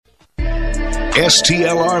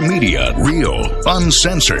STLR Media. Real,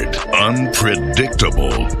 uncensored,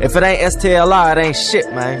 unpredictable. If it ain't STLR, it ain't shit,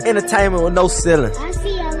 man. Entertainment with no ceiling. I'll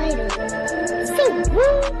see y'all later.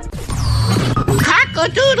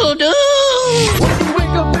 Cock-a-doodle-doo! When you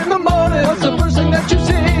wake up in the morning, what's the first thing that you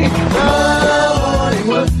see?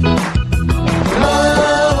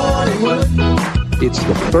 It's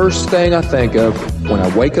the first thing I think of when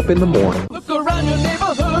I wake up in the morning. Look around your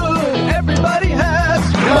neighborhood, everybody has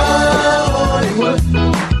Hollywood.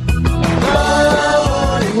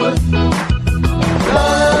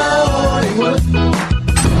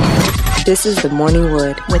 This is the Morning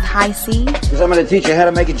Wood with High C. Because I'm going to teach you how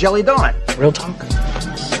to make a jelly donut. Real talk.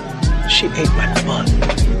 She ate my butt.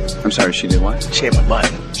 I'm sorry, she did what? She ate my butt.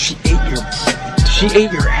 She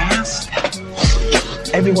ate your ass?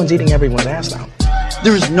 Everyone's eating everyone's ass now.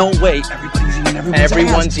 There is no way everybody's eating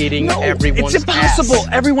everyone's ass. Eating no, everyone's it's impossible. ass.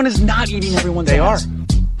 Everyone is not eating everyone's They ass. are.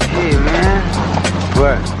 Hey, man.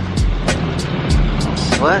 What?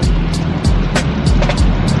 What?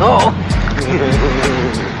 Oh.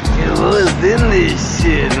 What's in this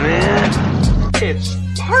shit, man? It's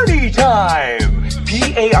party time!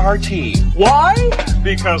 P-A-R-T. Why?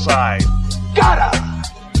 Because I gotta!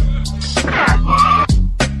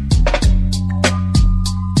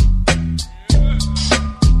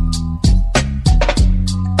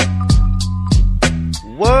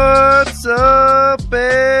 What's up,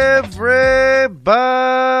 everybody?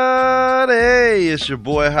 It's your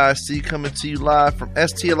boy High C coming to you live from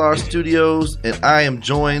STLR Studios, and I am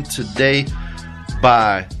joined today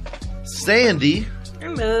by Sandy.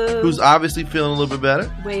 Hello. Who's obviously feeling a little bit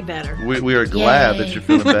better. Way better. We are glad that you're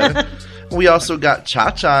feeling better. We also got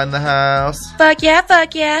Cha-Cha in the house. Fuck yeah,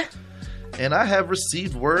 fuck yeah. And I have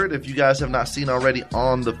received word, if you guys have not seen already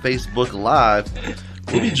on the Facebook Live,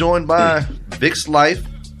 we'll be joined by Vic's Life,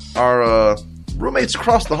 our roommates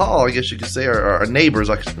across the hall, I guess you could say, our neighbors,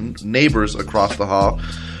 like neighbors across the hall.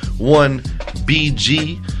 One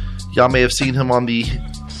BG, y'all may have seen him on the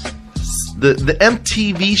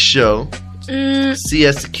MTV show,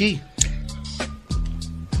 Siesta.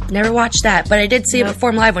 Never watched that, but I did see him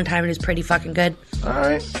perform live one time, and it was pretty fucking good. All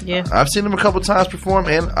right. Yeah. I've seen him a couple times perform,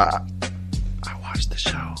 and I watched the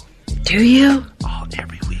show. Do you?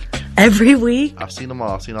 Every week. Every week? I've seen them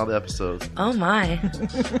all. I've seen all the episodes. Oh, my.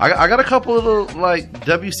 I got a couple of little, like,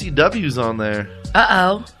 WCWs on there.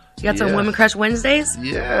 Uh-oh. You got some Women Crush Wednesdays?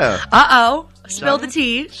 Yeah. Uh-oh. Spill the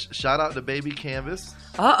tea. Shout out to Baby Canvas.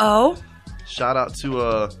 Uh-oh. Shout out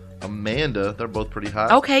to Amanda. They're both pretty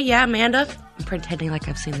hot. Okay, yeah, Amanda. I'm pretending like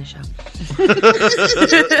I've seen the show.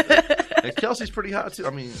 And Kelsey's pretty hot, too.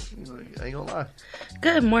 I mean, I ain't gonna lie.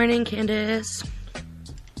 Good morning, Candace.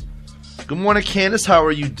 Good morning, Candace. How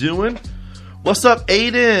are you doing? What's up,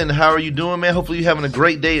 Aiden? How are you doing, man? Hopefully you're having a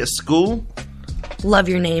great day at school. Love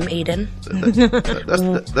your name, Aiden.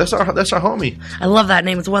 That's our homie. I love that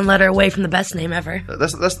name. It's one letter away from the best name ever.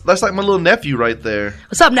 That's like my little nephew right there.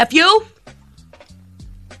 What's up, nephew?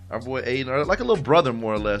 Our boy Aiden, or like a little brother,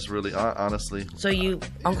 more or less, really, honestly. So you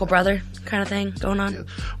uncle brother kind of thing going on? Yeah.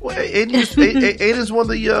 Well, Aiden's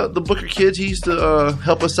one of the Booker kids. He used to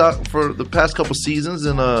help us out for the past couple seasons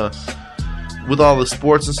and with all the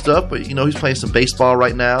sports and stuff. But he's playing some baseball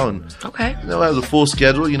right now, and has a full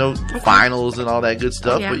schedule. Finals and all that good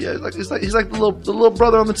stuff. Yeah. But yeah, he's like the little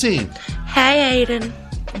brother on the team. Hey, Aiden,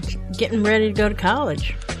 getting ready to go to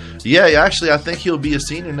college. Yeah, actually, I think he'll be a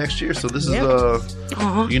senior next year. So this is,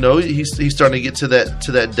 he's starting to get to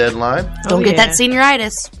that deadline. Don't get that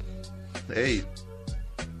senioritis. Hey,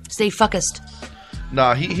 stay focused.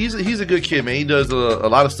 Nah, he's a good kid, man. He does a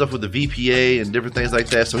lot of stuff with the VPA and different things like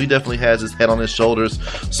that. So he definitely has his head on his shoulders.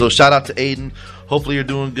 So shout out to Aiden. Hopefully you're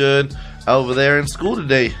doing good over there in school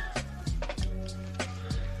today.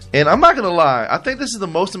 And I'm not gonna lie, I think this is the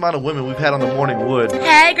most amount of women we've had on the Morning Wood.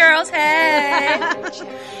 Hey, girls, hey.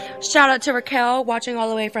 Shout out to Raquel, watching all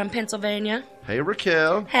the way from Pennsylvania. Hey,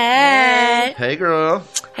 Raquel. Hey. Hey, girl.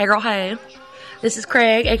 Hey, girl, hey. This is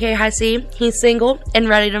Craig, a.k.a. High C. He's single and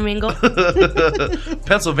ready to mingle.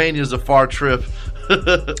 Pennsylvania's a far trip.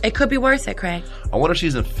 It could be worth it, Craig. I wonder if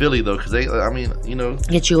she's in Philly, though, because get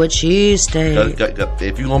you a cheesesteak.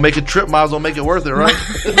 If you're going to make a trip, might as well make it worth it, right?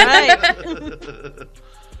 Right.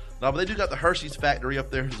 No, but they do got the Hershey's factory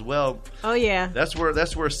up there as well. Oh yeah, that's where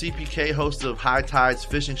CPK, host of High Tides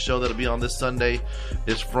Fishing Show that'll be on this Sunday,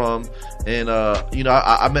 is from. And I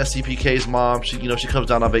met CPK's mom. She she comes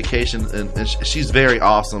down on vacation and she's very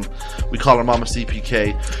awesome. We call her Mama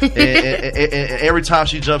CPK. and every time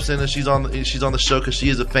she jumps in and she's on the show because she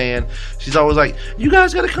is a fan. She's always like, "You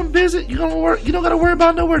guys got to come visit. You don't got to worry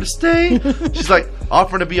about nowhere to stay." She's like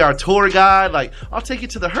offering to be our tour guide. Like, I'll take you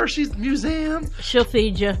to the Hershey's Museum. She'll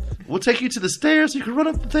feed you. We'll take you to the stairs. You can run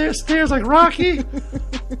up the stairs like Rocky.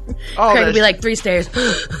 Craig would be like 3 stairs.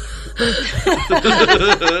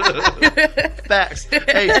 Facts.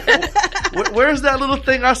 Hey, where's that little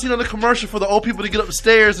thing I seen on the commercial for the old people to get up the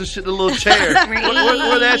stairs and shit in a little chair?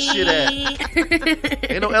 Where that shit at?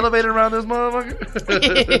 Ain't no elevator around this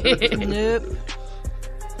motherfucker. Nope.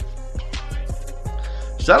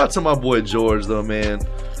 Shout out to my boy George, though, man.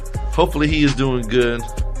 Hopefully he is doing good.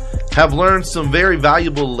 Have learned some very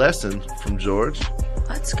valuable lessons from George.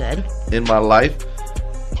 That's good. In my life.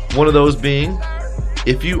 One of those being,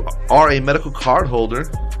 if you are a medical card holder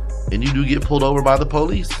and you do get pulled over by the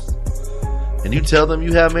police and you tell them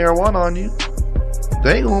you have marijuana on you,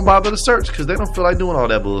 they ain't gonna bother to search because they don't feel like doing all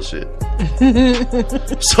that bullshit.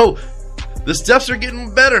 So the steps are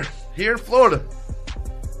getting better here in Florida.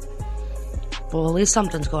 Well, at least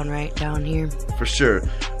something's going right down here. For sure.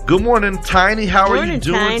 Good morning, Tiny. How are you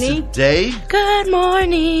doing Tiny. today? Good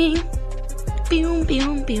morning. Boom,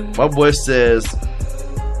 boom, boom. My boy says,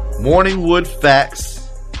 Morning Wood facts.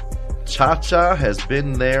 Cha-Cha has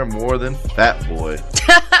been there more than Fat Boy.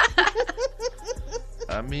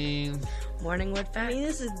 I mean... Morningwood facts. I mean,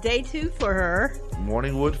 this is day 2 for her.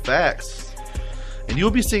 Morningwood facts. And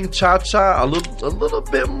you'll be seeing Cha-Cha a little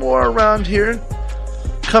bit more around here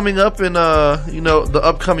coming up in the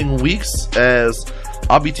upcoming weeks, as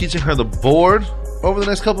I'll be teaching her the board over the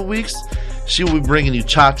next couple of weeks. She will be bringing you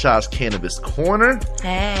Cha-Cha's Cannabis Corner.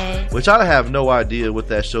 Hey. Which I have no idea what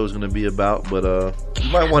that show is going to be about, but you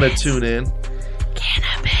might want to tune in.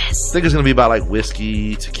 Cannabis. I think it's going to be about like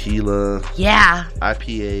whiskey, tequila, yeah,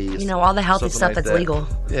 IPAs. You know, all the healthy stuff like that's legal.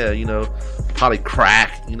 Yeah, probably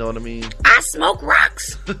crack. You know what I mean? I smoke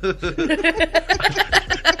rocks.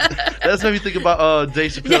 That's made me think about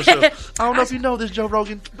Dave Chappelle show. I don't know if you know this, Joe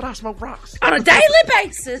Rogan, but I smoke rocks on a daily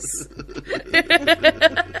basis.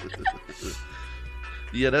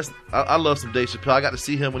 Yeah, I love some Dave Chappelle. I got to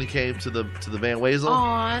see him when he came to the Van Wezel. Oh,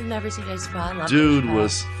 I've never seen Dave Chappelle. I love Dude Dave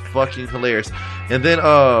was fucking hilarious. And then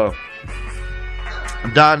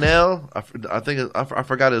Donnell, I think I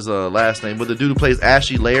forgot his last name, but the dude who plays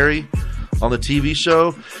Ashy Larry on the TV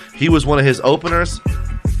show, he was one of his openers.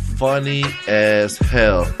 Funny as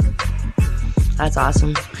hell. That's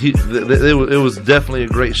awesome. It was definitely a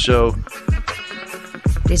great show.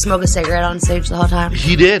 Did he smoke a cigarette on stage the whole time?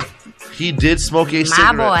 He did. He did smoke a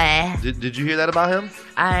cigarette. My boy. Did you hear that about him?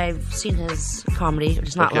 I've seen his comedy,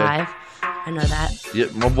 just not live. I know that. Yeah,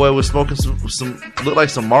 my boy was smoking some looked like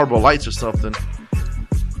some Marlboro Lights or something.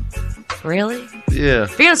 Really? Yeah.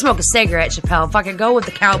 If you're gonna smoke a cigarette, Chappelle, fucking go with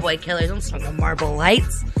the Cowboy Killers. Don't smoke no Marlboro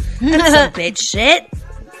Lights. That's some bitch shit.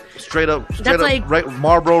 Straight up, right,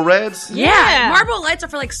 Marlboro Reds? Yeah. Marlboro Lights are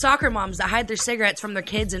for like soccer moms that hide their cigarettes from their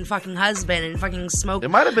kids and fucking husband and fucking smoke. It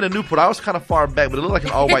might have been a Newport. I was kind of far back, but it looked like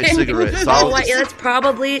an all-white cigarette. So all-white, yeah, that's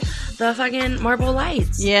probably the fucking Marlboro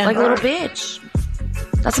Lights. Yeah. Like a little bitch.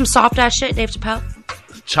 That's some soft-ass shit, Dave Chappelle.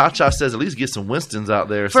 Cha-Cha says at least get some Winstons out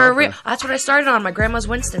there. For real. That's what I started on. My grandma's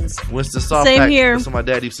Winstons. Winston soft Same pack. here. That's what my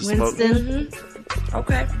dad used to smoke. Mm-hmm.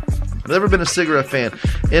 Okay. I've never been a cigarette fan.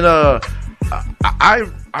 And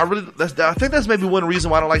I really I think that's maybe one reason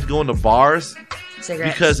why I don't like to go into bars.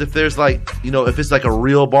 Cigarettes. Because if there's like, if it's like a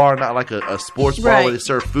real bar, not like a sports bar where they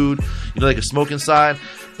serve food, they can smoke inside.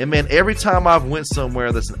 And man, every time I've went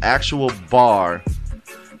somewhere that's an actual bar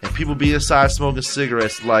and people be inside smoking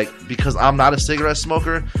cigarettes, like, because I'm not a cigarette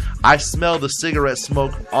smoker, I smell the cigarette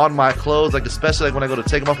smoke on my clothes, like especially like when I go to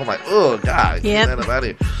take them off, I'm like, oh God, get that out of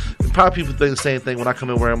here. And probably people think the same thing when I come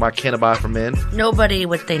in wearing my Cannabis for Men. Nobody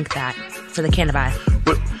would think that for the Cannabis.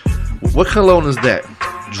 What cologne is that?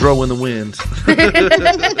 Dro in the wind.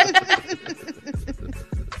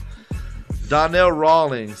 Donnell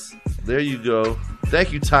Rawlings. There you go.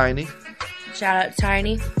 Thank you, Tiny. Shout out to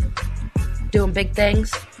Tiny. Doing big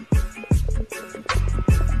things.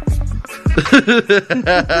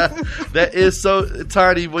 That is so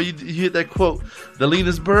Tiny. Well, you hit that quote. The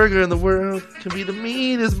leanest burger in the world can be the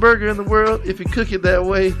meanest burger in the world if you cook it that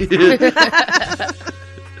way.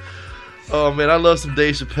 Oh man, I love some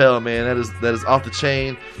Dave Chappelle, man. That is off the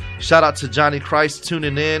chain. Shout out to Johnny Christ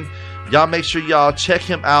tuning in. Y'all make sure y'all check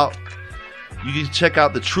him out. You can check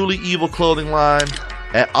out the Truly Evil clothing line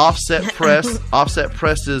at Offset Press. Offset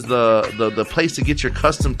Press is the place to get your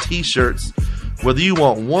custom t-shirts, whether you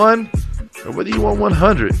want one or whether you want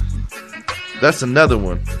 100. That's another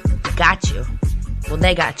one. Got you. Well,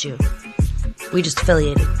 they got you. We just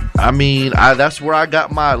affiliated. I mean, that's where I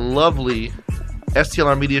got my lovely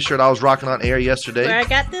STLR Media shirt I was rocking on air yesterday. Where I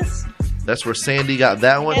got this? That's where Sandy got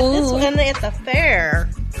that one. I got this one at the fair.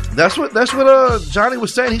 That's what Johnny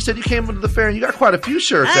was saying. He said you came into the fair and you got quite a few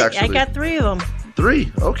shirts, actually. I got 3 of them.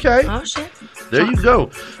 3, okay. Oh, shit. There you go.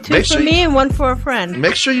 Two for me and one for a friend.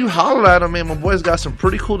 Make sure you holler at him, man. My boy's got some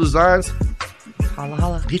pretty cool designs. Holla,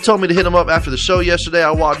 holla. He told me to hit him up after the show yesterday.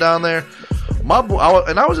 I walked down there. My boy,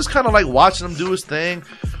 I was just kind of like watching him do his thing.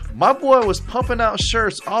 My boy was pumping out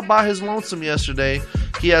shirts all by his lonesome yesterday.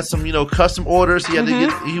 He had some, custom orders. He had to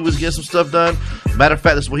get. He was getting some stuff done. Matter of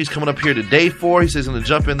fact, that's what he's coming up here today for. He says he's going to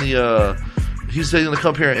jump in the. He said he's going to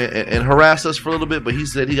come here and harass us for a little bit, but he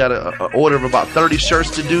said he got an order of about 30 shirts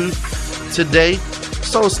to do today.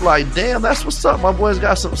 So it's like, damn, that's what's up. My boy's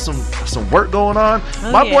got some work going on.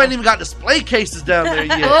 My boy ain't even got display cases down there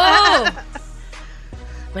yet. Oh.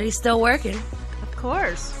 But he's still working. Of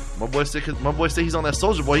course. My boy said he's on that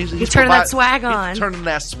Soldier Boy. He's turning that swag on. He's turning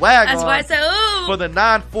that swag on. That's why I said, ooh. For the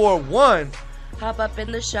 941. Hop up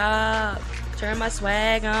in the shop. Turn my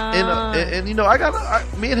swag on. And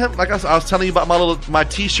me and him, like I was telling you about my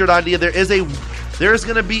t-shirt idea. There's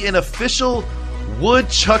gonna be an official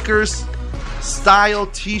Woodchuckers style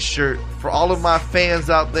t-shirt for all of my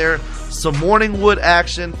fans out there. Some morning wood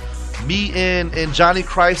action. Me and Johnny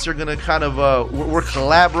Christ are gonna kind of we're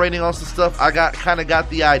collaborating on some stuff. I got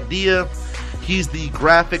the idea. He's the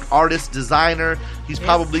graphic artist designer. He's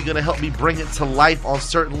probably gonna help me bring it to life on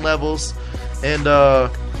certain levels. And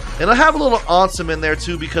I have a little awesome in there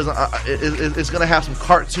too, because it's going to have some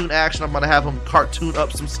cartoon action. I'm going to have him cartoon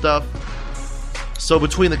up some stuff. So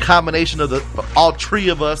between the combination of all three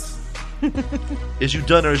of us, is you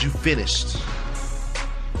done or is you finished?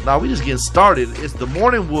 Now we just getting started. It's the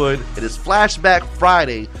Morning Wood. It is Flashback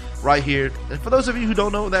Friday right here. And for those of you who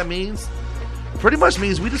don't know what that means, pretty much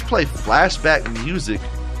means we just play flashback music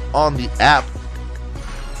on the app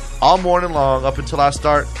all morning long up until I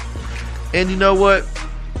start. And you know what?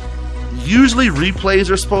 Usually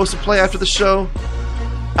replays are supposed to play after the show.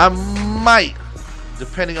 I might,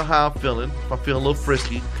 depending on how I'm feeling, if I'm feeling a little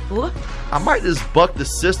frisky, I might just buck the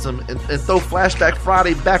system and throw Flashback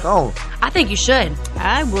Friday back on. I think you should.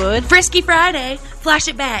 I would. Frisky Friday. Flash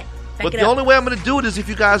it back. But the only way I'm going to do it is if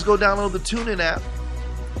you guys go download the TuneIn app.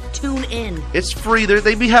 Tune in. It's free.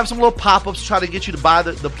 They be have some little pop-ups try to get you to buy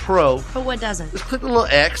the Pro. But what doesn't? Just click the little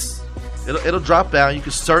X. It'll drop down. You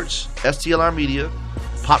can search STLR Media.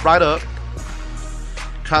 Pop right up.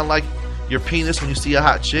 Kind of like your penis when you see a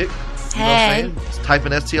hot chick. You know what I'm saying? Just type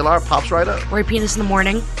in STLR, pops right up. Or your penis in the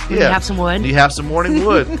morning when you have some wood. You have some morning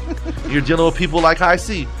wood. You're dealing with people like I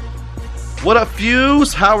see. What up,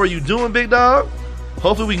 Fuse? How are you doing, big dog?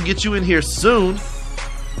 Hopefully we can get you in here soon.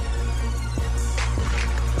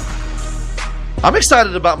 I'm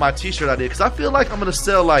excited about my t-shirt idea because I feel like I'm going to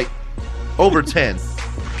sell like over 10.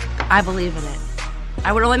 I believe in it.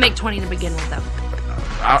 I would only make 20 to begin with, though.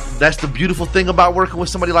 That's the beautiful thing about working with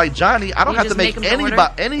somebody like Johnny. I don't have to make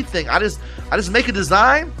anything. I just make a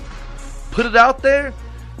design, put it out there.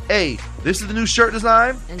 Hey, this is the new shirt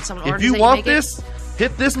design. And if you want this,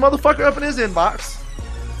 hit this motherfucker up in his inbox.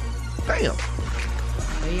 Bam.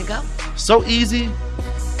 There you go. So easy.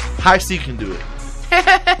 High C can do it.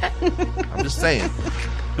 I'm just saying.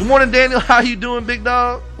 Good morning, Daniel. How you doing, big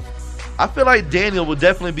dog? I feel like Daniel would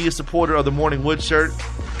definitely be a supporter of the Morning Wood shirt.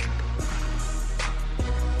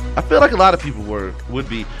 I feel like a lot of people would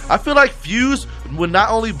be. I feel like Fuse would not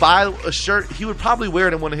only buy a shirt, he would probably wear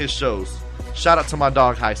it in one of his shows. Shout out to my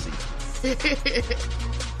dog, High C.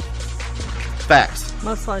 Facts.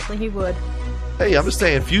 Most likely he would. Hey, I'm just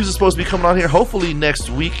saying, Fuse is supposed to be coming on here hopefully next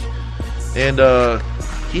week. And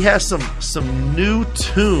he has some new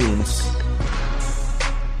tunes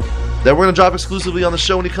that we're going to drop exclusively on the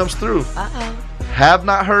show when he comes through. Uh-oh. Have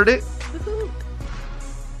not heard it.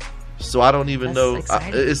 So I don't even know.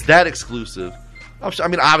 It's that exclusive. I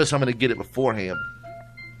mean, obviously I'm going to get it beforehand.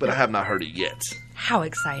 But I have not heard it yet. How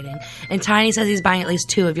exciting. And Tiny says he's buying at least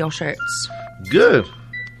 2 of your shirts. Good.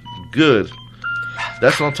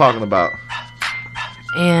 That's what I'm talking about.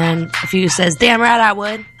 And Fuse says, damn right I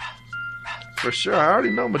would. For sure. I already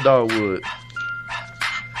know my dog would.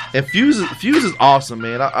 And Fuse is awesome,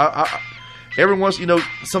 man. I every once,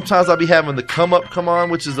 sometimes I'll be having the come on,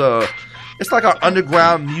 which is it's like our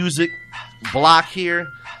underground music block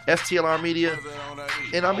here, STLR Media,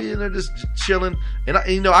 and I'll be in there just chilling. And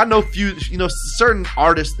I know Fuse, certain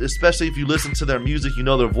artists, especially if you listen to their music, you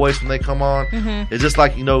know their voice when they come on. Mm-hmm. It's just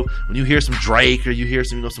like when you hear some Drake or you hear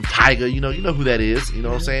some some Tyga, you know who that is. You know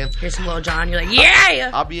what I'm saying? Here's some Lil Jon. You're like,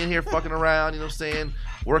 yeah. I'll be in here fucking around. You know what I'm saying?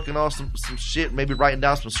 Working on some shit, maybe writing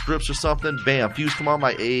down some scripts or something. Bam, Fuse come on, I'm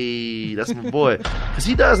like, hey, that's my boy. Because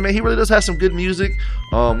he does, man. He really does have some good music.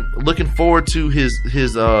 Looking forward to his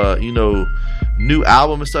new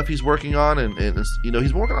album and stuff he's working on. And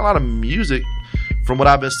he's working on a lot of music from what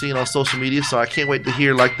I've been seeing on social media. So I can't wait to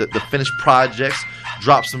hear like the finished projects,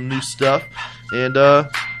 drop some new stuff, and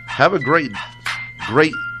have a great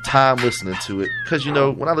great time listening to it. Because, you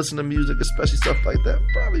know, when I listen to music, especially stuff like that,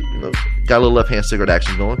 probably, you know, got a little left-hand cigarette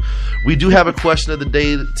action going. We do have a question of the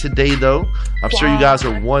day today, though. I'm sure you guys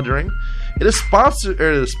are wondering. It is sponsored.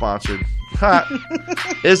 It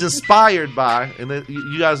is inspired by, and then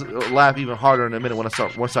you guys laugh even harder in a minute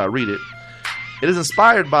once I read it. It is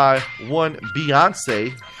inspired by one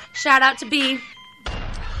Beyonce. Shout out to B.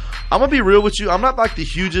 I'm gonna be real with you. I'm not like the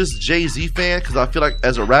hugest Jay-Z fan because I feel like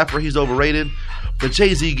as a rapper he's overrated. But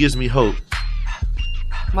Jay-Z gives me hope.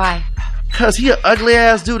 Why? Because he an ugly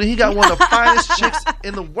ass dude and he got one of the finest chicks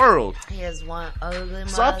in the world. He is one ugly.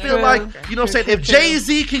 So I feel like, you know what I'm saying? If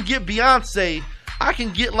Jay-Z can get Beyonce, I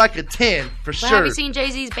can get like a 10 for sure. Have you seen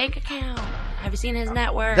Jay-Z's bank account? Have you seen his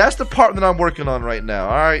net worth? That's the part that I'm working on right now,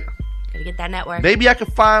 all right? Gotta get that network. Maybe I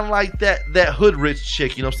could find like that hood rich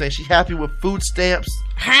chick, you know what I'm saying? She happy with food stamps.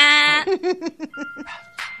 I'm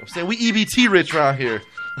saying we EBT rich around here.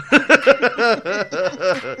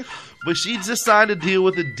 But she just signed a deal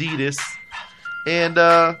with Adidas. And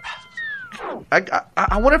I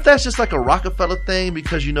wonder if that's just like a Rockefeller thing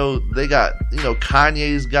because, you know, they got, you know,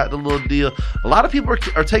 Kanye's got the little deal. A lot of people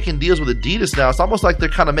are taking deals with Adidas now. It's almost like they're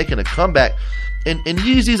kind of making a comeback. And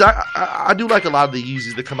Yeezys, I do like a lot of the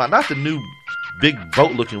Yeezys that come out. Not the new big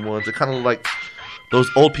boat looking ones. They're kind of like those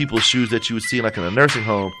old people's shoes that you would see like in a nursing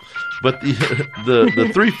home. But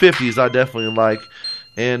the 350s I definitely like.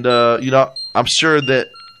 And, you know, I'm sure that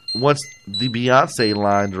once the Beyonce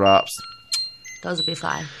line drops, those will be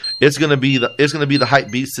fly. It's gonna be the hype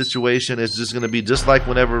beat situation. It's just gonna be just like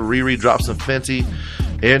whenever Riri drops some Fenty.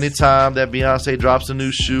 Anytime that Beyonce drops a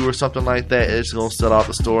new shoe or something like that, it's gonna sell out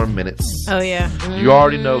the store in minutes. Oh yeah, you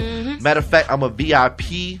already know. Matter of fact, I'm a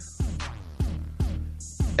VIP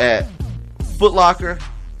at Foot Locker.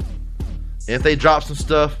 And if they drop some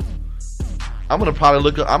stuff, I'm gonna probably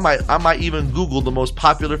look up. I might even Google the most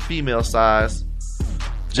popular female size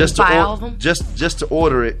just to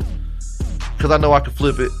order it. Because I know I could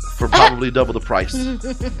flip it for probably double the price.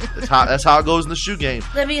 That's how it goes in the shoe game.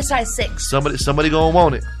 Let me a size 6. Somebody gonna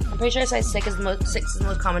want it. I'm pretty sure size 6 is the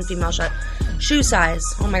most common female shoe size.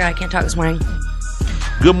 Oh my god, I can't talk this morning.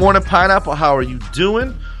 Good morning, Pineapple. How are you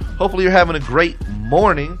doing? Hopefully you're having a great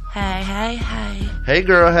morning. Hey. Hey,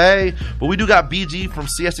 girl, hey. But we do got BG from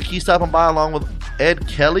Siesta Key stopping by along with Ed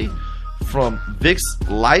Kelly from Vic's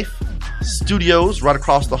Life Studios right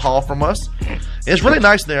across the hall from us. And it's really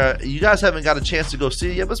nice there. You guys haven't got a chance to go see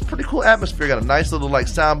it yet, but it's a pretty cool atmosphere. Got a nice little like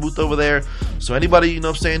sound booth over there. So anybody, you know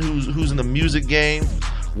what I'm saying, who's in the music game,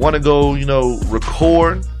 want to go, you know,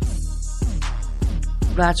 record,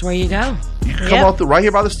 that's where you go. You can come on through right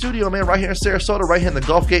here by the studio, man, right here in Sarasota, right here in the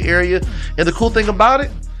Gulfgate area. And the cool thing about it,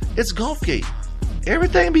 it's Gulfgate.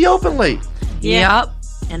 Everything be open late. Yep.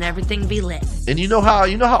 And everything be lit. And you know how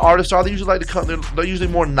artists are. They usually like to come. They're usually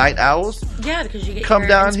more night owls. Yeah, because you get come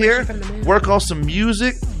down here, from the work on some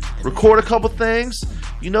music, record a couple things.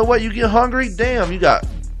 You know what? You get hungry, damn, you got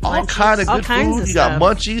all kind of good food. You got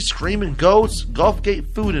Munchies, Screaming Goats,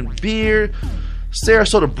 Gulfgate Food and Beer,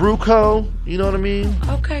 Sarasota Brew Co. You know what I mean?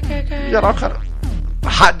 Okay. You got all kind of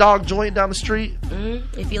hot dog joint down the street.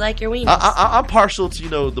 If you like your wings. I'm partial to, you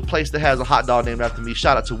know, the place that has a hot dog named after me.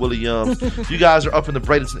 Shout out to Willie Yums. You guys are up in the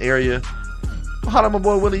Bradenton area. Holla at my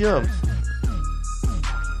boy Willie Yums.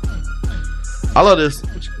 I love this.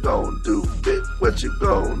 What you gonna do, bitch? What you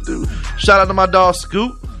gonna do? Shout out to my dog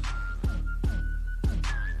Scoop.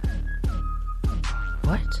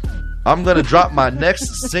 What? I'm gonna drop my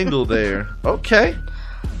next single there. Okay.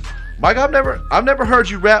 Mike, I've never heard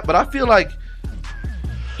you rap, but I feel like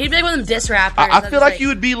he'd be like one of them diss rappers. I feel like you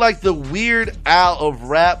would be like the Weird Al of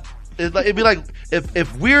rap. It'd be like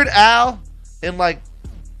if Weird Al in like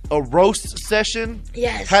a roast session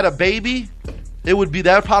had a baby, that would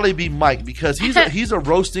probably be Mike, because he's a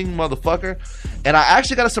roasting motherfucker. And I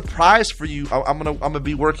actually got a surprise for you. I'm gonna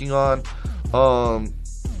be working on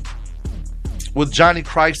with Johnny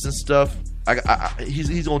Christ and stuff.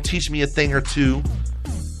 He's gonna teach me a thing or two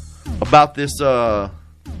about this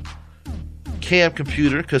cam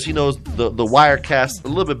computer, because he knows the Wirecast a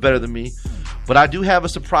little bit better than me. But I do have a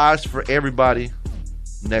surprise for everybody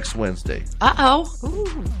next Wednesday. Ooh,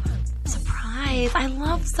 surprise. I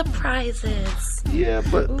love surprises. Yeah,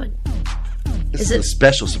 but this is a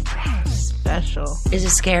special surprise. Special. Is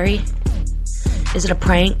it scary? Is it a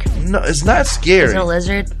prank? No, it's not scary. Is it a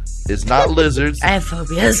lizard? It's not lizards. I have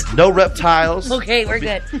phobias. No reptiles. Okay, we're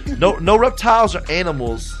good. No reptiles or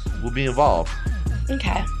animals will be involved.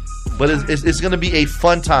 Okay. But it's going to be a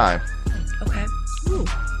fun time. Okay. Ooh.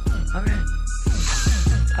 Okay.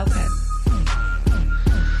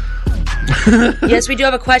 Yes, we do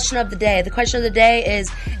have a question of the day. The question of the day is,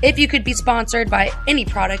 if you could be sponsored by any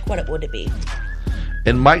product, what would it be?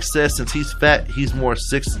 And Mike says since he's fat, he's more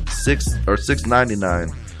 6'6" or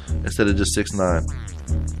 6'99" instead of just 6'9".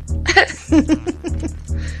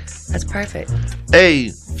 That's perfect.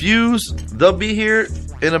 Hey, Fuse, they'll be here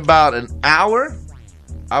in about an hour.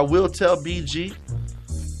 I will tell BG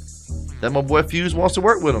that my boy Fuse wants to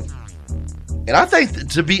work with him. And I think,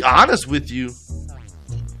 to be honest with you,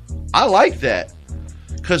 I like that.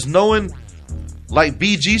 Because knowing, like,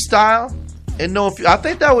 BG style and knowing Fuse, I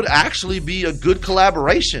think that would actually be a good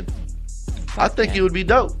collaboration. I think it would be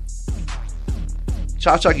dope.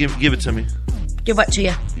 Cha-Cha, give it to me. Give what to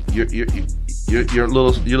you? Your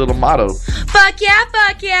little motto. Fuck yeah,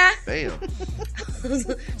 fuck yeah. Bam.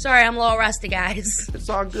 Sorry, I'm a little rusty, guys. It's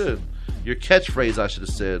all good. Your catchphrase, I should have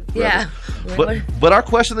said. Brother. Yeah. But our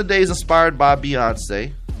question of the day is inspired by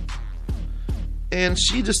Beyonce. And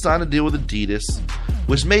she just signed a deal with Adidas,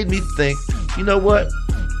 which made me think, you know what?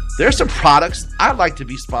 There's some products I'd like to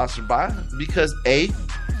be sponsored by because A,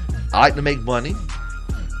 I like to make money.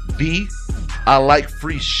 B, I like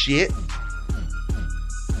free shit.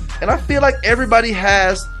 And I feel like everybody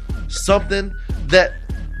has something that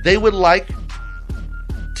they would like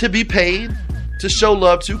to be paid to show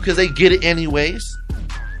love to because they get it anyways.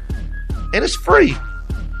 And it's free.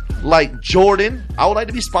 Like Jordan. I would like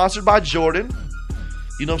to be sponsored by Jordan.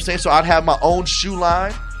 You know what I'm saying? So I'd have my own shoe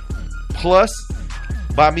line. Plus,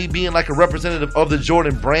 by me being like a representative of the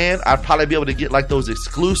Jordan brand, I'd probably be able to get like those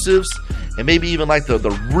exclusives and maybe even like the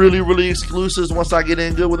really, really exclusives once I get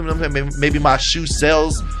in good with them. Maybe my shoe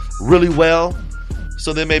sells really well.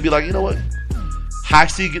 So then maybe like, you know what? High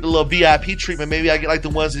C get the little VIP treatment. Maybe I get like the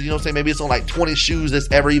ones that, you know what I'm saying? Maybe it's on like 20 shoes that's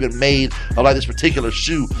ever even made of like this particular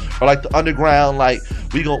shoe. Or like the underground, like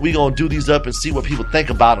we gonna do these up and see what people think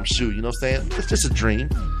about them shoe. You know what I'm saying? It's just a dream.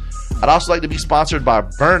 I'd also like to be sponsored by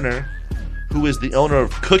Burner, who is the owner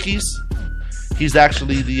of Cookies. He's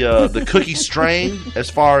actually the cookie strain as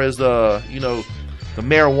far as the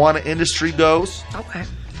marijuana industry goes. Okay.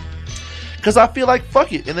 Because I feel like,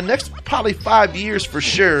 fuck it, in the next probably 5 years for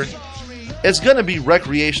sure, it's going to be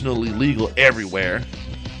recreationally legal everywhere.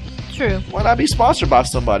 True. Why not be sponsored by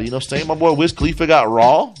somebody? You know what I'm saying? My boy Wiz Khalifa got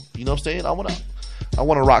Raw. You know what I'm saying? I want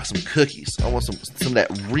to rock some cookies. I want some of that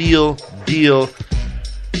real deal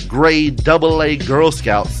grade AA Girl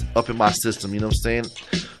Scouts up in my system. You know what I'm saying?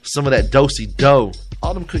 Some of that dosey dough.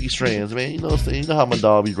 All them cookie strands, man. You know what I'm saying? You know how my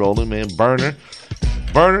dog be rolling, man.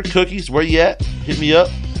 Burner Cookies, where you at? Hit me up.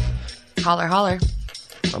 Holler, holler.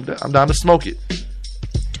 I'm down to smoke it.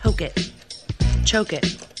 Toke it. Choke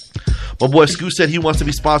it. My boy Scoot said he wants to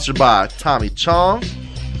be sponsored by Tommy Chong.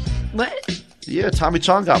 What? Yeah, Tommy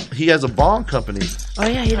Chong he has a bong company. Oh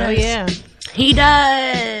yeah, he does. Oh yeah. He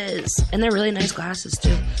does. And they're really nice glasses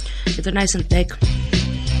too. They're nice and thick.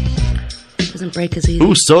 Doesn't break as easy.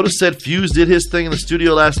 Ooh, Soda said Fuse did his thing in the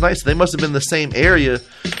studio last night, so they must have been in the same area.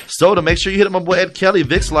 Soda, make sure you hit up my boy Ed Kelly,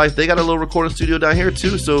 Vic's Life. They got a little recording studio down here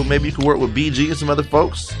too, so maybe you can work with BG and some other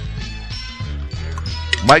folks.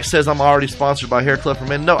 Mike says I'm already sponsored by Hair Club for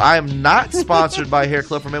Men. No, I am not sponsored by Hair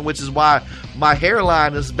Club for Men, which is why my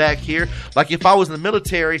hairline is back here. Like if I was in the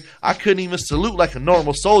military, I couldn't even salute like a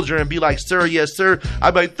normal soldier and be like, sir, yes, sir.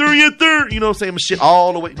 I'd be like, sir, yes, sir. You know what I'm saying? My shit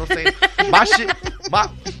all the way. You know what I'm saying?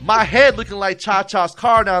 My head looking like Cha-Cha's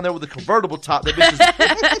car down there with a convertible top. That bitch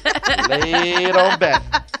is lay it on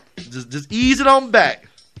back. Just ease it on back.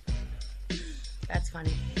 That's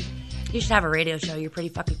funny. You should have a radio show. You're pretty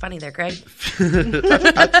fucking funny there, Greg.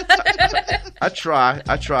 I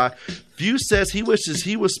try. Fuse says he wishes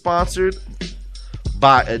he was sponsored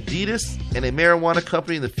by Adidas and a marijuana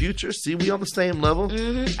company in the future. See, we on the same level.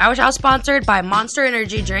 I wish I was sponsored by Monster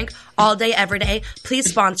Energy Drink all day, every day. Please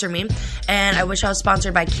sponsor me. And I wish I was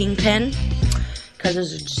sponsored by Kingpin because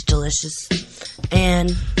those are just delicious.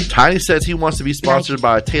 And Tiny says he wants to be sponsored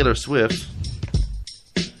by Taylor Swift.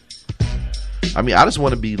 I mean, I just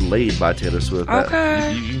want to be laid by Taylor Swift.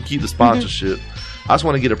 Okay. You can keep the sponsorship. I just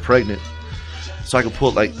want to get her pregnant so I can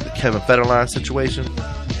pull like the Kevin Federline situation.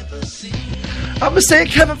 I'm just saying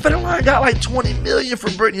Kevin Federline got like $20 million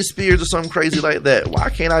from Britney Spears or something crazy like that. Why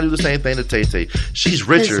can't I do the same thing to Tay-Tay? She's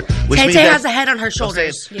richer. Tay-Tay has a head on her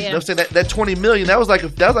shoulders. You know what I'm saying? That $20 million, that was like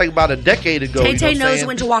about a decade ago. Tay-Tay knows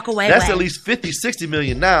when to walk away. That's at least $50-60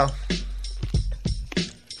 million now.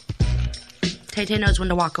 Tay-Tay knows when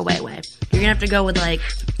to walk away. You're going to have to go with like,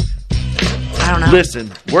 I don't know. Listen,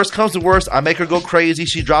 worst comes to worst, I make her go crazy.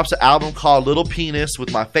 She drops an album called Little Penis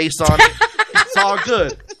with my face on it. It's all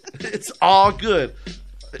good. It's all good.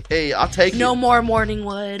 Hey, I'll take it. No More Morning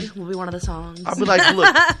Wood will be one of the songs. I'll be like,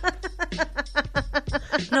 look.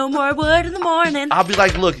 No more wood in the morning. I'll be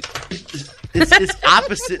like, look, it's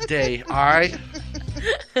opposite day, all right?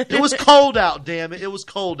 It was cold out, damn it. It was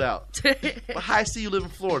cold out. But High C, you live in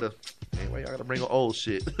Florida. Anyway, I gotta bring old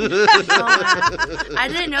shit. I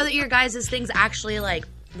didn't know that your guys' things actually like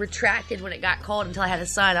retracted when it got cold until I had a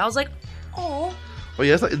son. I was like, oh. Well,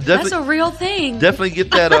 yeah, that's a real thing. Definitely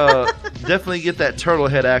get that turtle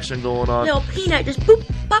head action going on. Little peanut just boop,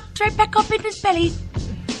 popped right back up in his belly.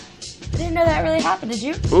 I didn't know that really happened. Did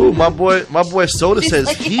you? Ooh, my boy Soda says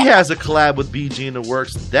he has a collab with BG in the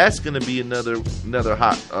works. That's gonna be another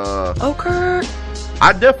hot. Okay.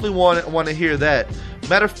 I definitely want to hear that.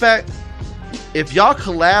 Matter of fact, if y'all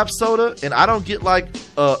collab, Soda, and I don't get like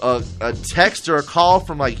a text or a call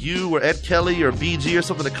from like you or Ed Kelly or BG or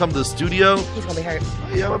something to come to the studio, he's gonna be hurt.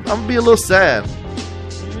 Yeah, I'm gonna be a little sad.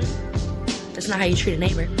 Mm-hmm. That's not how you treat a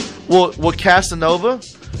neighbor. Well, Casanova,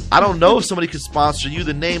 I don't know if somebody could sponsor you.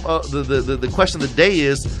 The name of the question of the day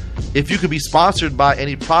is, if you could be sponsored by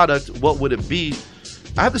any product, what would it be?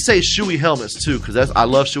 I have to say Shoei helmets too, because I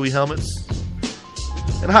love Shoei helmets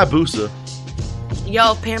and Hayabusa.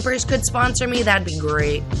 Yo, if Pampers could sponsor me, that'd be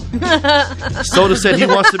great. Soda said he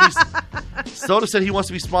wants to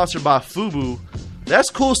be sponsored by Fubu. That's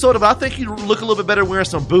cool, Soda, but I think you'd look a little bit better wearing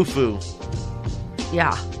some Bufu.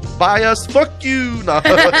 Yeah. Buy us, fuck you. No.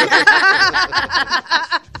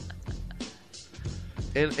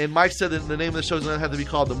 And Mike said that the name of the show is going to have to be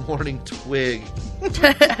called The Morning Twig.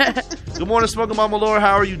 Good morning, Smoking Mama Laura.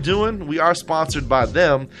 How are you doing? We are sponsored by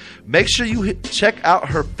them. Make sure you check out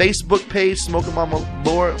her Facebook page, Smoking Mama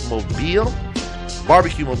Laura Mobile.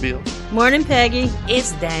 Barbecue Mobile. Morning, Peggy.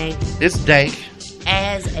 It's dank. It's dank.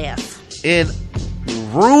 As F. And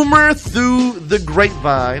rumor through the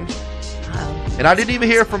grapevine, and I didn't even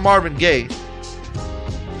hear from Marvin Gaye,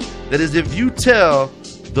 that is, if you tell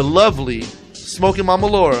the lovely Smoking Mama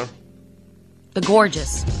Laura, the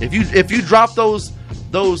gorgeous, if you drop those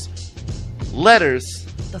letters,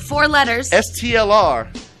 the 4 letters STLR,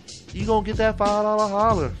 you gonna get that $5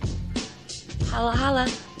 holler. Holla holla.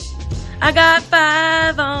 I got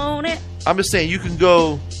 5 on it. I'm just saying, you can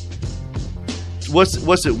go.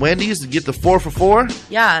 What's it? Wendy's to get the 4 for $4.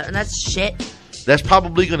 Yeah, and that's shit. That's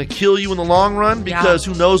probably gonna kill you in the long run, because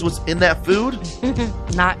who knows what's in that food?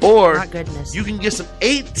 Not goodness. You can get some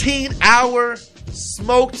 18-hour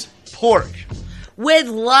smoked pork with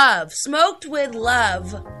love, smoked with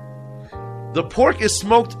love. The pork is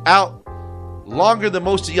smoked out longer than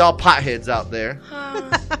most of y'all potheads out there.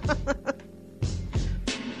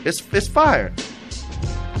 It's fire.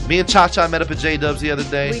 Me and Cha-Cha met up at J-Dubs the other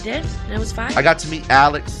day. We did, and it was fire. I got to meet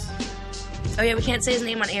Alex. Oh yeah, we can't say his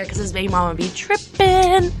name on air because his baby mama would be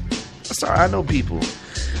tripping. Sorry, I know people.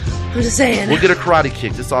 I'm just saying. We'll get her karate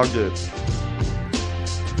kicked. It's all good.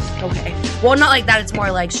 Okay. Well, not like that. It's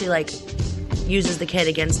more like she like uses the kid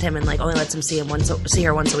against him and like only lets him see her once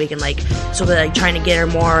a week, and like so we're like trying to get her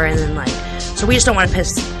more, and then like so we just don't want to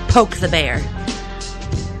poke the bear.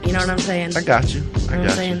 You know what I'm saying? I got you. You know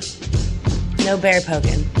what I'm saying? No bear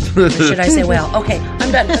poking. Or should I say whale? Okay,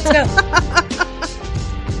 I'm done. Let's go.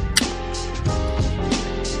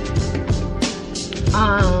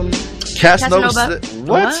 Casanova.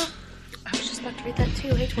 What? I was just about to read that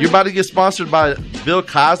too. Hey, you're about to get sponsored by Bill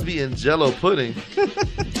Cosby and Jell-O pudding.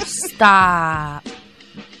 Stop.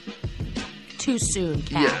 Too soon,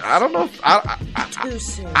 Cass. Yeah, I don't know. Too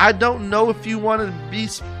soon. I don't know if you want to be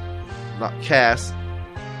not Cass.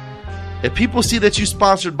 If people see that you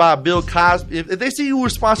sponsored by Bill Cosby, if they see you were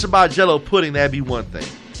sponsored by Jell-O pudding, that'd be one thing.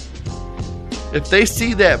 If they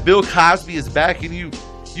see that Bill Cosby is backing you,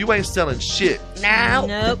 you ain't selling shit. No.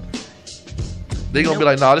 Nope. They gonna be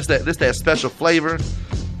like, no, this that special flavor.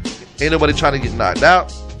 Ain't nobody trying to get knocked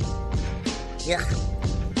out. Yeah.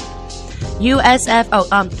 USF. Oh,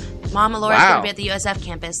 Mama Laura's gonna be at the USF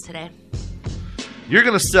campus today. You're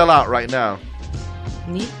gonna sell out right now.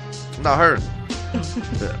 Me? Not her.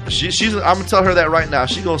 she's. I'm gonna tell her that right now.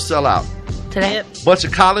 She's gonna sell out today. Yep. Bunch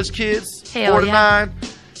of college kids, Hell 4 to 9,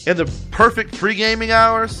 and the perfect pre-gaming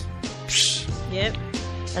hours. Yep.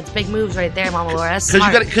 That's big moves right there, Mama Laura. That's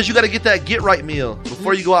smart. Because you got to get that get-right meal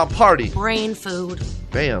before you go out and party. Brain food.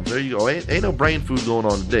 Bam, there you go. Ain't no brain food going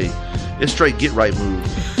on today. It's straight get-right move.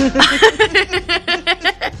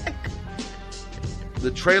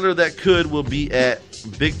 The trailer that could will be at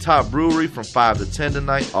Big Top Brewery from 5 to 10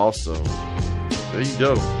 tonight also. There you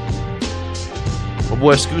go. My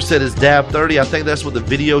boy Scoot said his dab 30. I think that's what the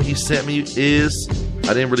video he sent me is.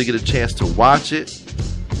 I didn't really get a chance to watch it.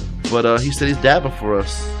 But he said he's dabbing for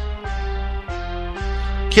us.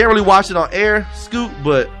 Can't really watch it on air, Scoot,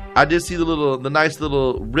 but I did see the nice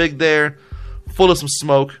little rig there, full of some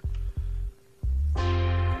smoke.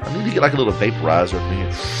 I need to get like a little vaporizer up in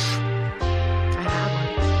here.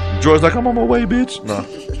 George's like, I'm on my way, bitch. No.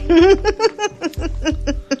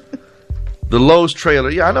 The Lowe's trailer.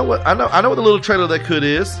 Yeah, I know what the little trailer that could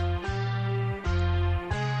is.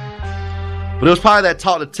 But it was probably that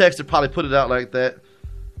talk to text that probably put it out like that.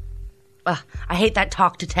 I hate that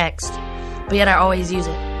talk to text, but yet I always use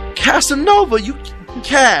it. Casanova,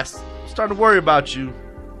 Cass, starting to worry about you.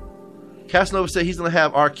 Casanova said he's going to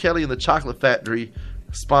have R. Kelly and the Chocolate Factory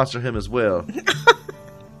sponsor him as well.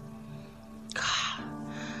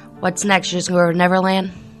 What's next? You're just going to go to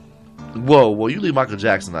Neverland? Whoa, you leave Michael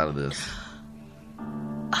Jackson out of this.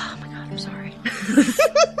 Oh my God, I'm sorry.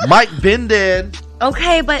 Mike been dead.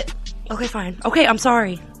 Okay, fine. Okay, I'm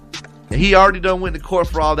sorry. And he already done went to court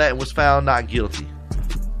for all that and was found not guilty.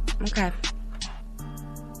 Okay.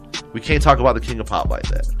 We can't talk about the King of Pop like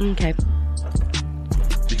that. Okay.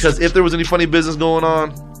 Because if there was any funny business going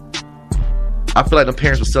on, I feel like the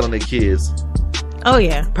parents were selling their kids. Oh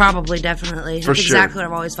yeah, probably, definitely. For That's sure. exactly what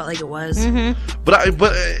I've always felt like it was. Mm-hmm. But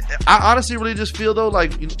I honestly really just feel though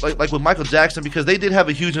like with Michael Jackson, because they did have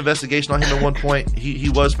a huge investigation on him at one point. He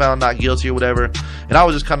was found not guilty or whatever, and I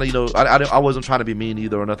was just kind of I wasn't trying to be mean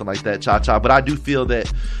either or nothing like that, cha. But I do feel that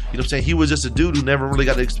what I'm saying, he was just a dude who never really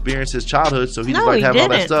got to experience his childhood, so he just like having all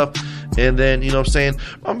that stuff. And then what I'm saying,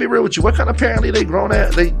 I'm gonna be real with you. What kind of parent leave they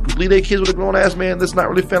leave their kids with a grown ass man that's not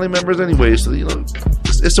really family members anyway? So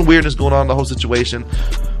it's some weirdness going on in the whole situation.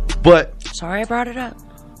 But sorry I brought it up.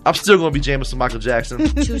 I'm still gonna be Jameson Michael Jackson.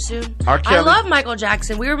 Too soon. R. Kelly. I love Michael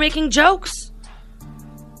Jackson. We were making jokes.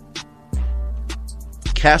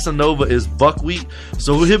 Casanova is buckwheat,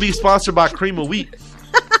 so he'll be sponsored by Cream of Wheat.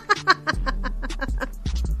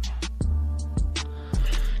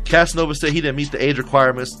 Casanova said he didn't meet the age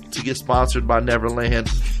requirements to get sponsored by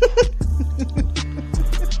Neverland.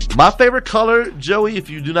 My favorite color, Joey, if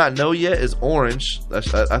you do not know yet, is orange. I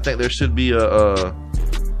think there should be that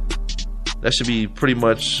should be pretty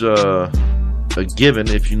much a given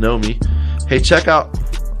if you know me. Hey, check out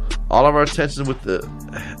all of our attention with the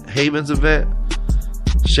Havens event.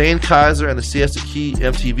 Shane Kaiser and the Siesta Key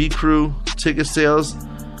MTV crew. Ticket sales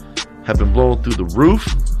have been blown through the roof.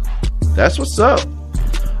 That's what's up.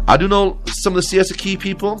 I do know some of the Siesta Key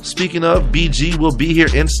people. Speaking of, BG will be here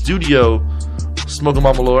in studio smoking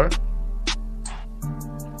Mama Laura.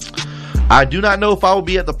 I do not know if I will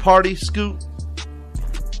be at the party, Scoot.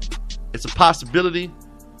 It's a possibility.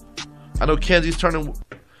 I know Kenzie's turning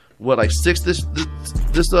like 6 this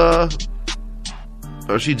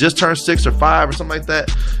or she just turned 6 or 5 or something like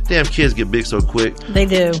that. Damn, kids get big so quick. They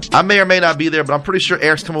do. I may or may not be there, but I'm pretty sure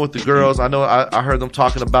Eric's coming with the girls. I know I heard them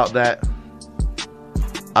talking about that.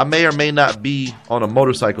 I may or may not be on a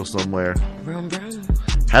motorcycle somewhere. Vroom, vroom.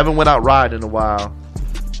 Haven't went out riding in a while.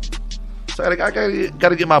 So I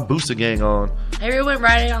gotta get my booster gang on. Everyone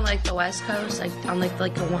riding on like the West Coast, like on like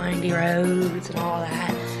the windy roads and all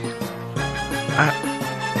that.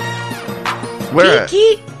 Where?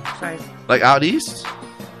 Sorry. Like out east?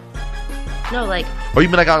 No, like. Or you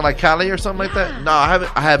mean like out in like Cali or something like that? No,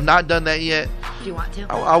 I have not done that yet. Do you want to?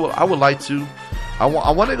 I would like to. I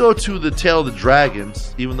want to go to the Tail of the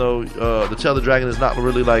Dragons, even though the Tail of the Dragon is not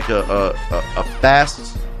really like a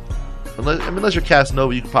fast. Unless you're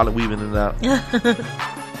Casanova, you can probably weave in and out.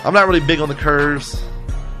 I'm not really big on the curves,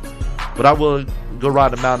 but I will go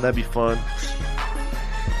ride the mountain. That'd be fun.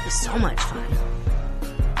 It's so much fun.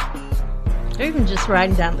 Or even just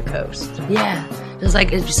riding down the coast. Yeah, it'd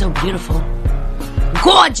be so beautiful.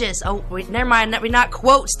 Gorgeous. Oh, wait, never mind. Let me not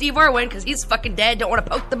quote Steve Irwin because he's fucking dead. Don't want to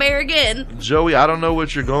poke the bear again. Joey, I don't know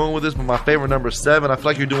what you're going with this, but my favorite number is 7. I feel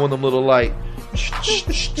like you're doing them little like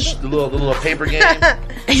the little paper game.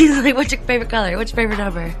 He's like, "What's your favorite color? What's your favorite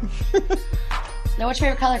number?" No, what's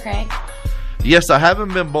your favorite color, Craig? Yes, I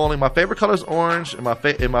haven't been bowling. My favorite color is orange, and my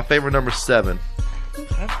favorite number is 7.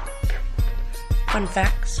 Okay. Fun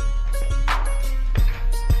facts.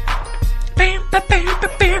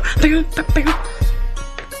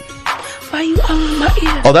 Why you on my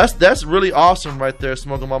ear? Oh, that's really awesome right there,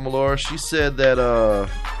 Smoking Mama Laura. She said that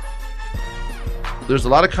there's a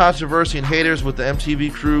lot of controversy and haters with the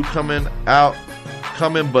MTV crew coming,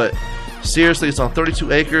 but seriously, it's on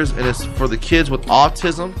 32 acres and it's for the kids with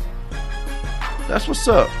autism. That's what's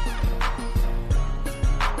up.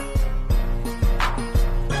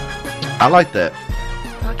 I like that.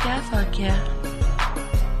 Fuck yeah, fuck yeah.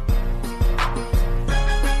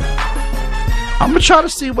 I'm gonna try to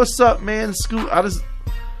see what's up, man. Scoot, I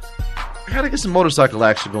gotta get some motorcycle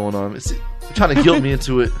action going on. You're trying to guilt me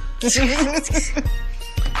into it.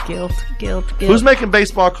 Guilt. Who's making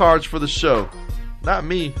baseball cards for the show? Not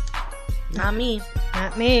me. Not me.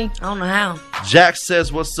 Not me. I don't know how. Jack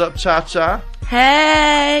says, "What's up, Cha Cha?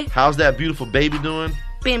 Hey. How's that beautiful baby doing?"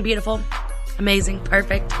 Being beautiful. Amazing.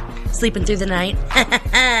 Perfect. Sleeping through the night.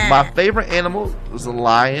 My favorite animal is a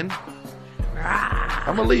lion.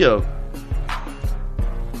 I'm a Leo.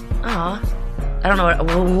 Aw. I don't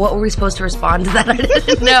know what were we supposed to respond to that. I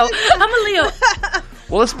didn't know. I'm a Leo.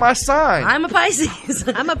 Well, it's my sign. I'm a Pisces.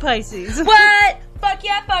 I'm a Pisces. What? Fuck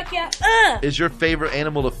yeah, fuck yeah. Is your favorite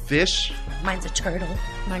animal a fish? Mine's a turtle.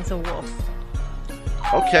 Mine's a wolf.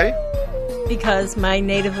 Okay. Because my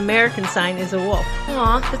Native American sign is a wolf.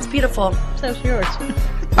 Aw, that's beautiful. So's yours.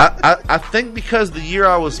 I think because the year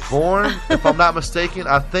I was born, if I'm not mistaken,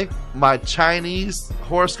 I think my Chinese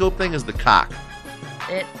horoscope thing is the cock.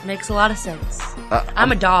 It makes a lot of sense.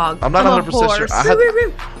 I'm a dog. I'm not 100% sure.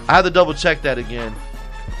 I had to double check that again.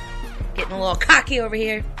 Getting a little cocky over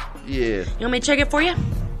here. Yeah. You want me to check it for you?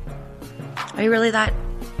 Are you really that?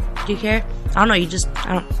 Do you care? I don't know. You just...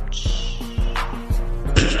 I don't... Shh.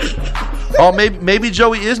 Oh, maybe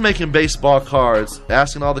Joey is making baseball cards,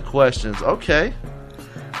 asking all the questions. Okay.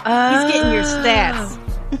 He's getting your stats.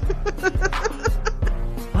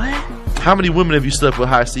 What? How many women have you slept with?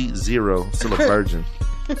 High C? 0. Still a virgin.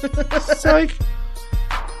 Psych.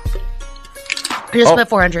 I just spent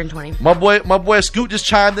 420. My boy Scoot just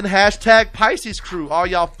chimed in. Hashtag Pisces crew. All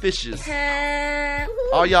y'all fishes.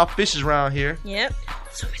 All y'all fishes around here. Yep.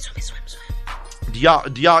 Swim. Do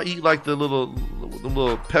y'all eat like the little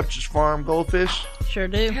Pepperidge Farm goldfish? Sure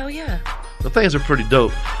do. Hell yeah. The things are pretty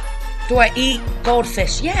dope. Do I eat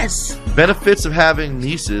goldfish? Yes. Benefits of having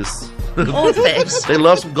nieces. Goldfish. They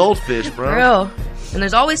love some goldfish, bro. Bro. And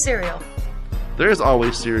there's always cereal. There's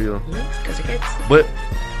always cereal. Because of kids. But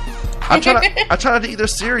I try not to eat their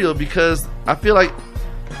cereal because I feel like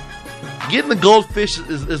getting the goldfish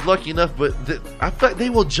is lucky enough, but I feel like they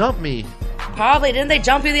will jump me. Probably. Didn't they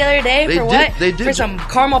jump you the other day for what? They did. For some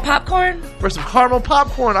caramel popcorn? For some caramel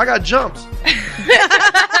popcorn. I got jumped.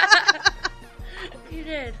 You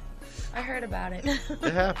did. I heard about it.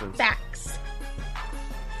 It happens. Facts.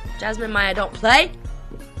 Jasmine and Maya don't play.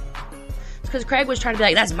 It's because Craig was trying to be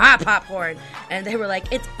like, that's my popcorn. And they were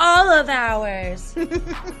like, it's all of ours.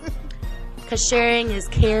 Because sharing is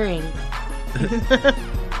caring.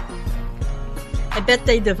 I bet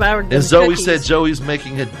they devoured them And Zoe cookies. said Joey's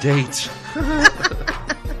making a date.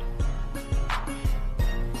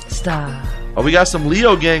 Stop. Oh, we got some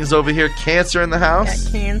Leo gangs over here. Cancer in the house.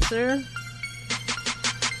 Got Cancer.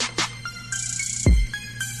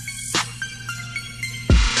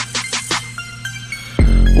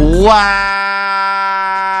 Wow.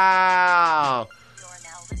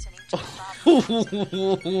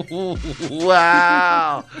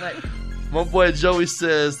 Wow. What? My boy Joey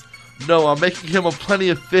says, no, I'm making him a Plenty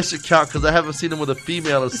of Fish account because I haven't seen him with a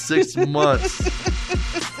female in 6 months.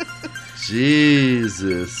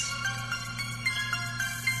 Jesus.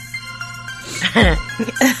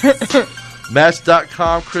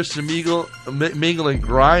 Match.com, Christian Mingle and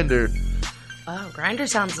Grindr. Oh, Grindr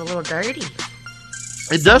sounds a little dirty.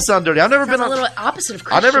 It does sound dirty. I've never been a on little opposite of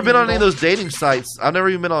Christian I've never been on any of Mingle. those dating sites. I've never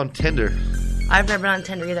even been on Tinder. I've never been on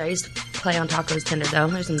Tinder either. I used to play on Taco's Tinder, though.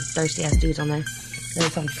 There's some thirsty-ass dudes on there.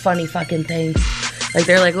 There's some funny fucking things. Like,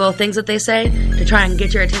 they're like little things that they say to try and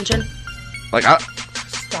get your attention. Stop.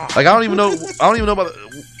 I don't even know about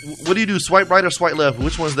what do you do? Swipe right or swipe left?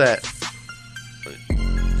 Which one's that?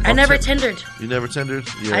 I never Tindered. You never Tindered?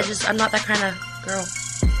 Yeah. I'm not that kind of girl.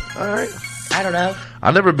 All right. I don't know.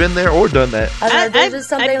 I've never been there or done that. I've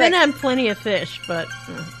been on Plenty of Fish, but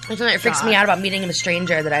there's something that freaks me out about meeting a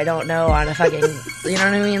stranger that I don't know on a fucking, you know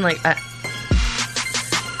what I mean? Like,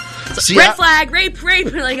 see, red flag, rape.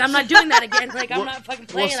 Like, I'm not doing that again. Like, I'm not fucking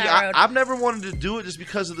playing that road. I've never wanted to do it just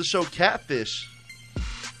because of the show Catfish.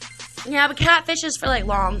 Yeah, but Catfish is for, like,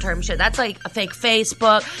 long-term shit. That's, like, a fake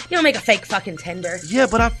Facebook. You don't make a fake fucking Tinder. Yeah,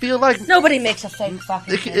 but I feel like... Nobody makes a fake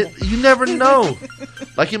fucking Tinder. You never know.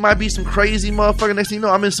 Like, it might be some crazy motherfucker. Next thing you know,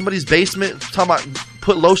 I'm in somebody's basement talking about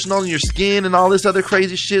put lotion on your skin and all this other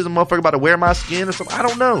crazy shit. Some motherfucker about to wear my skin or something. I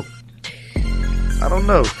don't know.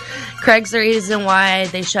 Craig's the reason why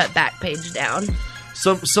they shut Backpage down.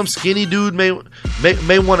 Some skinny dude may want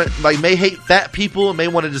to, like, may hate fat people and may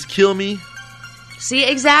want to just kill me. See,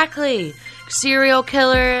 exactly. Serial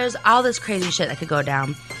killers, all this crazy shit that could go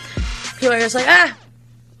down. People are just like,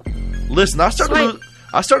 Listen, I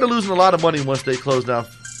started losing a lot of money once they closed down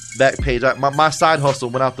Backpage. My side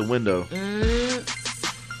hustle went out the window. You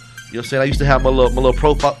know what I'm saying? I used to have my little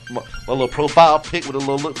profile pic with a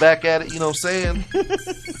little look back at it. You know what I'm saying?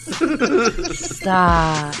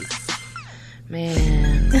 Stop.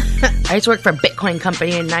 Man. I used to work for a Bitcoin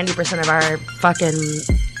company and 90% of our fucking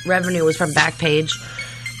revenue was from Backpage.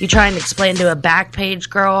 You try and explain to a back page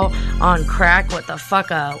girl on crack what the fuck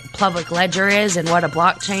a public ledger is and what a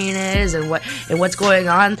blockchain is and what's going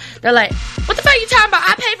on. They're like, what the fuck are you talking about?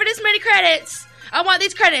 I paid for this many credits. I want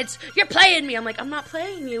these credits. You're playing me. I'm like, I'm not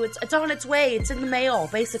playing you. It's on its way. It's in the mail,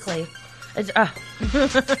 basically. You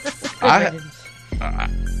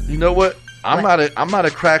know what? I'm not a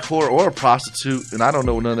crack whore or a prostitute, and I don't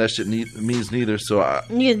know what none of that shit means neither. So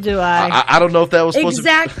neither do I. I don't know if that was supposed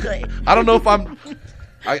exactly. to. I don't know if I'm.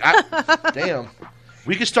 Damn.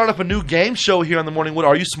 We could start up a new game show here on the Morning Wood.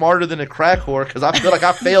 Are you smarter than a crack whore? Because I feel like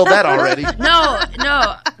I failed that already. No.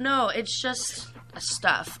 It's just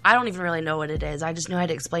stuff. I don't even really know what it is. I just know how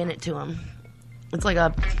to explain it to him. It's like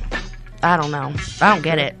I don't know. I don't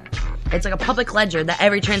get it. It's like a public ledger that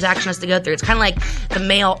every transaction has to go through. It's kind of like the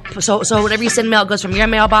mail. So whenever you send mail, it goes from your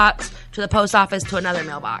mailbox to the post office to another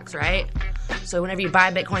mailbox, right? So whenever you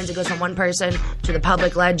buy Bitcoins, it goes from one person to the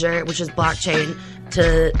public ledger, which is blockchain,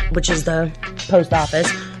 which is the post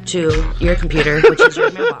office, to your computer, which is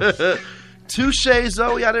your mailbox. Touche,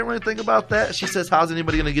 Zoe. I didn't really think about that. She says, how's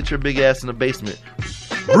anybody going to get your big ass in the basement?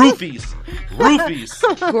 Roofies.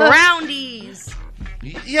 Groundies.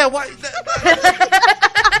 Yeah, why?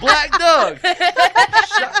 Black Doug.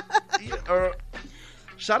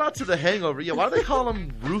 Shout out to The Hangover. Yeah, why do they call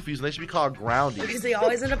them roofies and they should be called groundies? Because they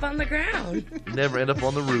always end up on the ground. You never end up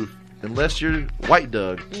on the roof. Unless you're White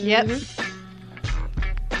Doug. Yep.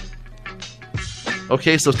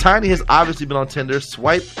 Okay, so Tiny has obviously been on Tinder.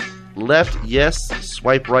 Swipe left, yes.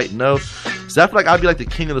 Swipe right, no. So I feel like I'd be like the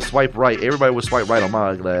king of the swipe right. Everybody would swipe right on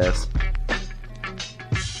my glass.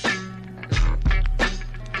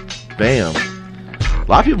 Bam. A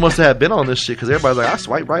lot of people must have been on this shit because everybody's like, I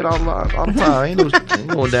swipe right all the time. Ain't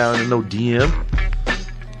going down in no DM.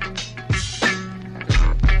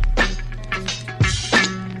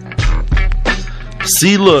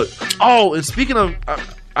 See, look. Oh, and speaking of,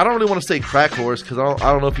 I don't really want to say crack whores because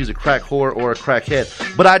I don't know if he's a crack whore or a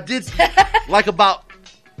crackhead. But I did, like about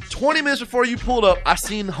 20 minutes before you pulled up, I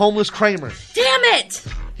seen homeless Kramer. Damn it!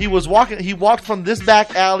 He walked from this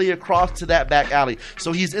back alley across to that back alley.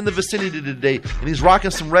 So he's in the vicinity today, and he's rocking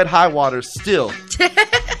some red high waters still.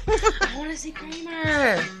 I want to see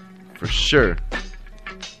Kramer. For sure.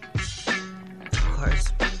 Of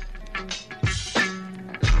course.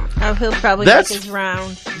 Oh, he'll probably make his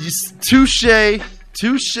round.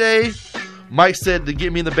 Touche. Mike said to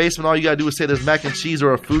get me in the basement, all you gotta do is say there's mac and cheese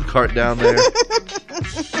or a food cart down there.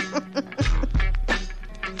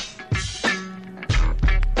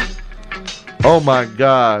 Oh my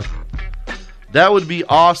God. That would be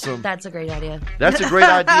awesome. That's a great idea. That's a great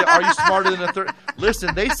idea. Are you smarter than a third?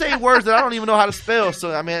 Listen, they say words that I don't even know how to spell.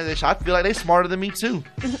 So, I mean, I feel like they're smarter than me too.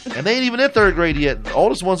 And they ain't even in third grade yet. The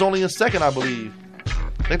oldest one's only in second, I believe.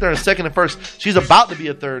 I think they're in second and first. She's about to be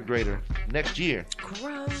a third grader next year.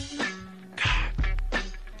 Grown. God.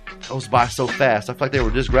 Goes by so fast. I feel like they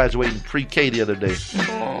were just graduating pre-K the other day.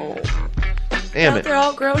 Oh. Damn it. They're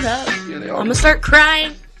all grown up. Yeah, I'm going to start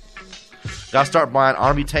crying. Gotta start buying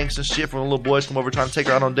army tanks and shit for when little boys come over trying to take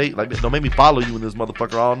her out on a date. Like, don't make me follow you in this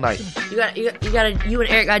motherfucker all night. You and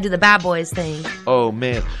Eric gotta do the bad boys thing. Oh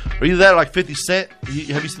man, or either that or like 50 Cent. Have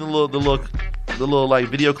you seen the little like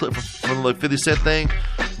video clip from the 50 Cent thing?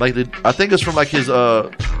 Like I think it's from like his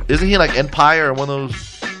isn't he like Empire or one of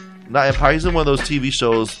those? Not Empire. He's in one of those TV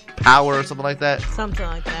shows, Power or something like that. Something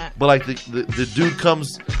like that. But like the dude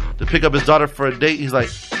comes to pick up his daughter for a date. He's like,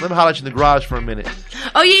 let me holler at you in the garage for a minute.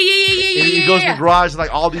 Oh yeah. And he goes in the garage and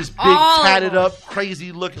like all these big tatted up,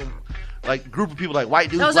 crazy looking like group of people, like white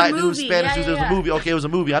dudes, black dudes, Spanish dudes. There was a movie. Okay, it was a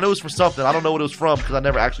movie. I know it was for something. I don't know what it was from because I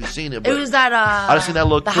never actually seen it. But it was that I just seen that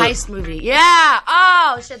little the clip. heist movie. Yeah.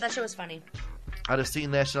 Oh shit, that shit was funny. I just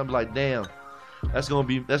seen that shit. I'm like, damn. That's gonna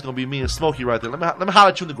be me and Smokey right there. Let me holler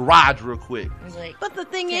at you in the garage real quick. Like, but the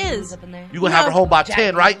thing is, you gonna have her home by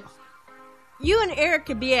 10, right? You and Eric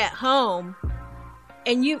could be at home,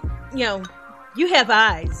 and you have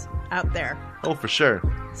eyes out there. Oh, for sure.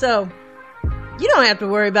 So you don't have to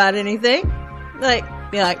worry about anything. Like,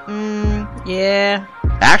 be like, yeah.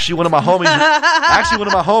 Actually, one of my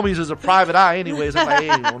homies is a private eye. Anyways, I'm like, hey,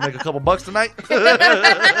 wanna make a couple bucks tonight?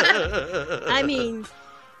 I mean.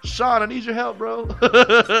 Sean, I need your help, bro.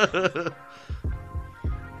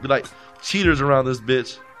 Be like cheaters around this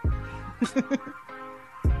bitch.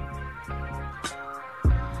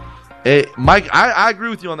 Hey, Mike, I agree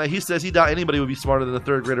with you on that. He says he doubt anybody would be smarter than a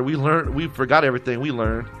third grader. We forgot everything we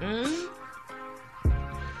learned.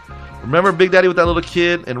 Remember Big Daddy with that little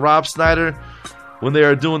kid and Rob Snyder when they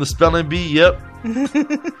are doing the spelling bee? Yep.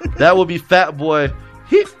 That would be Fat Boy.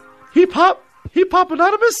 Hip Hop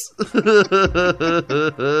Anonymous?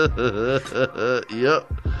 Yep.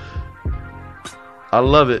 I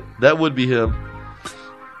love it. That would be him.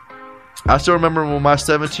 I still remember when my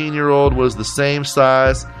 17-year-old was the same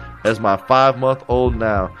size as my 5-month-old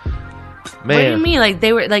now. Man. What do you mean? Like,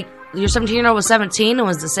 they were, like, your 17-year-old was 17 and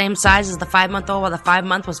was the same size as the 5-month-old while the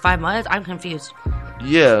 5-month was 5 months? I'm confused.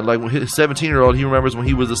 Yeah, like when his 17-year-old, he remembers when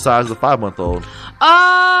he was the size of the 5-month-old.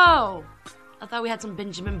 Oh! I thought we had some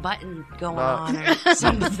Benjamin Button going on or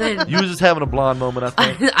something. You was just having a blonde moment,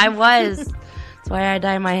 I think. I was. That's why I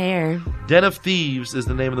dye my hair. Den of Thieves is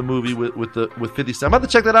the name of the movie with 50 Cent. I'm about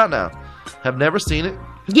to check that out now. Have never seen it.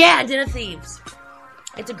 Yeah, Den of Thieves.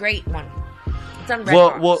 It's a great one. It's on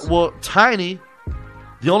Redbox. Well, Tiny,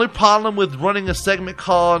 the only problem with running a segment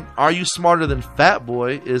called Are You Smarter Than Fat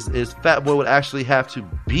Boy is Fat Boy would actually have to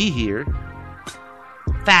be here.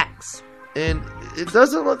 Facts. And it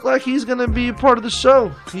doesn't look like he's going to be a part of the show.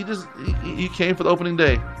 He came for the opening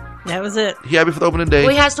day. That was it. He had me for the opening day.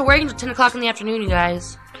 Well, he has to work until 10 o'clock in the afternoon, you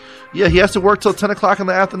guys. Yeah, he has to work till 10 o'clock in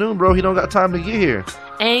the afternoon, bro. He don't got time to get here.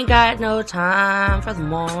 Ain't got no time for the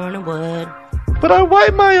morning wood. But I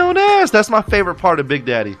wipe my own ass. That's my favorite part of Big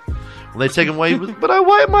Daddy. When they take him away, but I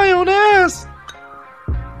wipe my own ass.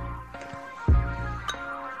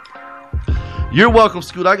 You're welcome,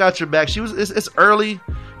 Scoot. I got your back. It's early.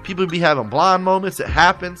 People be having blonde moments. It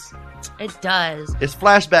happens. It does. It's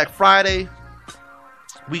Flashback Friday.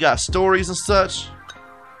 We got stories and such.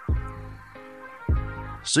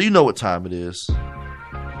 So you know what time it is.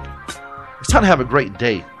 It's time to have a great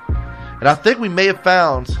day. And I think we may have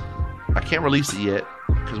found, I can't release it yet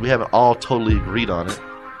because we haven't all totally agreed on it.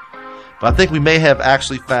 But I think we may have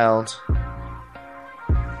actually found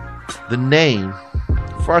the name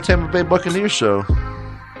for our Tampa Bay Buccaneers show.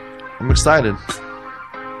 I'm excited.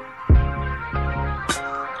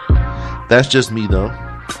 That's just me, though.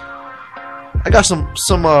 I got some.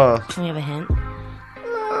 Can we have a hint?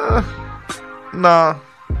 Nah.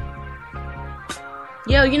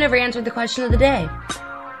 Yo, you never answered the question of the day.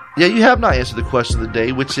 Yeah, you have not answered the question of the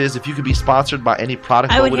day, which is if you could be sponsored by any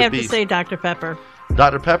product, I what would it have be? to say Dr. Pepper.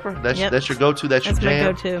 Dr. Pepper? That's your go-to? That's your my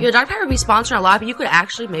jam? go-to. Yo, Dr. Pepper be sponsoring a lot, but you could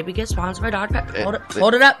actually maybe get sponsored by Dr. Pepper.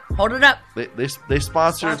 Hold it up. Hold it up. They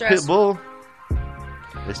sponsored Pitbull.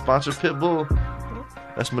 They sponsored Pitbull.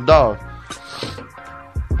 That's my dog.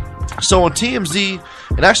 So on TMZ,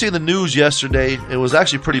 and actually in the news yesterday, it was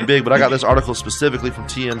actually pretty big, but I got this article specifically from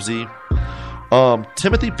TMZ.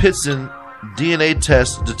 Timothy Pitson DNA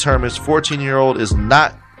test determines 14-year-old is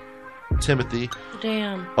not Timothy.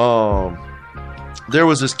 Damn. There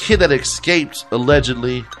was this kid that escaped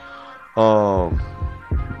allegedly from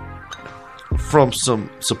some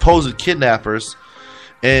supposed kidnappers,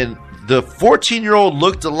 and the 14-year-old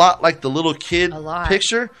looked a lot like the little kid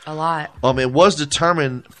picture. A lot. It was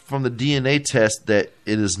determined from the DNA test that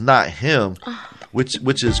it is not him,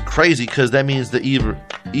 which is crazy because that means that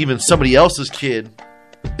even somebody else's kid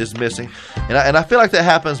is missing, and I feel like that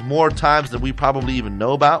happens more times than we probably even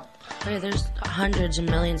know about. Hey, there's hundreds of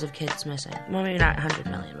millions of kids missing. Well, maybe not 100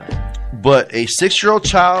 million, but a 6-year-old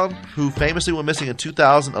child who famously went missing in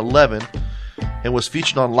 2011 and was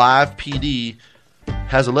featured on Live PD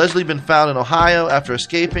has allegedly been found in Ohio after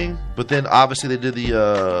escaping. But then obviously they did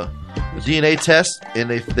the DNA test and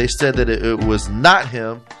they said that it was not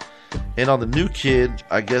him. And on the new kid,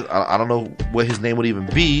 I guess I don't know what his name would even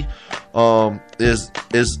be. Is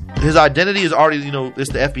his identity is already,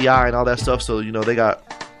 it's the FBI and all that stuff. So they got,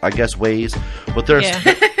 I guess, ways. But there's,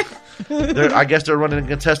 I guess they're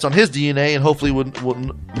running a test on his DNA, and hopefully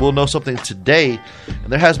we'll know something today.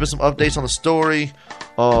 And there has been some updates on the story.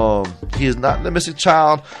 He is not the missing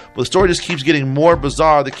child, but the story just keeps getting more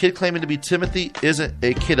bizarre. The kid claiming to be Timothy isn't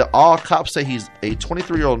a kid at all. Cops say he's a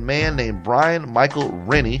 23-year-old man named Brian Michael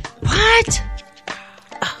Rennie. What?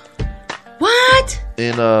 What?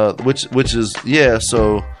 And which is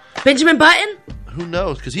so Benjamin Button? Who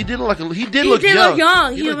knows? Because he did look young. He look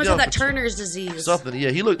young. He must have that Turner's disease. Something.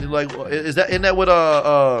 Yeah, he looked like. Isn't that what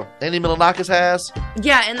Andy Milonakis has?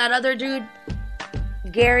 Yeah, and that other dude,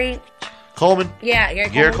 Gary Coleman. Yeah,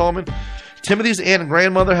 Gary Coleman. Timothy's aunt and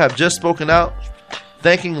grandmother have just spoken out,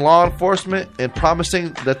 thanking law enforcement and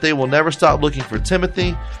promising that they will never stop looking for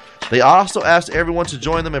Timothy. They also asked everyone to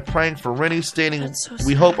join them in praying for Rennie, stating,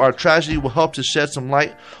 "We hope our tragedy will help to shed some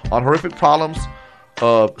light on horrific problems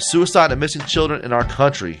of suicide and missing children in our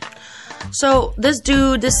country." So this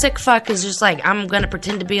dude, this sick fuck, is just like, I'm gonna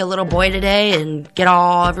pretend to be a little boy today and get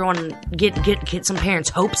some parents'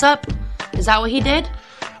 hopes up. Is that what he did?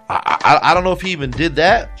 I don't know if he even did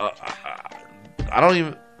that. I don't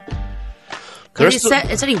even.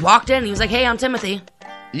 It said he walked in and he was like, "Hey, I'm Timothy."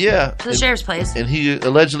 Yeah. To the sheriff's place. And he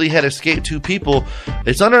allegedly had escaped 2 people.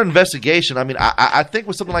 It's under investigation. I mean, I think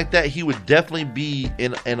with something like that, he would definitely be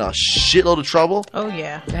in a shitload of trouble. Oh,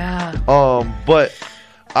 yeah. Yeah. But,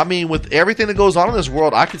 I mean, with everything that goes on in this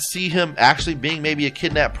world, I could see him actually being maybe a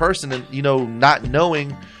kidnapped person and, you know, not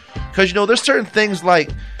knowing. Because, you know, there's certain things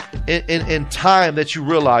like in time that you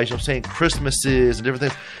realize, you know what I'm saying, Christmases and different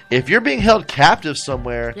things. If you're being held captive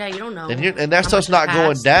somewhere. Yeah, you don't know. And that stuff's not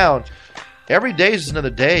going down. Every day is just another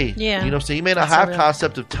day. Yeah. You know what I'm saying? You may not have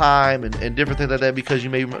concept of time and different things like that because you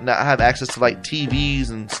may not have access to like TVs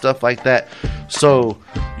and stuff like that. So,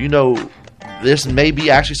 you know, this may be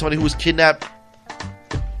actually somebody who was kidnapped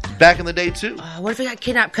back in the day too. What if he got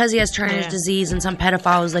kidnapped because he has Turner's disease and some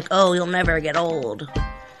pedophile was like, oh, you'll never get old?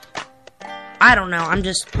 I don't know. I'm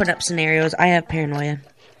just putting up scenarios. I have paranoia.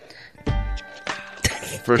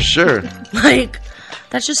 For sure. Like,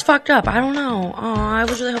 that's just fucked up. I don't know. Oh, I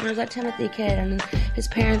was really hoping it was that Timothy kid and his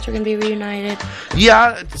parents were going to be reunited.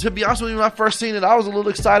 Yeah, to be honest with you, when I first seen it, I was a little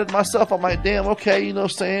excited myself. I'm like, damn, okay, you know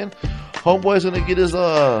what I'm saying? Homeboy's going to get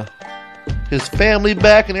his family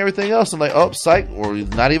back and everything else. I'm like, oh, psych, or he's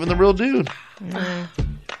not even the real dude.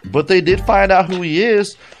 But they did find out who he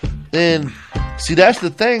is. And see, that's the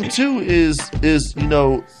thing too, is you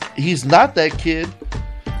know, he's not that kid.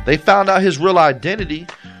 They found out his real identity,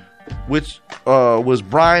 which was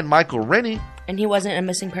Brian Michael Rennie. And he wasn't a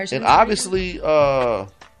missing person. And obviously,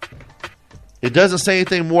 it doesn't say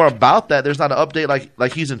anything more about that. There's not an update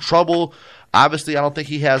like he's in trouble. Obviously, I don't think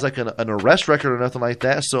he has like an arrest record or nothing like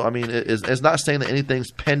that. So, I mean, it's not saying that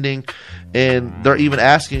anything's pending. And they're even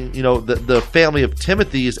asking, you know, the family of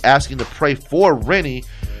Timothy is asking to pray for Rennie,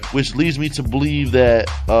 which leads me to believe that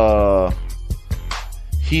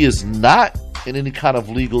he is not in any kind of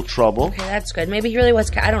legal trouble. Okay, that's good. Maybe he really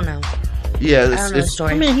was. I don't know. Yeah, I don't know the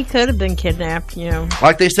story. I mean, he could have been kidnapped, you know.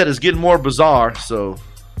 Like they said, it's getting more bizarre, so.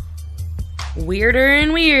 Weirder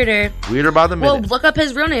and weirder. Weirder by the minute. Well, look up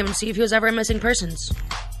his real name and see if he was ever in missing persons.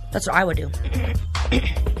 That's what I would do.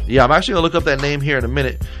 Yeah, I'm actually going to look up that name here in a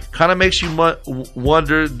minute. Kind of makes you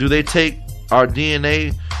wonder, do they take our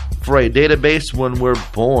DNA for a database when we're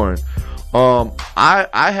born?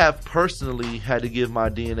 I have personally had to give my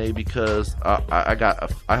DNA because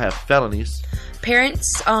I have felonies.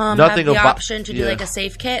 Parents have the option to do like a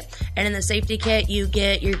safe kit, and in the safety kit you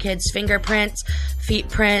get your kids' fingerprints, feet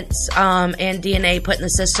prints, and DNA put in the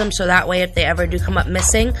system, so that way if they ever do come up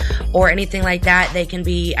missing or anything like that, they can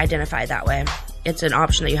be identified that way. It's an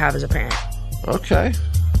option that you have as a parent. Okay.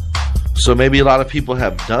 So maybe a lot of people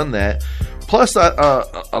have done that. Plus, a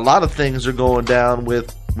lot of things are going down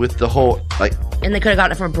with the whole, like... And they could have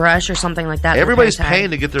gotten it from a brush or something like that. Everybody's paying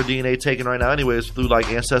to get their DNA taken right now anyways through, like,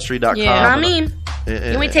 Ancestry.com. Yeah, I mean, you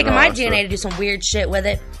ain't taking my DNA to do some weird shit with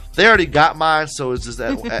it. They already got mine, so it's just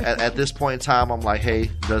at this point in time, I'm like, hey,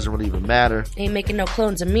 it doesn't really even matter. Ain't making no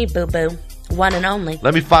clones of me, boo-boo. One and only.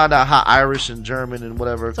 Let me find out how Irish and German and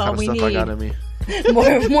whatever kind of stuff I got in me.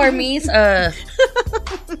 more me's? No,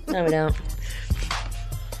 we don't.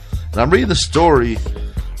 And I'm reading the story.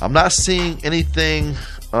 I'm not seeing anything.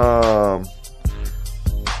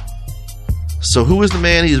 So who is the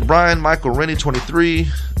man? He's Brian Michael Rennie, 23,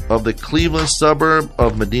 of the Cleveland suburb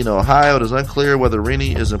of Medina, Ohio. It is unclear whether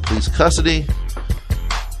Rennie is in police custody.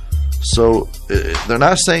 So they're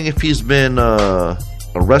not saying if he's been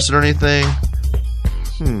arrested or anything.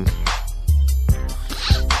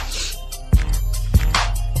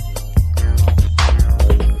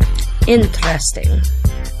 Interesting.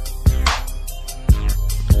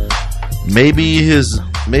 Maybe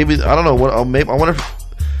I don't know what. Maybe I wonder if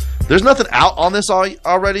there's nothing out on this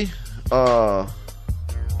already.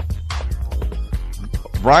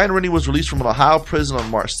 Brian Rennie was released from an Ohio prison on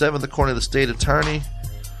March 7th, according to the state attorney.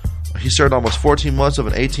 He served almost 14 months of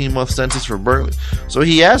an 18-month sentence for burglary. So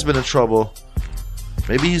he has been in trouble.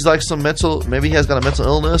 Maybe he's like maybe he has got a mental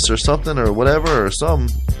illness or something or whatever or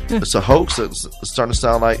something. It's a hoax. It's starting to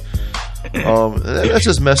sound like. That's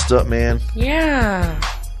just messed up, man. Yeah.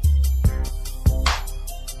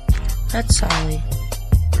 That's solid.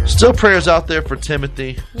 Still prayers out there for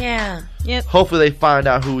Timothy. Yeah. Yep. Hopefully they find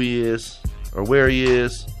out who he is or where he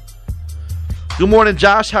is. Good morning,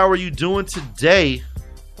 Josh. How are you doing today?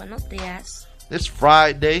 Buenos dias. It's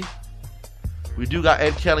Friday. We do got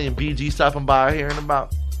Ed Kelly and BG stopping by here in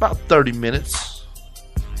about 30 minutes.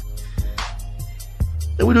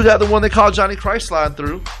 And we do got the one they call Johnny Christ sliding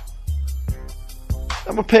through.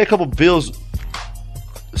 I'm going to pay a couple bills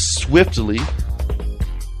swiftly.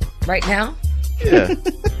 Right now? Yeah.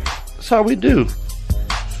 That's how we do.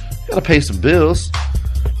 Gotta pay some bills.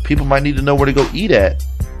 People might need to know where to go eat at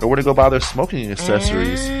or where to go buy their smoking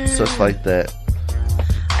accessories, such like that.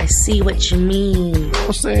 I see what you mean.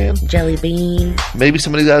 I'm saying? Jelly bean. Maybe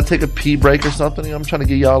somebody got to take a pee break or something. I'm trying to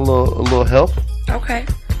give y'all a little help. Okay.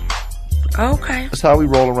 That's how we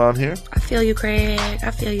roll around here. I feel you, Craig.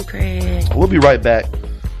 We'll be right back.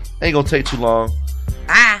 Ain't gonna take too long.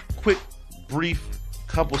 Quick, brief,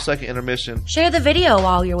 couple-second intermission. Share the video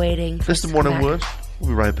while you're waiting. This is the Morning Wood. We'll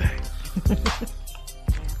be right back.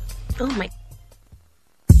 Oh, my...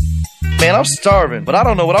 Man, I'm starving, but I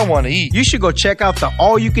don't know what I want to eat. You should go check out the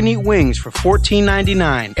all-you-can-eat wings for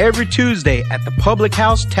 $14.99 every Tuesday at the Public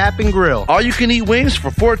House Tap and Grill. All-you-can-eat wings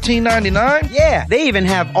for $14.99? Yeah, they even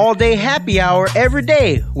have all-day happy hour every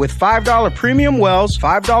day with $5 premium wells,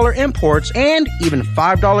 $5 imports, and even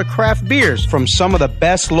 $5 craft beers from some of the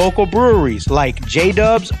best local breweries like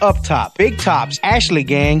J-Dubs Up Top, Big Tops, Ashley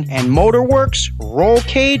Gang, and Motorworks, Roll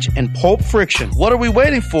Cage, and Pulp Friction. What are we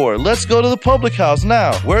waiting for? Let's go to the Public House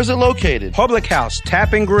now. Where is it located? Public House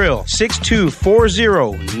Tap and Grill,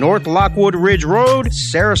 6240 North Lockwood Ridge Road,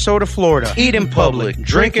 Sarasota, Florida. Eat in public,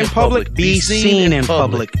 drink in public, be seen in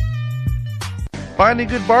public. Finding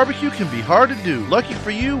good barbecue can be hard to do. Lucky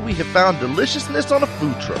for you, we have found deliciousness on a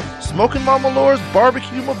food truck. Smokin' Mama Laura's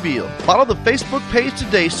Barbecue Mobile. Follow the Facebook page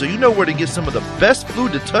today so you know where to get some of the best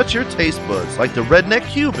food to touch your taste buds, like the Redneck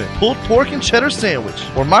Cuban, pulled pork and cheddar sandwich,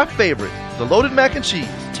 or my favorite, the loaded mac and cheese,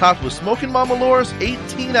 topped with Smokin' Mama Laura's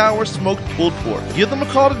 18-hour smoked pulled pork. Give them a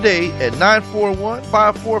call today at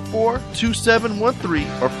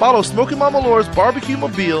 941-544-2713 or follow Smokin' Mama Laura's Barbecue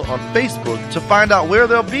Mobile on Facebook to find out where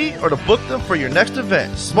they'll be or to book them for your next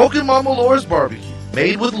event. Smokin' Mama Laura's Barbecue,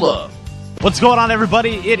 made with love. What's going on,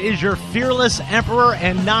 everybody? It is your fearless emperor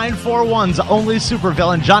and 941's only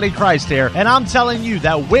supervillain, Johnny Christ here, and I'm telling you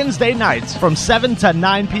that Wednesday nights from 7 to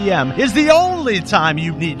 9 p.m. is the only time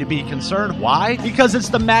you need to be concerned. Why? Because it's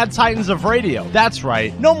the Mad Titans of radio. That's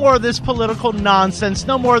right. No more of this political nonsense,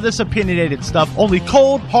 no more of this opinionated stuff, only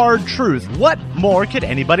cold, hard truth. What more could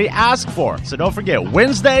anybody ask for? So don't forget,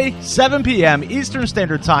 Wednesday, 7 p.m. Eastern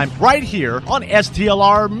Standard Time, right here on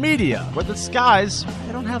STLR Media, where the skies,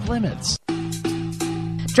 they don't have limits.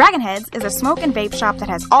 Dragonheads is a smoke and vape shop that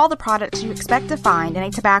has all the products you expect to find in a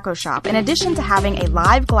tobacco shop, in addition to having a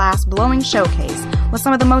live glass blowing showcase with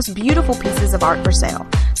some of the most beautiful pieces of art for sale.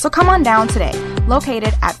 So come on down today,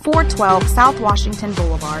 located at 412 South Washington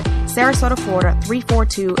Boulevard, Sarasota, Florida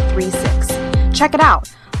 34236. Check it out.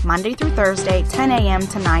 Monday through Thursday, 10 a.m.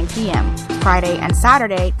 to 9 p.m. Friday and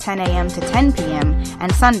Saturday, 10 a.m. to 10 p.m.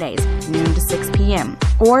 and Sundays, noon to 6 p.m.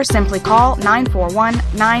 Or simply call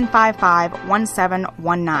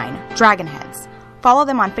 941-955-1719. Dragonheads. Follow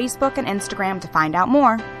them on Facebook and Instagram to find out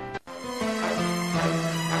more.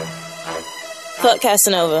 Fuck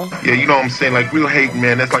Casanova. Yeah, you know what I'm saying? Like, real hate,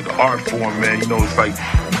 man, that's like an art form, man. You know, it's like,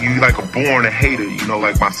 you like a born a hater, you know,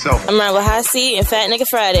 like myself. I'm around with High C and Fat Nigga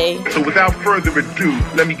Friday. So without further ado,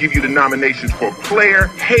 let me give you the nominations for Player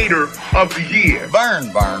Hater of the Year.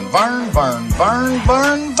 Burn, burn, burn, burn, burn,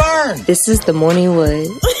 burn, burn. This is the Morning Wood.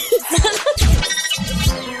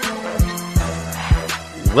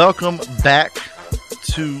 Welcome back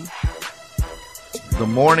to the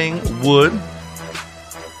Morning Wood.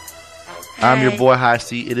 I'm your boy High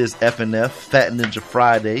C. It is FNF, Fat Ninja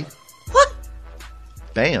Friday. What?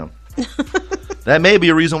 Bam. That may be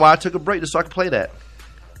a reason why I took a break just so I could play that.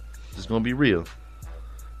 Just gonna be real.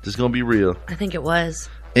 I think it was.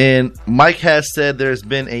 And Mike has said there's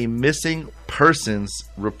been a missing persons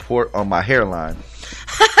report on my hairline.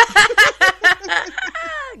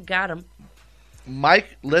 Got him.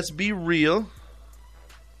 Mike, let's be real.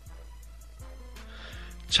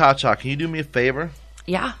 Cha-Cha, can you do me a favor?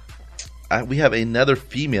 Yeah. We have another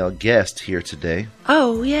female guest here today.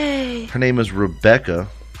 Oh, yay. Her name is Rebecca,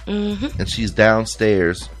 and she's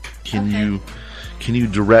downstairs. Can you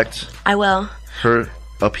direct? I will. Her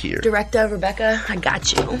up here. Director Rebecca, I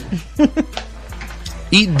got you.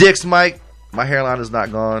 Eat dicks, Mike. My hairline is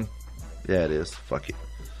not gone. Yeah, it is. Fuck it.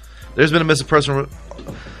 There's been a missing person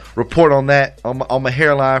report on that on my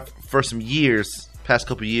hairline for some years, past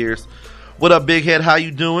couple years. What up, Big Head? How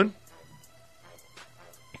you doing?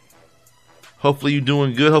 Hopefully you're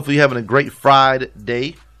doing good. Hopefully you're having a great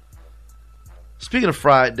Friday. Speaking of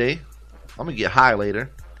Friday, I'm going to get high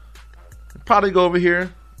later. Probably go over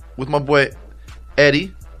here with my boy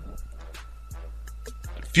Eddie,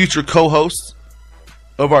 future co-host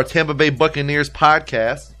of our Tampa Bay Buccaneers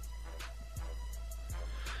podcast.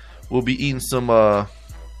 We'll be eating some,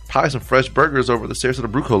 probably some fresh burgers over at the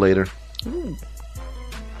Sarasota Bruco later. Ooh.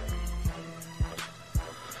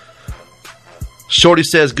 Shorty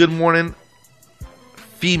says, good morning,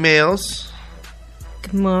 females.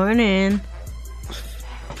 Good morning.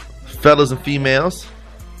 Fellas and females.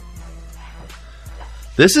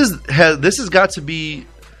 This has got to be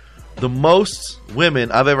the most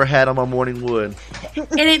women I've ever had on my morning wood.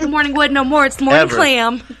 It ain't the morning wood no more. It's the morning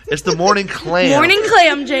clam. It's the morning clam. Morning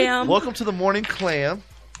clam jam. Welcome to the morning clam.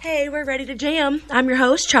 Hey, we're ready to jam. I'm your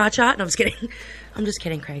host, Cha-Cha. No, I'm just kidding. I'm just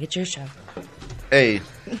kidding, Craig. It's your show. Hey.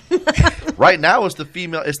 Right now it's the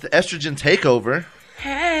estrogen takeover.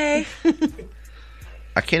 Hey.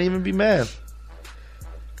 I can't even be mad.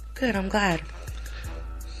 Good, I'm glad.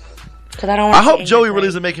 I hope Joey really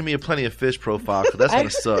isn't making me a Plenty of Fish profile, because that's going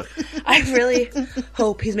to suck. I really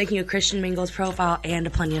hope he's making a Christian Mingles profile and a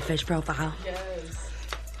Plenty of Fish profile. Yes.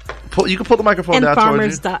 You can pull the microphone down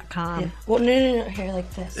towards you. Farmers.com. Yeah. Well, no. Here,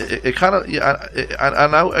 like this. It kind of, I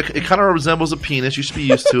know, it kind of resembles a penis. You should be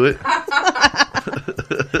used to it.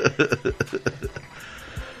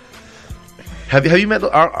 Have you met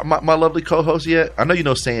my lovely co-host yet? I know you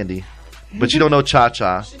know Sandy, but you don't know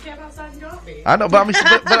Cha-Cha. She came outside and got me. I know, but I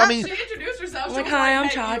mean, she introduced herself. I'm like, hi, I'm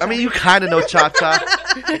Cha-Cha. I mean, you kind of know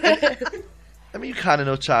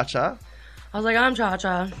Cha-Cha. I was like, I'm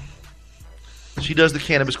Cha-Cha. She does the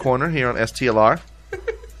Cannabis Corner here on STLR.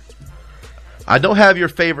 I don't have your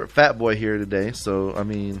favorite fat boy here today, so I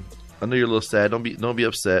mean, I know you're a little sad. Don't be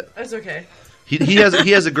upset. That's okay. He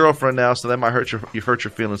has a girlfriend now, so that might hurt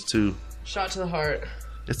your feelings too. Shot to the heart.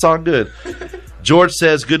 It's all good. George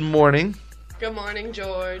says good morning. Good morning,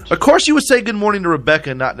 George. Of course you would say good morning to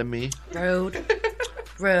Rebecca, not to me. Rude.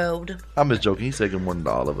 I'm just joking. He said good morning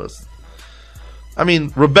to all of us. I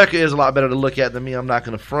mean, Rebecca is a lot better to look at than me. I'm not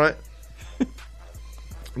going to front.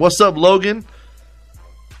 What's up, Logan?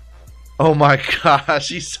 Oh my gosh,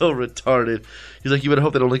 he's so retarded. He's like, you better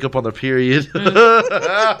hope they don't link up on their period.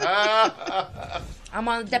 I'm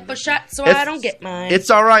on the depot shot, so I don't get mine. It's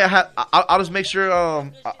all right. I'll just make sure.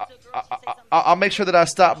 I'll make sure that I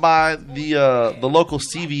stop by the local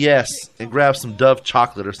CVS and grab some Dove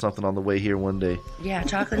chocolate or something on the way here one day. Yeah,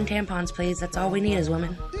 chocolate and tampons, please. That's all we need as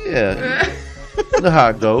women. Yeah, you know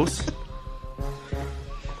how it goes.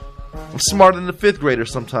 I'm smarter than the 5th grader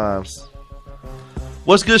sometimes.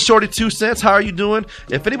 What's good, Shorty 2 cents? How are you doing?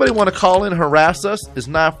 If anybody want to call in and harass us, it's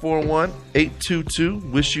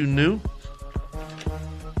 941-822 Wish You Knew.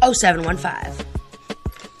 0715.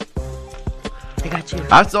 I got you.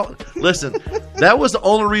 Listen, that was the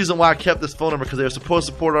only reason why I kept this phone number, because they were supposed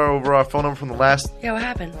to port over our phone number from the last. Yeah, what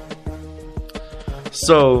happened?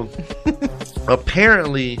 So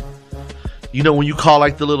apparently, you know, when you call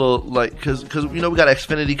like the little, like, because you know we got an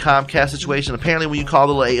Xfinity Comcast situation. Apparently, when you call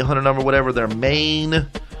the little 800 number, whatever, their main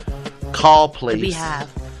call place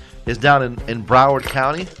is down in Broward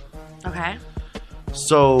County. Okay.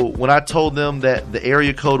 So when I told them that the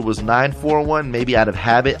area code was 941, maybe out of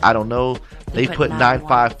habit, I don't know, they put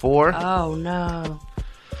 954. Oh no.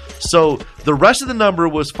 So the rest of the number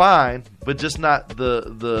was fine, but just not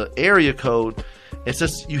the area code. It's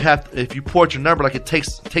just if you port your number, like it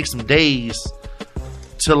takes some days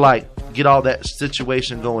to like get all that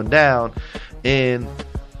situation going down. And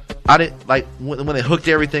I didn't like when they hooked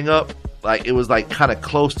everything up, like it was like kind of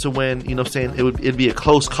close to when, you know what I'm saying, it'd be a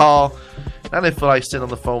close call. I didn't feel like sitting on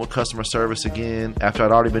the phone with customer service again after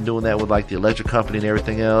I'd already been doing that with like the electric company and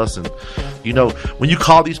everything else. And you know, when you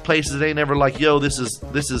call these places, they never like, yo, this is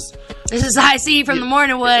High C from the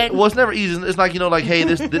morning wood. Well, it's never easy. It's like, you know, like, hey,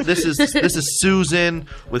 this is Susan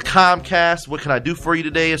with Comcast. What can I do for you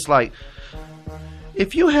today? It's like,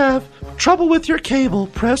 if you have trouble with your cable,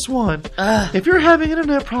 press 1. If you're having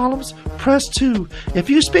internet problems, press 2. If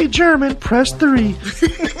you speak German, press 3.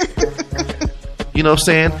 You know what I'm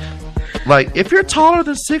saying? Like, if you're taller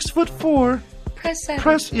than 6'4", press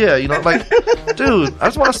 7. Yeah, you know, like, dude, I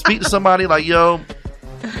just want to speak to somebody like, yo,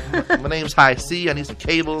 my name's High C. I need some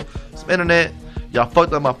cable, some internet. Y'all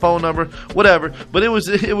fucked up my phone number, whatever. But it was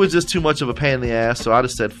just too much of a pain in the ass, so I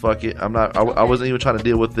just said, fuck it. I wasn't even trying to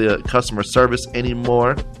deal with the customer service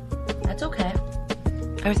anymore. That's okay.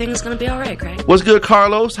 Everything's gonna be all right, Craig. What's good,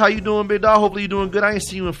 Carlos? How you doing, big dog? Hopefully you're doing good. I ain't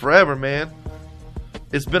seen you in forever, man.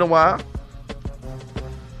 It's been a while.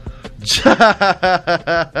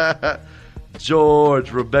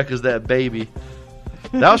 George, Rebecca's that baby.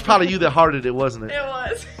 That was probably you that hearted it, wasn't it? It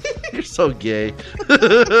was. You're so gay.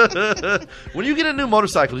 When you get a new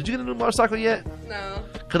motorcycle, did you get a new motorcycle yet? No.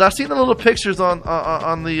 Because I've seen the little pictures on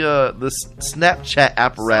the Snapchat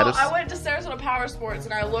apparatus. So I went to Sarasota Power Sports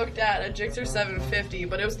and I looked at a Gixxer 750,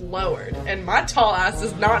 but it was lowered. And my tall ass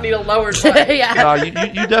does not need a lowered bike. Yeah. No,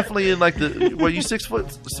 you definitely in like the, were you 6 foot,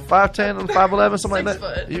 5'10", and 5'11", something like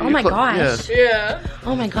that? 6 foot. Oh my gosh. Yeah.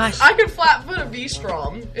 Oh my gosh. I could flat foot a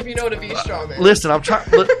V-Strom, if you know what a V-Strom is. Listen, I'm trying.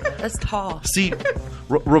 That's tall. See,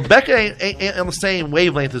 Rebecca ain't on the same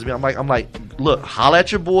wavelength as me. I'm like, look, holla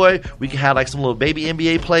at your boy. We can have like some little baby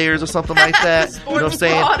NBA players or something like that. You know what I'm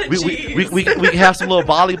saying? We can have some little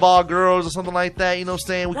volleyball girls or something like that. You know what I'm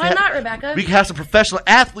saying? Why not, Rebecca? We can have some professional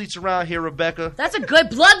athletes around here, Rebecca. That's a good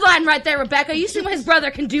bloodline right there, Rebecca. You see what his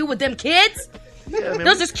brother can do with them kids? Yeah, man,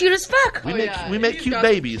 those are cute as fuck. We make cute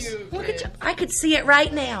babies. Cute Look at you. I could see it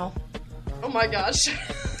right now. Oh my gosh.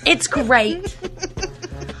 It's great.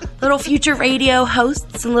 Little future radio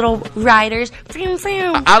hosts and little writers.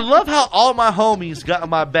 I love how all my homies got on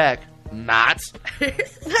my back. Not.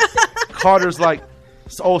 Carter's like,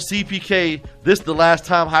 oh, CPK, this is the last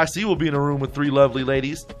time High C will be in a room with 3 lovely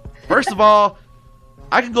ladies. First of all,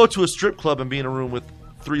 I can go to a strip club and be in a room with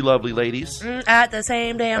 3 lovely ladies. At the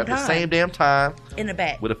same damn time. At the same damn time. In the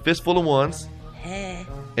back. With a fistful of ones.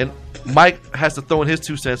 And Mike has to throw in his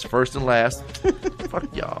 2 cents first and last.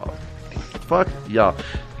 Fuck y'all. Fuck y'all.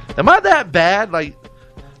 Am I that bad? Like,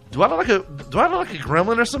 do I look like a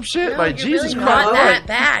gremlin or some shit? No, like, you're Jesus really Christ. not that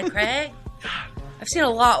bad, Craig. I've seen a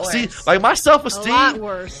lot worse. See, like my self-esteem. A lot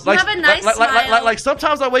worse. Like, you have a nice smile. Like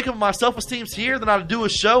sometimes I wake up and my self-esteem's here, then I do a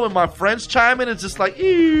show and my friends chime in and it's just like,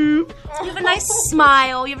 ew. You have a nice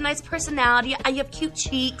smile. You have a nice personality. You have cute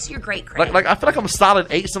cheeks. You're great, Craig. Like I feel like I'm a solid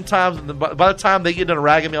 8 sometimes, and then by the time they get done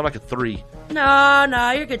ragging me, I'm like a 3.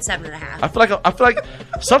 No, you're a good 7.5. I feel like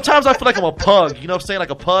sometimes I feel like I'm a pug. You know what I'm saying?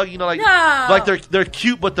 Like a pug. You know, like No. like they're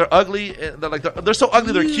cute but they're ugly. And they're so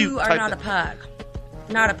ugly they're cute. You are not a pug.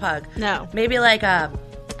 Not a pug. No. Maybe like a...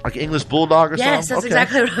 Like an English bulldog or yes, something? Yes, that's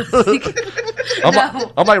exactly what I was thinking.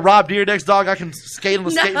 I'm like Rob Dyrdek's dog. I can skate on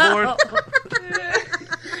the skateboard.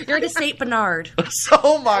 You're like a Saint Bernard.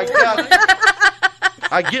 Oh my God.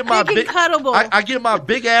 I get my big cuttable. I get my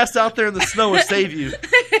big ass out there in the snow and save you.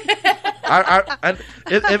 And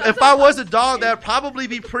if I was a dog, that'd probably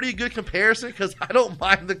be pretty good comparison because I don't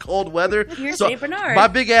mind the cold weather. You're so Saint Bernard. My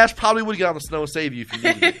big ass probably would get on the snow and save you if you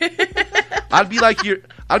needed me. I'd be like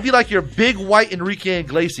your big white Enrique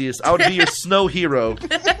Iglesias. I would be your snow hero.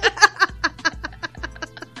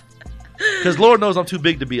 Because Lord knows I'm too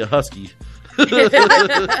big to be a husky. That's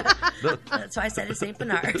why I said it's Saint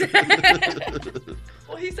Bernard.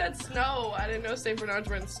 Well, he said snow. I didn't know Saint Bernards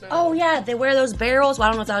were in snow. Oh yeah, they wear those barrels. Well,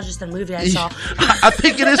 I don't know if that was just a movie I saw. I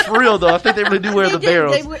think it is for real though. I think they really do wear the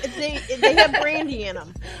barrels. They have brandy in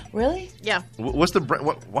them. Really? Yeah. What's the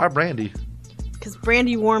why brandy? Because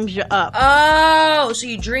brandy warms you up. Oh, so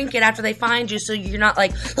you drink it after they find you, so you're not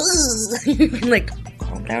like, you can like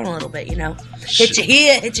calm down a little bit, you know. Hit you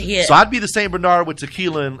here. So I'd be the Saint Bernard with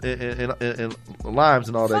tequila and limes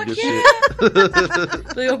and all that good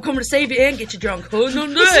shit. They'll come to save you and get you drunk. Oh,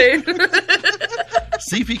 no.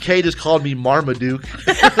 CPK just called me Marmaduke.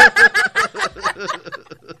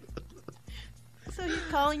 So he's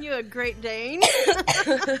calling you a Great Dane?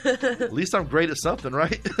 At least I'm great at something,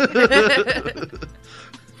 right?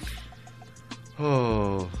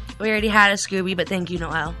 Oh. We already had a Scooby, but thank you,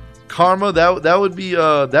 Noel. Karma, that would be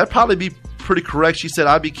that'd probably be pretty correct. She said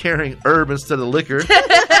I'd be carrying herb instead of liquor.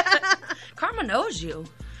 Karma knows you.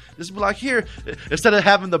 Just be like, here, instead of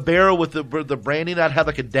having the barrel with the branding, I'd have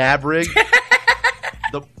like a dab rig.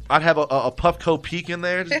 I'd have a Puffco Peak in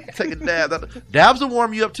there. Just take a dab. Dabs will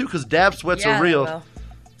warm you up too, because dab sweats are real.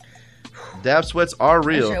 Dab sweats are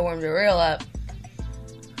real. That shit warmed you real up.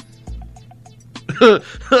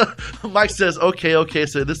 Mike says, okay,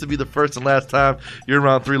 so this will be the first and last time you're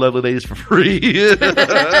around 3 lovely ladies for free.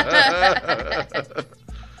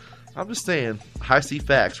 I'm just saying, high C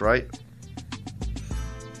facts, right?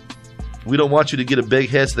 We don't want you to get a big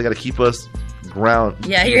head, so they got to keep us ground.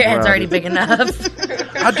 Yeah, your head's already big enough.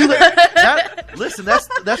 I do that. Listen,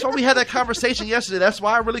 that's why we had that conversation yesterday. That's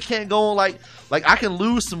why I really can't go on like I can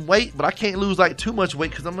lose some weight, but I can't lose like too much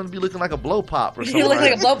weight because I'm gonna be looking like a blow pop or something. You look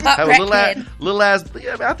like a blow pop crackhead. Little ass.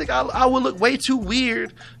 Yeah, man, I think I would look way too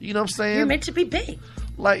weird. You know what I'm saying? You're meant to be big.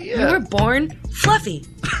 Like, yeah. You were born fluffy.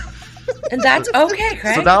 And that's okay,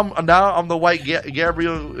 Craig. So now I'm the white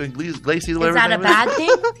Gabriel Iglesias. Is that a bad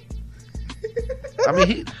thing? I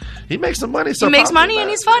mean, he makes some money. So he makes money and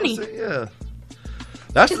he's funny. Yeah.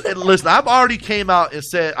 Listen, I've already came out and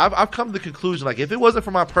said, I've come to the conclusion, like, if it wasn't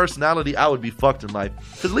for my personality, I would be fucked in life.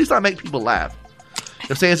 Because at least I make people laugh. You know what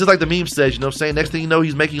I'm saying? It's just like the meme says, you know what I'm saying? Next thing you know,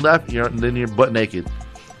 he's making you laugh, and then you're butt naked.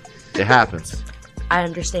 It happens. I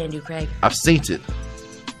understand you, Craig. I've seen it.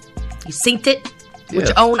 You seen it? With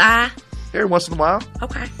your own eye? Every once in a while.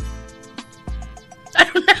 Okay.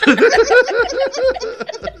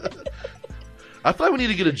 I feel like we need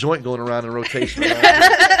to get a joint going around in rotation.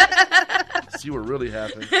 See what really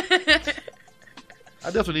happened. I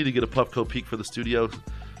definitely need to get a Puffco Peak for the studio.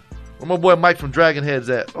 Where my boy Mike from Dragon Head's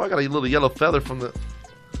at? Oh, I got a little yellow feather from the...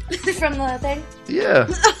 From the thing? Yeah.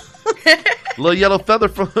 Little yellow feather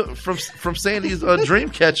from Sandy's dream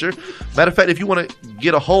catcher. Matter of fact, if you want to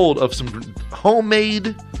get a hold of some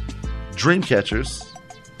homemade dream catchers,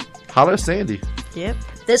 holler at Sandy. Yep.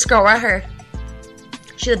 This girl right here,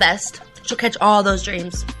 she the best. She'll catch all those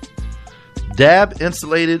dreams. Dab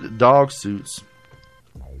insulated dog suits.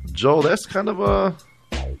 Joel, that's kind of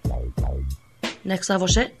next level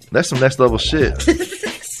shit. That's some next level shit.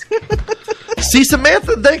 See,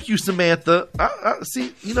 Samantha, thank you, Samantha. I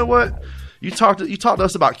see, you know what? You talked to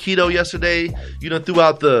us about keto yesterday. You done threw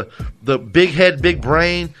out the big head, big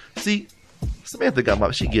brain. See,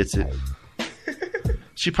 Samantha she gets it.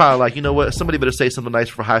 She probably like, you know what? Somebody better say something nice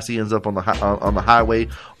before High C ends up on the highway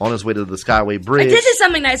on his way to the Skyway Bridge. I did say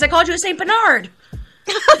something nice. I called you a Saint Bernard.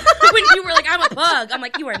 When you were like, I'm a pug. I'm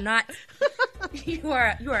like, you are not. You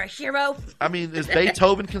are a hero. I mean, is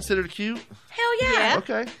Beethoven considered cute? Hell yeah.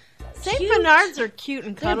 Okay. Saint Bernards are cute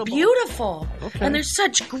and cuddable. They're beautiful. Okay. And they're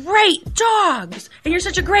such great dogs. And you're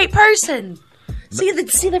such a great person. See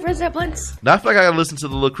the resemblance? Now I feel like I gotta listen to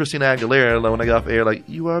the little Christina Aguilera when I get off air, like,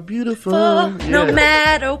 you are beautiful. No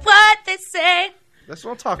matter what they say. That's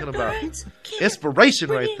what I'm talking about. Inspiration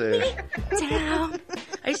right there. Down.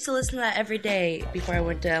 I used to listen to that every day before I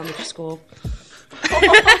went to elementary school.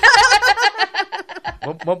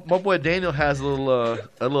 my boy Daniel has a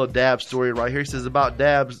little dab story right here. He says, about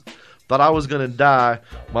dabs, thought I was gonna die.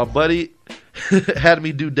 My buddy had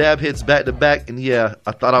me do dab hits back to back, and yeah,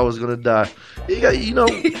 I thought I was gonna die. You know,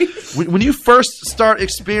 when you first start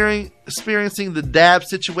experiencing the dab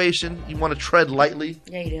situation, you want to tread lightly.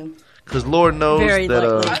 Yeah, you do. Because Lord knows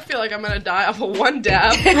that. I feel like I'm gonna die off of one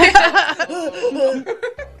dab.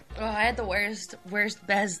 Oh, I had the worst,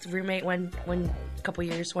 best roommate one couple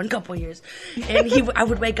years, and I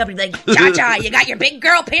would wake up and be like, Cha-Cha, you got your big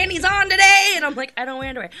girl panties on today? And I'm like, I don't wear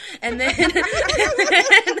underwear. And then he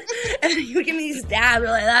would give me these dabs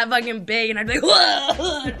like that fucking big, and I'd be like,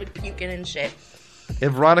 whoa, I'd be puking and shit.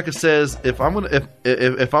 And Veronica says, if I'm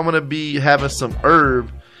gonna be having some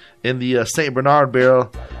herb in the Saint Bernard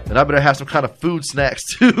barrel, then I better have some kind of food snacks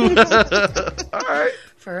too. All right,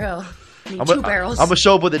 for real. Need 2 barrels. I'm gonna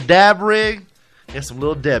show up with a dab rig and some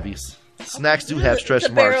little Debbies. Snacks do have stretch marks.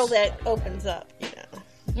 The barrel that opens up, you know.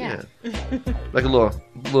 Yeah. Like a little.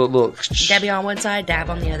 Debbie on one side,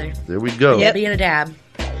 dab on the other. There we go. Debbie and a dab.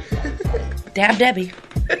 Dab Debbie.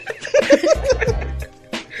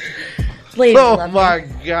 Ladies, oh my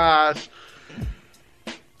gosh.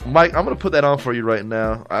 Mike, I'm gonna put that on for you right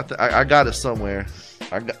now. I got it somewhere.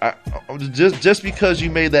 Just because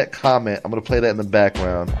you made that comment, I'm gonna play that in the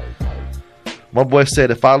background. My boy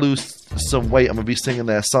said, if I lose some weight, I'm gonna be singing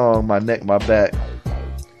that song, My Neck, My Back.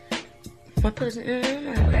 My pussy,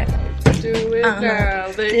 my back. Do it now.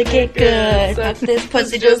 Lick it good. Fuck this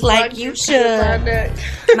pussy just like you should.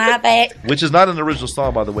 My back. Which is not an original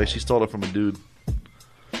song, by the way. She stole it from a dude.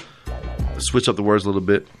 Switch up the words a little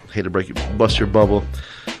bit. Hate to bust your bubble.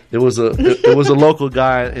 It was a local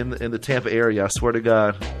guy in the Tampa area. I swear to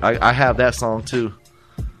God, I have that song too.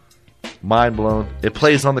 Mind blown. It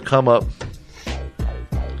plays on the come up.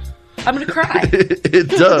 I'm gonna cry. It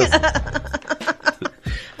does.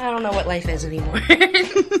 I don't know what life is anymore.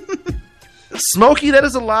 Smokey, that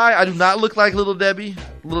is a lie. I do not look like Little Debbie.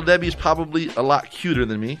 Little Debbie is probably a lot cuter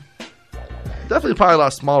than me. Definitely probably a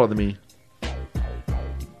lot smaller than me.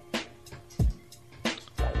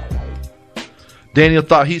 Daniel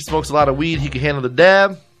thought he smokes a lot of weed. He could handle the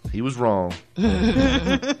dab. He was wrong.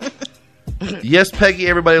 Yes, Peggy,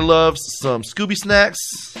 everybody loves some Scooby snacks.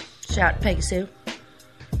 Shout out to Peggy Sue.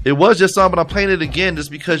 It was just on, but I'm playing it again just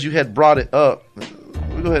because you had brought it up.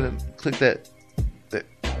 We'll go ahead and click that.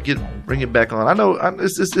 Bring it back on. I know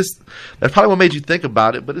it's that's probably what made you think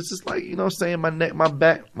about it, but it's just like, you know what I'm saying, my neck, my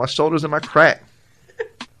back, my shoulders, and my crack.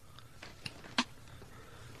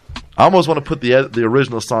 I almost want to put the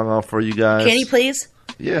original song on for you guys. Can you please?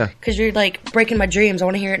 Yeah. Because you're like breaking my dreams. I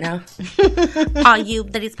want to hear it now. All you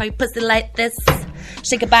that is my pussy like this.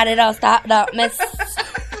 Shake about it all, stop, don't miss.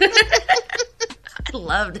 I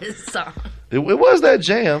love this song. It was that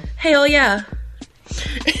jam. Hell yeah.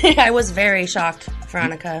 I was very shocked,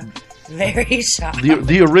 Veronica. Very shocked.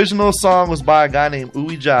 The original song was by a guy named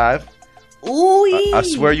Ooey Jive. Ooey. I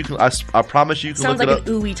swear you can. I promise you can Sounds look like it up.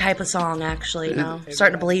 an ooey type of song, actually. Now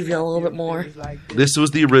starting to believe you a little bit more. This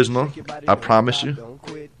was the original. I promise you.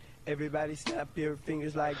 Everybody snap your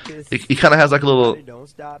fingers like this. He kind of has like a little. Don't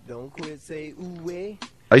stop, don't quit, say ooh.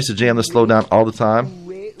 I used to jam the slow down all the time.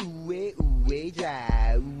 Ooh,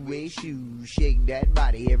 jive, ooh, shoe, shake that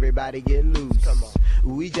body, everybody get loose. Come on.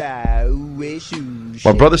 Ooh, jive, ooh, shoe.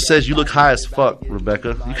 My brother says you look high as fuck,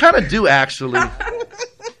 Rebecca. You kind of do, actually.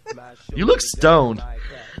 You look stoned.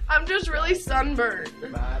 I'm just really sunburned.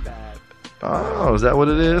 Oh, is that what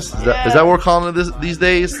it is? Is that what we're calling it these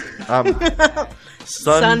days?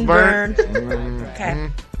 Sunburn. Okay.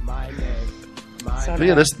 But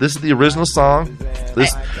yeah, this is the original song.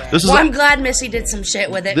 This was. Well, I'm glad Missy did some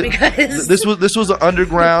shit with it because this was an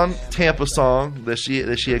underground Tampa song that she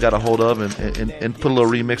had got a hold of and put a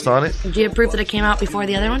little remix on it. Do you have proof that it came out before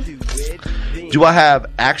the other one? Do I have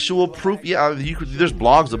actual proof? Yeah, there's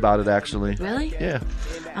blogs about it actually. Really? Yeah.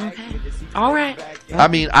 Okay. All right. I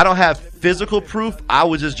mean, I don't have physical proof. I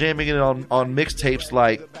was just jamming it on mixtapes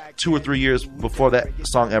like 2 or 3 years before that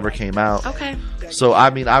song ever came out. Okay. So I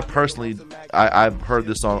mean, I've heard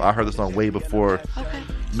this song. I heard this song way before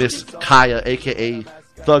Miss Kaya, aka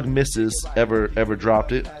Thug Mrs., ever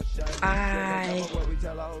dropped it. I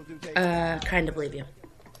kind of believe you.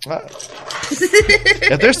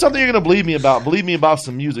 If there's something you're gonna believe me about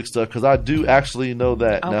some music stuff, because I do actually know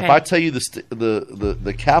that. Okay. Now, if I tell you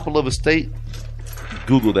the capital of a state,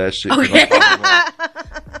 Google that shit. Okay.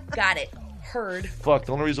 Got it. Heard. Fuck.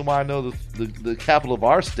 The only reason why I know the capital of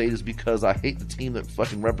our state is because I hate the team that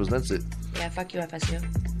fucking represents it. Yeah. Fuck you, FSU.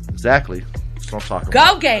 Exactly. That's what I'm talking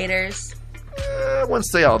about. Go Gators. I wouldn't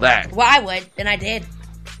say all that. Well, I would, and I did.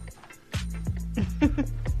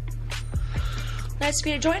 Nice for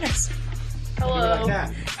you to join us. Hello.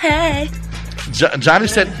 Hey. Johnny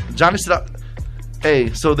said,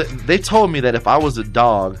 hey, so they told me that if I was a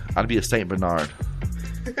dog, I'd be a Saint Bernard.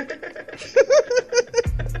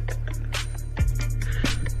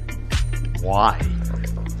 Why?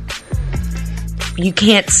 You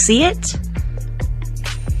can't see it?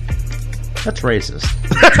 That's racist.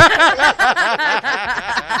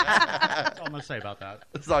 That's all I'm going to say about that.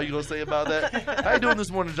 That's all you're going to say about that? How you doing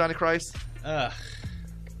this morning, Johnny Christ?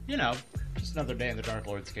 You know, just another day in the Dark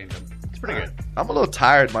Lord's Kingdom. It's pretty good. I'm a little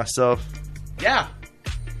tired myself. Yeah.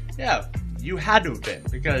 You had to have been,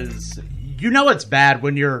 because you know it's bad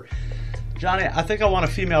when you're... Johnny, I think I want a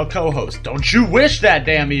female co-host. Don't you wish that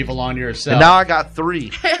damn evil on yourself. And now I got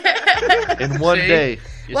 3 in one day.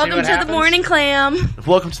 Welcome to the morning clam.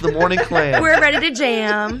 Welcome to the morning clam. We're ready to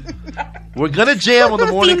jam. We're gonna jam on the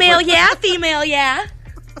morning female, clam. Female, yeah.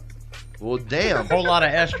 Well, damn. Whole lot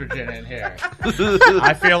of estrogen in here.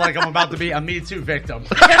 I feel like I'm about to be a Me Too victim.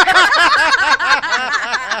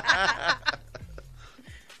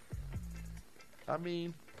 I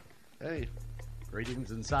mean, hey.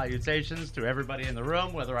 Greetings and salutations to everybody in the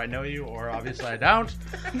room, whether I know you or obviously I don't.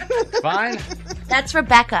 Fine. That's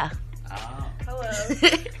Rebecca. Oh. Hello.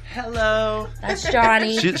 Hello. That's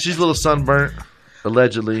Johnny. She's a little sunburnt,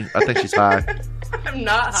 allegedly. I think she's high. I'm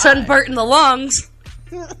not high. Sunburnt in the lungs.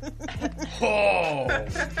 Oh.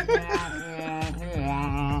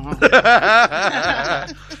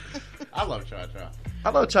 I love Cha-Cha. I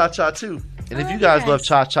love Cha-Cha too. And if you guys love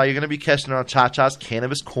Cha-Cha, you're going to be catching her on Cha-Cha's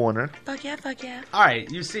Cannabis Corner. Fuck yeah. All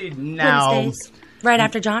right, you see now... Wednesdays, right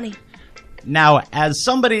after Johnny. Now, as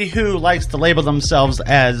somebody who likes to label themselves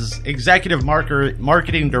as executive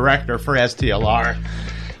marketing director for STLR,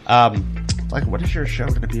 what is your show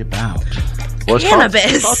going to be about? Well, cannabis.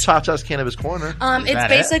 It's called Cha-Cha's Cannabis Corner. It's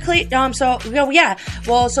basically so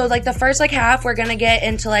the first half we're gonna get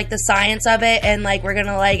into the science of it, and we're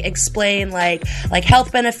gonna explain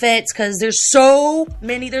health benefits, because there's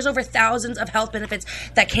over thousands of health benefits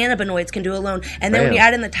that cannabinoids can do alone, and then when you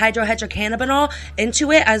add in the dihydrohydrocannabinol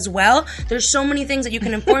into it as well, there's so many things that you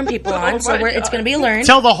can inform people on. It's gonna be learned.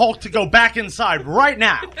 Tell the Hulk to go back inside right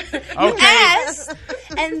now. Okay. Yes.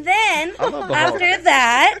 And then after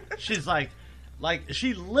that, she's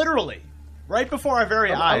she literally, right before our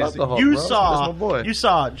very eyes, the Hulk, you bro.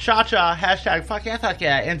 saw Cha-Cha, hashtag fuck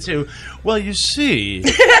yeah, into, well, you see,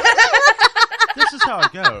 this is how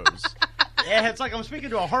it goes. Yeah, it's like I'm speaking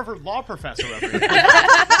to a Harvard law professor over here.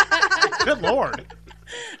 Good Lord.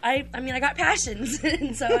 I mean, I got passions,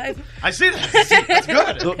 and so I see that. That's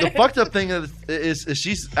good. The fucked up thing is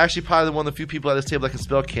she's actually probably one of the few people at this table that can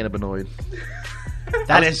spell cannabinoid.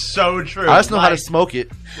 That is so true. I just know how to smoke it.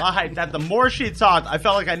 That the more she talked, I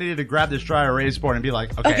felt like I needed to grab this dry erase board and be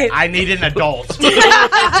like, okay. I need an adult.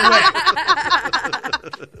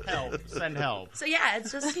 Help. Send help. So yeah,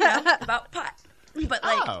 it's just, about pot. But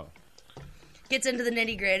gets into the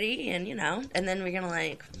nitty gritty, and and then we're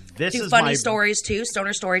gonna do funny stories too,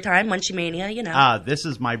 stoner story time, Munchie Mania, this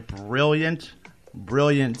is my brilliant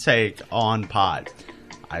take on pot.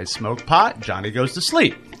 I smoke pot, Johnny goes to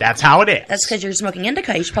sleep. That's how it is. That's because you're smoking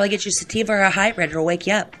indica. You should probably get you sativa or a hybrid. It'll wake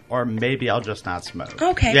you up. Or maybe I'll just not smoke.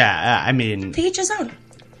 Okay. Yeah, I mean... To each his own.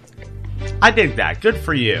 I dig that. Good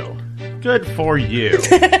for you. Good for you.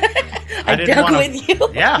 I dug with you.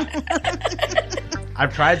 Yeah.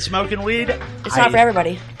 I've tried smoking weed. It's not for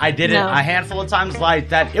everybody. I did it a handful of times like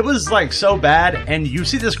that. It was like so bad, and you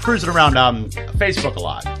see this cruising around Facebook a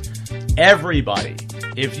lot. Everybody,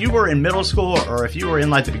 if you were in middle school or if you were in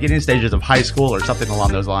like the beginning stages of high school or something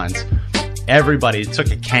along those lines, everybody took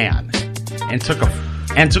a can and took a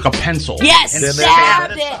pencil. Yes, and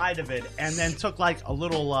stabbed the side of it, and then took like a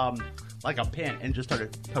little like a pin and just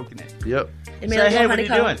started poking it. Yep. Say, hey, what are you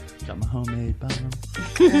doing? Got my homemade bomb.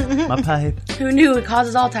 My pipe. Who knew it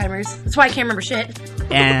causes Alzheimer's? That's why I can't remember shit.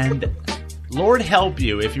 And Lord help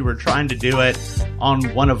you if you were trying to do it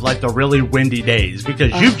on one of like the really windy days,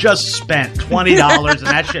 because you've just spent $20 and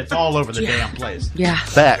that shit's all over the damn place. Yeah.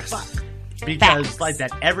 Facts. Because like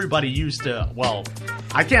that, everybody used to. Well,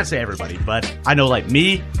 I can't say everybody, but I know like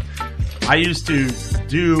me. I used to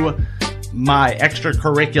do my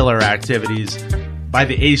extracurricular activities by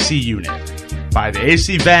the AC unit, by the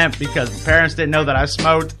AC vent, because my parents didn't know that I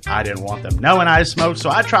smoked. I didn't want them knowing I smoked, so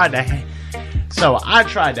I tried to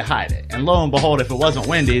hide it. And lo and behold, if it wasn't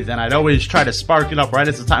windy, then I'd always try to spark it up right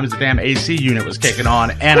at the time as the damn AC unit was kicking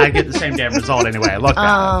on, and I get the same damn result anyway. I looked at it.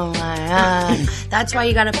 Oh my god! That's why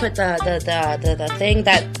you gotta put the thing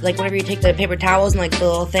that, like, whenever you take the paper towels and like the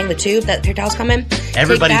little thing, the tube that paper towels come in.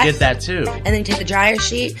 Everybody did that too. And then you take the dryer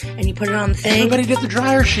sheet and you put it on the thing. Everybody did the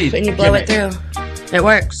dryer sheet. And you blow it through. It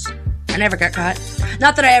works. I never got caught.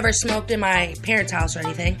 Not that I ever smoked in my parents' house or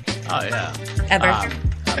anything. Oh yeah. Ever.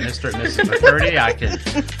 Mr. and Mrs. McCurdy,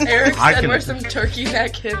 Eric said we're some turkey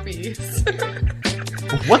neck hippies.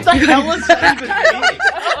 What the hell is that even mean?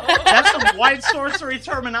 That's some white sorcery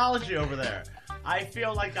terminology over there. I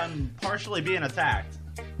feel like I'm partially being attacked.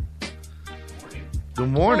 Good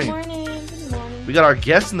morning. Good morning. Good morning. We got our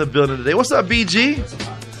guest in the building today. What's up, BG?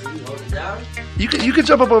 You can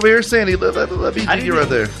jump up over here, Sandy. Let BG get right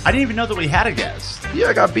there. I didn't even know that we had a guest. Yeah,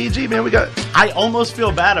 I got BG, man. I almost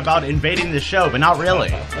feel bad about invading the show, but not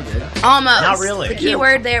really. Almost. Not really. The key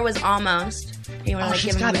word there was almost. You want to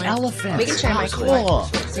she's got elephants. We can share my cool.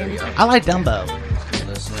 I like Dumbo.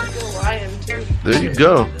 There you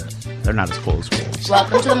go. They're not as cool as wolves.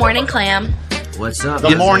 Welcome to the Morning Clam. What's up?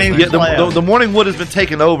 The morning clam. The morning wood has been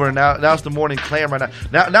taken over, and now it's the morning clam right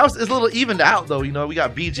now. Now it's a little evened out, though. You know, we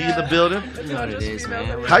got BG in the building. You know what it is,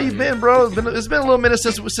 man. How you been, bro? It's been a little minute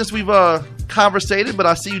since we've conversated, but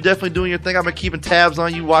I see you definitely doing your thing. I've been keeping tabs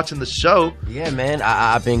on you, watching the show. Yeah, man.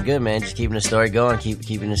 I've been good, man. Just keeping the story going,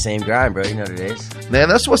 keeping the same grind, bro. You know what it is. Man,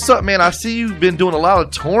 that's what's up, man. I see you've been doing a lot of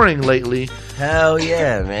touring lately. Hell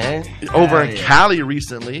yeah, man. Over in Cali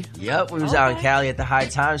recently. Yep, we was out in Cali at the High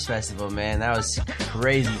Times Festival, man. That was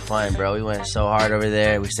crazy fun, bro. We went so hard over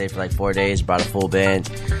there. We stayed for like 4 days, brought a full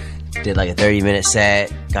band, did like a 30-minute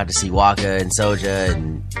set, got to see Waka and Soja,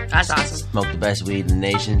 and that's awesome. Smoked the best weed in the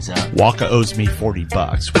nation. So Waka owes me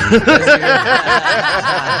 $40.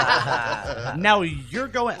 Now you're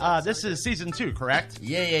going. This is season 2, correct?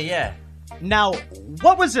 Yeah. Now,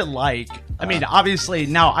 what was it like? I mean, obviously,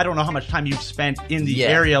 now I don't know how much time you've spent in the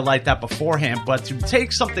area like that beforehand, but to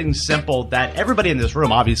take something simple that everybody in this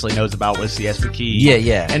room obviously knows about with Siesta Key,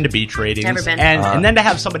 and the beach ratings, Never been. And then to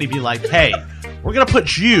have somebody be like, "Hey, we're going to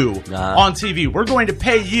put you on TV. We're going to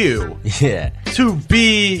pay you to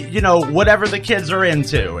be, you know, whatever the kids are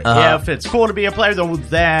into. If it's cool to be a player, then we're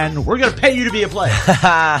going to pay you to be a player.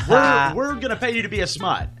 we're going to pay you to be a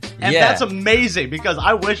smut." And that's amazing, because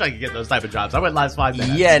I wish I could get those type of jobs. I went last 5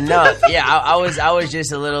 minutes. I was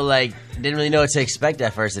just a little like, didn't really know what to expect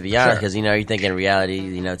at first, to be honest, because you know, you're thinking reality,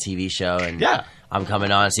 you know, TV show, and I'm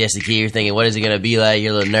coming on Siesta Key. You're thinking, what is it gonna be like?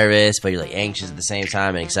 You're a little nervous, but you're like anxious at the same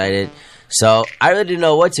time and excited. So I really didn't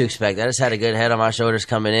know what to expect. I just had a good head on my shoulders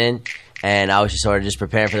coming in, and I was just sort of just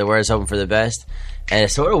preparing for the worst, hoping for the best. And it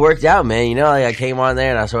sort of worked out, man. You know, like I came on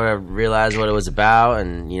there and I sort of realized what it was about,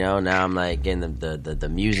 and you know, now I'm like getting the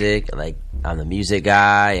music. Like I'm the music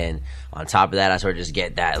guy, and on top of that, I sort of just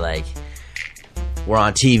get that like we're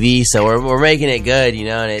on TV, so we're making it good, you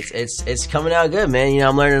know, and it's coming out good, man. You know,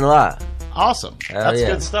 I'm learning a lot. Awesome. That's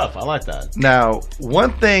good stuff. I like that. Now,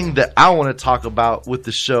 one thing that I want to talk about with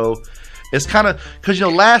the show is kind of because, you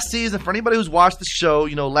know, last season, for anybody who's watched the show,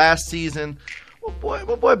 you know, last season,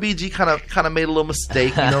 my boy BG kind of made a little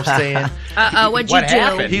mistake. You know what I'm saying? What'd you do?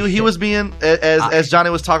 Happened? He was being, as Johnny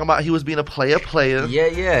was talking about, he was being a player.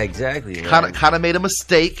 Yeah, exactly. Kind of made a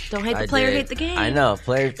mistake. Don't hate the player, hate the game. I know.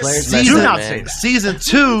 Players do not say that. Season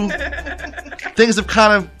 2, things have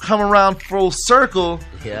kind of come around full circle.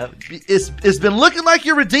 Yep. It's been looking like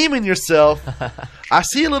you're redeeming yourself. I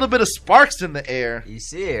see a little bit of sparks in the air. You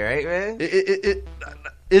see it, right, man?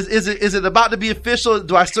 Is it about to be official?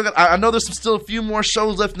 Do I still got? I know there's still a few more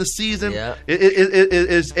shows left in the season. Yeah.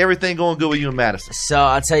 Is everything going good with you and Madison? So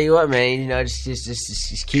I'll tell you what, man. You know,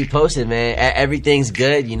 just keep posting, man. Everything's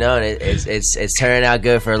good, you know, and it's turning out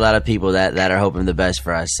good for a lot of people that are hoping the best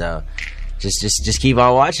for us. So. Just keep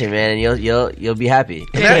on watching, man, and you'll be happy.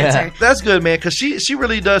 That's good, man, because she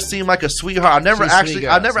really does seem like a sweetheart. I never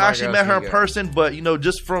actually met her in person, but you know,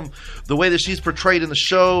 just from the way that she's portrayed in the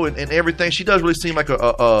show and everything, she does really seem like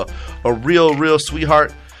a real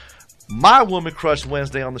sweetheart. My woman crush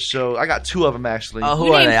Wednesday on the show. I got 2 of them actually. Oh,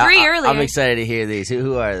 who are they? I'm excited to hear these.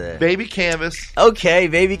 Who are they? Baby Canvas. Okay,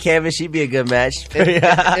 Baby Canvas. She'd be a good match.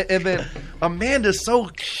 and then Amanda's so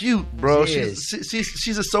cute, bro. She's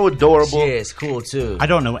just so adorable. She is cool too. I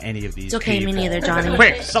don't know any of these. It's okay, me neither, Johnny.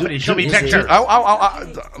 Quick, somebody show me pictures. I'm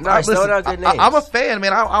a fan,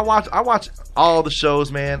 man. I watch all the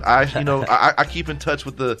shows, man. I keep in touch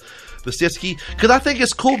with the Siesta Key, because I think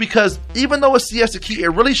it's cool, because even though it's Siesta Key, it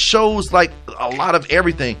really shows like a lot of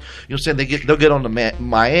everything. You know what I'm saying? They'll get on to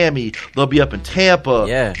Miami, they'll be up in Tampa.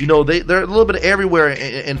 Yeah. You know, they're a little bit of everywhere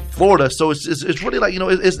in Florida. So it's really like, you know,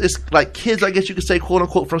 it's like kids, I guess you could say, quote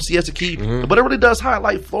unquote, from Siesta Key. Mm-hmm. But it really does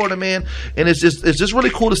highlight Florida, man. And it's just really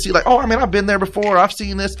cool to see, like, oh, I mean, I've been there before, I've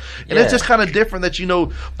seen this. And it's just kind of different that, you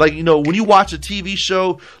know, like, you know, when you watch a TV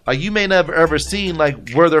show, like, you may never ever seen like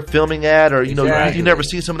where they're filming at, or you know, you never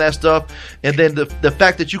seen some of that stuff. And then the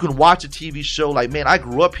fact that you can watch a TV show, like, man, I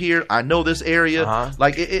grew up here, I know this area,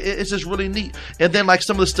 like it's just really neat. And then like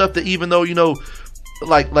some of the stuff that, even though, you know,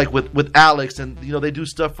 like with Alex, and you know, they do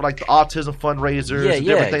stuff for like the autism fundraisers and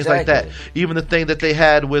different things like that. Even the thing that they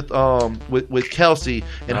had with Kelsey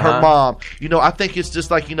and her mom, you know, I think it's just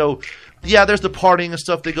like, you know, yeah, there's the partying and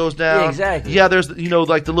stuff that goes down. Yeah, exactly. Yeah, there's, you know,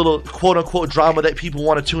 like the little quote-unquote drama that people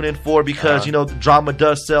want to tune in for, because, you know, the drama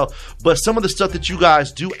does sell. But some of the stuff that you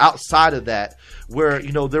guys do outside of that, where,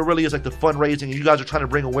 you know, there really is like the fundraising, and you guys are trying to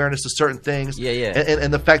bring awareness to certain things.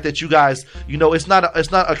 And the fact that you guys, you know, it's not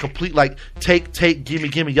a complete like take,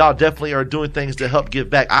 gimme. Y'all definitely are doing things to help give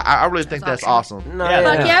back. I really think that's awesome. Fuck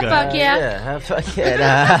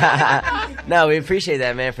yeah. No, we appreciate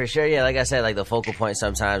that, man, for sure. Yeah, like I said, like the focal point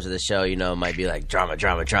sometimes of the show, you know, might be like drama.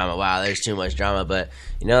 Wow, there's too much drama. But,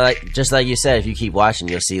 you know, like just like you said, if you keep watching,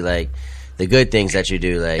 you'll see like the good things that you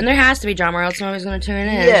do, like, and there has to be drama, or else nobody's going to tune in.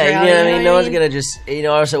 Yeah, you know what I mean. No one's gonna just, you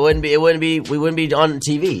know, or so we wouldn't be on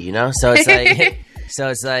TV, you know. So it's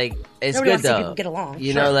like, it's nobody good though. People get along.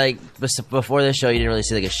 You know, like before the show, you didn't really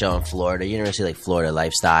see like a show in Florida. You didn't really see like Florida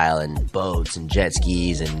lifestyle and boats and jet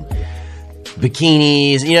skis and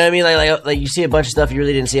bikinis. You know what I mean? Like you see a bunch of stuff you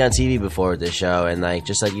really didn't see on TV before with this show, and like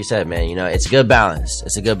just like you said, man, you know, it's a good balance.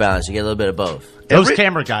 You get a little bit of both. Those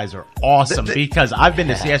camera guys are awesome, because I've been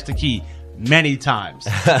to Siesta Key many times.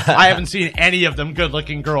 I haven't seen any of them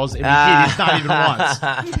good-looking girls in bikinis, not even once.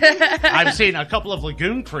 I've seen a couple of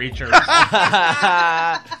lagoon creatures.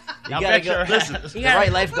 You gotta go. Listen, the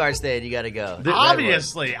right lifeguard stand, you gotta go.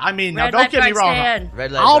 Obviously. I mean, now don't get me wrong.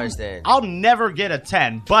 Red lifeguard stand. I'll never get a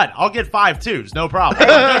 10, but I'll get 5 2s, no problem.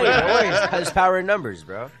 No worries. There's power in numbers,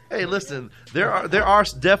 bro. Hey, listen, there are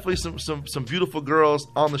definitely some beautiful girls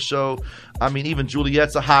on the show. I mean, even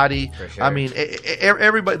Juliet's a hottie. For sure. I mean,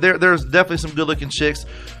 everybody, there's definitely some good-looking chicks.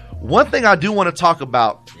 One thing I do want to talk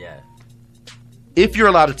about, if you're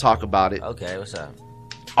allowed to talk about it. Okay, what's up?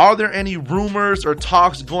 Are there any rumors or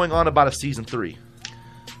talks going on about a season 3?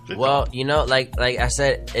 Well, you know, like I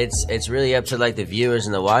said, it's really up to like the viewers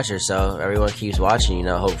and the watchers. So everyone keeps watching. You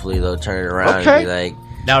know, hopefully they'll turn it around and be like.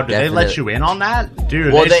 Now, do they let you in on that?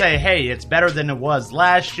 Dude, well, they say, hey, it's better than it was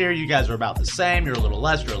last year. You guys are about the same. You're a little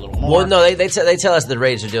less. You're a little more. Well, no, they tell us the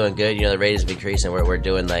ratings are doing good. You know, the ratings have increased, and we're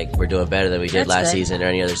doing better than we did last season or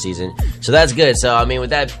any other season. So that's good. So I mean,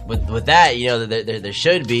 with that, you know, there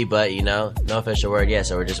should be, but you know, no official word yet.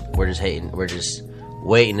 So we're just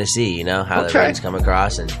waiting to see, you know, how the ratings come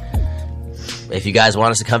across, and if you guys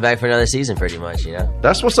want us to come back for another season, pretty much, you know.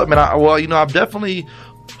 That's what's up, man. I'm definitely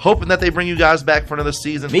hoping that they bring you guys back for another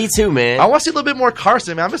season. Me too, man. I want to see a little bit more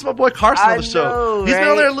Carson, man. I miss my boy Carson on the show. He's been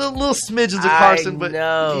on there little smidgens of Carson, but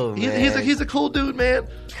he's a cool dude, man.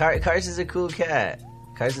 Carson's a cool cat.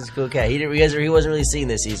 He wasn't really seen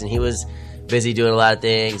this season. He was busy doing a lot of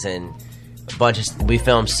things, and we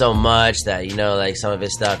filmed so much that, you know, like some of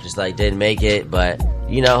his stuff just like didn't make it, but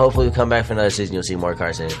you know, hopefully we'll come back for another season. You'll see more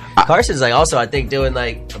Carson. Carson's like also, I think, doing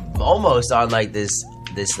like almost on like this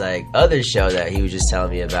like other show that he was just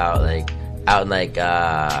telling me about, like out in like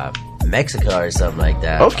Mexico or something like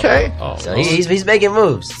that. Okay. So he's making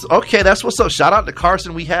moves. Okay, that's what's up. Shout out to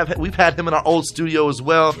Carson. We've had him in our old studio as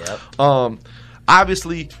well. Yep.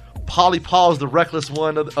 Obviously, Pauly Paul's the reckless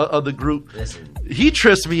one of the group. Listen. He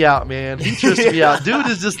trips me out, man. He trips me out. Dude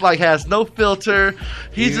is just like has no filter.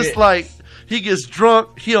 He's just like he gets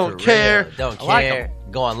drunk. He don't care. Don't care. Like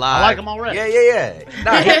Going live. I like him already. Yeah.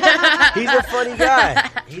 Nah, he's a funny guy.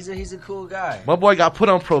 He's a cool guy. My boy got put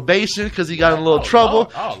on probation because he got in a little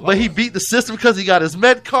trouble, but he beat the system because he got his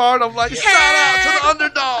med card. I'm like, shout out to the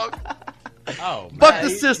underdog. Oh, fuck the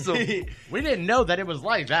system. We didn't know that it was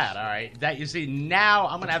like that. All right, that you see now.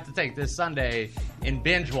 I'm gonna have to take this Sunday and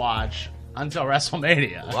binge watch until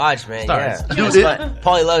WrestleMania. Watch, man. starts. Yeah. Dude,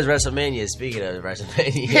 Paulie loves WrestleMania. Speaking of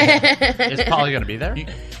WrestleMania, is Paulie gonna be there?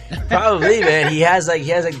 Probably, man. He has like.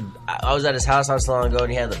 I was at his house not so long ago,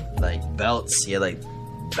 and he had like belts. He had like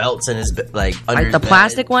belts in his under like the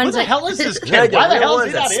plastic ones. What the hell is this kid? Like Why the hell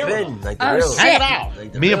ones is he that not here? spin? Like the real. Hang it out.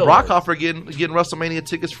 Like Me and Brockhoff are getting WrestleMania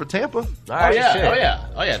tickets for Tampa. All right,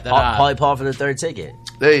 Oh yeah. Then, Paulie Paul for the third ticket.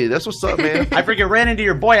 Hey, that's what's up, man. I freaking ran into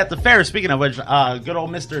your boy at the fair. Speaking of which, good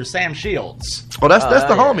old Mr. Sam Shields. Oh, that's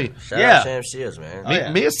the homie. Shout out Sam Shields,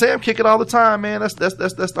 man. Me and Sam kick it all the time, man. That's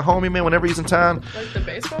the homie, man. Whenever he's in town. Like the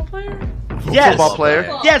baseball player? Yes. Football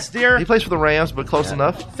player. Yes, dear. He plays for the Rams, but close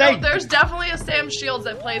enough. There's definitely a Sam Shields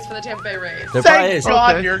that plays for the Tampa Bay Rays. There probably is.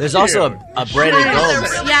 God, There's also a Brandon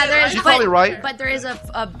Gomes. Yeah, there is. She's probably right. But there is a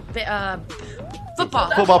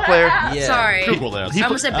football player. Yeah. Sorry. Google this. I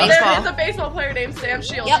almost said There baseball. is a baseball player named Sam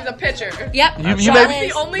Shields. Yep. He's a pitcher. Yep.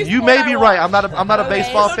 You may be right. I'm not a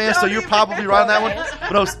baseball fan, so you're probably right on that one.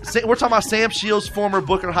 But no, we're talking about Sam Shields, former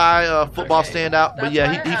Booker High football standout. But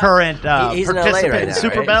yeah, he current he's in LA participant right in now,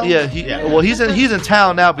 Super right? Bowl. Yeah, well, he's in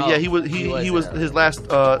town now. But yeah, he was his last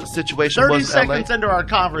situation 30 was LA. seconds into our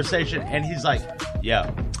conversation, and he's like, "Yo,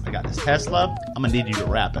 I got this Tesla. I'm gonna need you to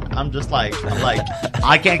rap it." I'm like,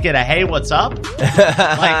 I can't get a hey, what's up?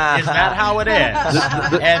 Like, is that how it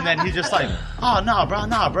is? And then he's just like, oh no,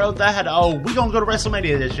 bro, that we gonna go to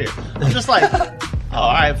WrestleMania this year. I'm just like, oh,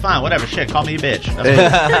 all right, fine, whatever, shit, call me a bitch.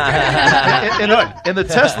 And the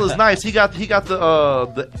Tesla's nice. He got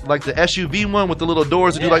the like the SUV one with the little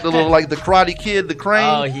doors to do like the little like the Karate Kid, the crane.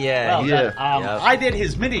 Oh yeah, Well, yeah. I did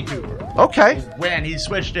his Mini Cooper. Okay. When he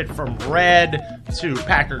switched it from red to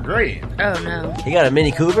Packer green. Oh no. He got a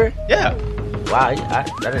Mini Cooper. Yeah. Wow,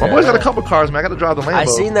 my boy's got a couple cars, man. I got to drive the Lambo. I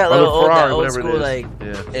seen that or the little Ferrari, old whatever school it like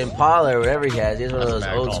is. Impala or whatever he has. He has one of those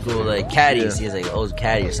old school like caddies. He has like an old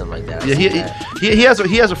caddy or something like that. Yeah, he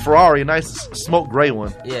has a Ferrari, a nice smoke gray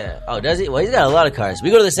one. Yeah. Oh, does he? Well, he's got a lot of cars. We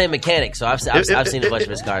go to the same mechanic, so I've seen a bunch of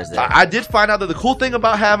his cars there. I did find out that the cool thing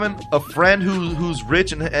about having a friend who's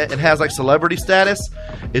rich and has like celebrity status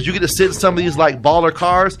is you get to sit in some of these like baller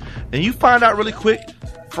cars, and you find out really quick.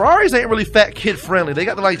 Ferraris ain't really fat kid friendly. They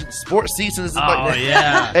got the like sports seats and it's just like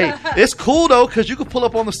yeah. Hey, it's cool though because you can pull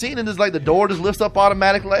up on the scene and just like the door just lifts up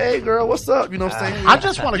automatically. Like, hey girl, what's up? You know what I'm saying? I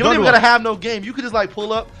just want to You go don't to even gotta have no game. You could just like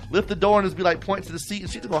pull up, lift the door, and just be like point to the seat, and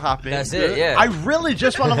she's gonna hop in. That's it. Yeah. I really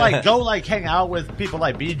just want to like go like hang out with people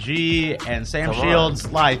like BG and Sam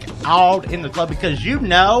Shields like out in the club because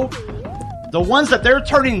the ones that they're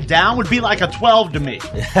turning down would be like a 12 to me.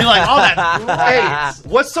 Be like, oh, that's great. Hey,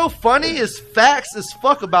 what's so funny is facts as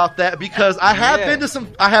fuck about that because I have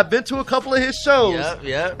been to a couple of his shows.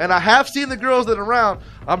 Yep. And I have seen the girls that are around.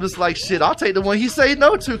 I'm just like, shit, I'll take the one he say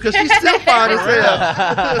no to because she's still fine as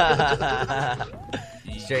hell.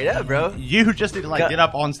 Straight up, bro. You just need to like get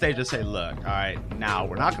up on stage and say, look, all right, now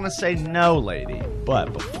we're not going to say no, lady,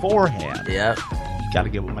 but beforehand, you got to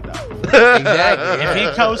get with my dog. Exactly. If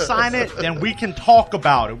he co-sign it, then we can talk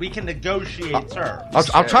about it. We can negotiate terms.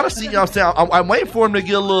 I'm trying to see, you know what I'm saying? I'm waiting for him to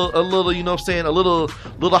get a little, you know what I'm saying, a little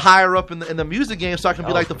higher up in the music game so I can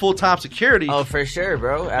be like the full-time security. Oh, for sure,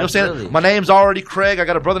 bro. Absolutely. You know what I'm saying? My name's already Craig. I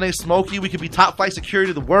got a brother named Smokey. We could be top flight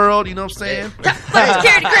security of the world. You know what I'm saying? Top flight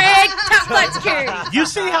security, Craig. Top flight security. You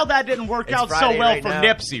see how that didn't work out Friday so well right for now.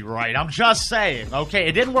 Nipsey, right? I'm just saying, okay?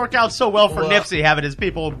 It didn't work out so well for Nipsey having his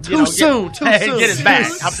people Too soon. get his back.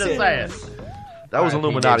 I'm just saying. That was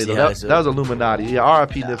Illuminati, though. That was Illuminati. Yeah,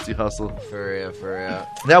 R.I.P. Nipsey Hussle. For real.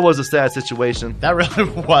 That was a sad situation. That really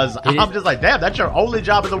was. I'm just like, damn, that's your only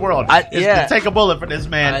job in the world is to take a bullet for this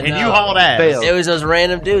man, and you hauled ass. Failed. It was those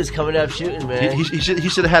random dudes coming up shooting, man. He should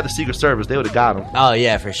have had the Secret Service. They would have got him. Oh,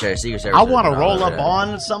 yeah, for sure. Secret Service. I want to roll up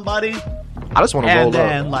on somebody. I just want to roll up.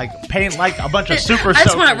 And then, like, paint like a bunch of super I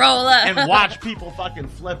just want to roll up. and watch people fucking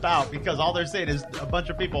flip out because all they're saying is a bunch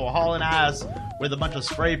of people hauling ass with a bunch of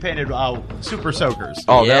spray painted super soakers.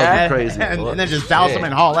 Oh, that would be crazy. And then just douse them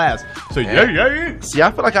and haul ass. So, yeah. See,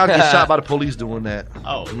 I feel like I'll get shot by the police doing that.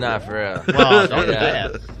 Oh. Nah, for real. Well, don't do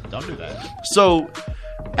that. Don't do that. So,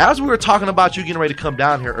 as we were talking about you getting ready to come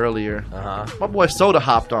down here earlier, my boy Soda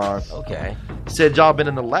hopped on. Okay. said y'all been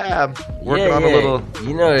in the lab working on a little,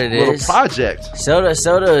 you know what it little is. project. Soda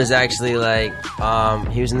is actually like,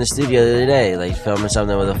 he was in the studio the other day, like filming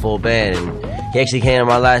something with a full band, and he actually came to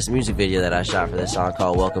my last music video that I shot for this song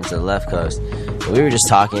called "Welcome to the Left Coast." And we were just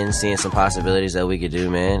talking, seeing some possibilities that we could do,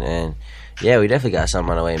 man, and yeah, we definitely got something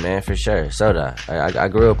on the way, man, for sure. Soda, I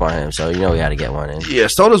grew up on him, so you know we had to get one in. Yeah,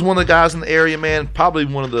 Soda's one of the guys in the area, man. Probably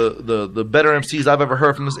one of the better MCs I've ever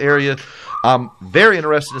heard from this area. I'm very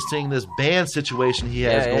interested in seeing this band situation he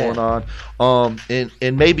has going on.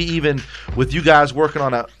 And maybe even with you guys working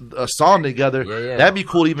on a song together, that'd be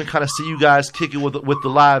cool to even kind of see you guys kick it with the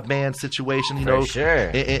live band situation, you know, sure.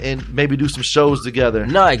 And maybe do some shows together.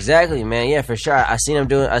 No, exactly, man. Yeah, for sure. I seen him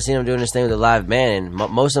doing this thing with the live band, and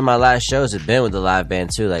most of my last shows have been with the live band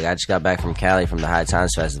too. Like I just got back from Cali from the High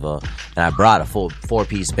Times Festival, and I brought a full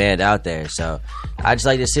 4-piece band out there. So I just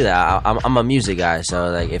like to see that. I'm a music guy, so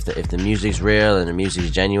like if the music's real and the music's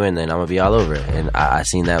genuine, then I'm gonna be all over it. And I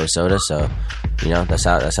seen that with Soda, so you know that's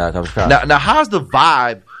how it comes across. Now how's the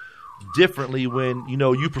vibe differently when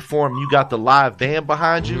you perform, you got the live band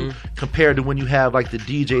behind you compared to when you have like the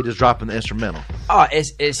DJ just dropping the instrumental? Oh,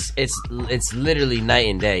 it's literally night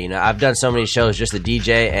and day. You know, I've done so many shows just the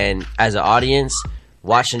DJ, and as an audience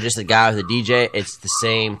watching just a guy with a DJ, it's the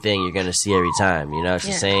same thing you're gonna see every time. You know, it's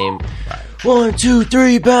the same 1, 2,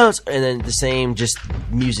 3 bounce, and then the same just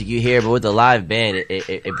music you hear. But with the live band,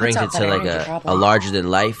 it brings it to like a larger than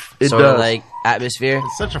life sort of like atmosphere.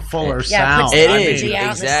 It's such a fuller sound. It is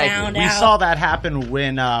exactly. We saw that happen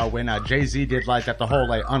when Jay-Z did like the whole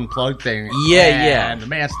like unplugged thing. Yeah. And the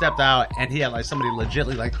man stepped out, and he had like somebody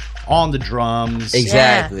legitly like on the drums.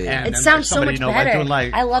 Exactly. And it sounds so much better.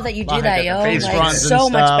 Like I love that you do that, yo. Like so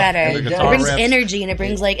much better. It brings energy, and it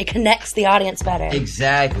brings like it connects the audience better.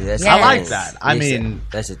 Exactly. That's I like that. I mean,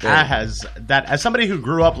 that's the thing. As somebody who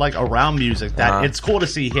grew up like around music, that it's cool to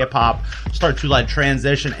see hip hop start to like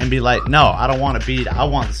transition and be like, no, I don't want a beat. I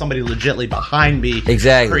want somebody legitly behind me,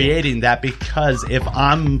 creating that because if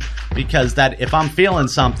I'm feeling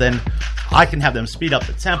something, I can have them speed up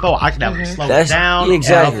the tempo. I can have them slow it down.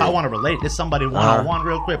 Exactly. If I want to relate to somebody one-on-one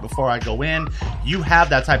real quick before I go in, you have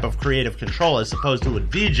that type of creative control as opposed to a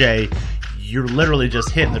DJ. You're literally just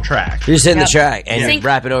hitting the track. You're just hitting the track and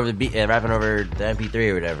rapping over the beat, rapping over the MP3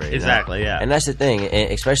 or whatever. Exactly, yeah. And that's the thing,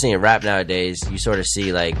 especially in rap nowadays, you sort of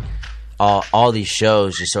see like all these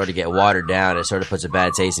shows just sort of get watered down. It sort of puts a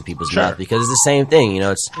bad taste in people's mouth because it's the same thing. You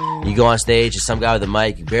know, it's you go on stage, there's some guy with a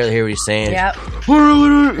mic, you barely hear what he's saying. Yep.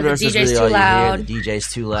 The DJ's too loud. The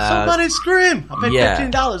DJ's too loud. Somebody scream! I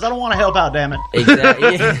paid $15. I don't want to help out, damn it.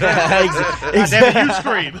 Exactly. Damn it, you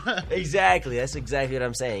scream. Exactly. That's exactly what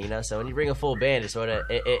I'm saying. You know, so when you bring a full band, it sort of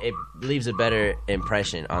it leaves a better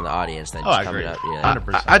impression on the audience than just coming up. Yeah,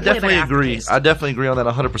 100%. I definitely agree. I definitely agree on that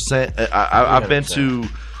 100%. I've been to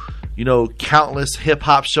countless hip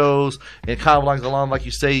hop shows, and kind of like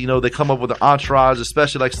you say, they come up with an entourage,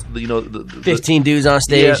 especially like the 15 dudes on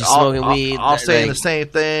stage smoking weed, all saying the same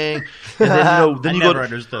thing. And then you go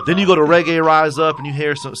to Reggae Rise Up, and you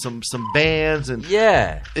hear some bands, and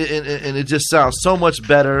and it just sounds so much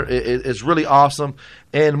better. It's really awesome.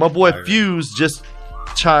 And my boy Fuse just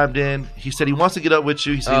chimed in. He said he wants to get up with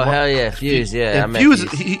you. He said, hell yeah, Fuse. Yeah, and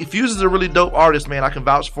Fuse is a really dope artist, man. I can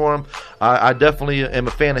vouch for him. I definitely am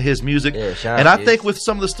a fan of his music. Yeah, and I think with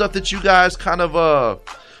some of the stuff that you guys kind of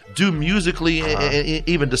do musically and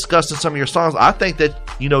even discuss in some of your songs, I think that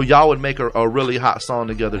y'all would make a really hot song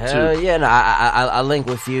together too. Hell yeah, no, I linked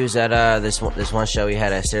with Fuse at this one show we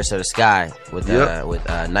had at Siesta Sky with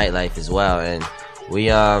Nightlife as well, and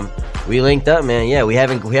we linked up, man. Yeah, we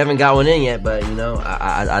haven't got one in yet, but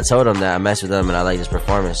I told him that I messed with him and I like his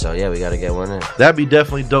performance, so yeah, we got to get one in. That'd be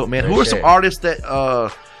definitely dope, man. Who are some artists that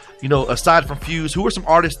aside from Fuse, who are some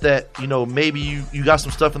artists that maybe you got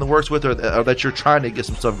some stuff in the works with, or that you're trying to get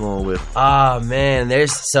some stuff going with? Oh man,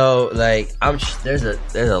 there's a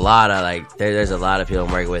lot of people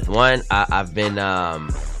I'm working with. One, I've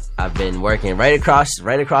been working right across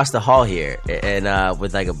the hall here, and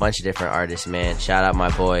with like a bunch of different artists, man. Shout out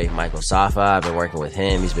my boy Michael Safa. I've been working with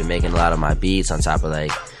him. He's been making a lot of my beats on top of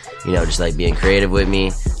just like being creative with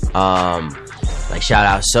me. Like shout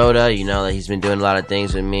out Soda, like he's been doing a lot of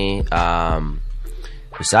things with me.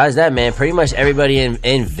 Besides that, man, pretty much everybody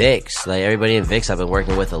in Vix, like everybody in Vix I've been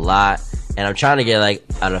working with a lot. And I'm trying to get like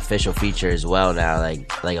an official feature as well now,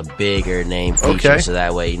 like a bigger name feature, so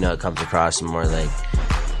that way it comes across more like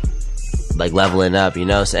leveling up,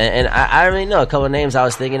 so, and I already know a couple of names I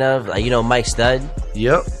was thinking of, like Mike Stud.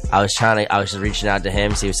 Yep. I was just reaching out to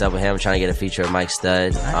him, see what's up with him. I'm trying to get a feature of Mike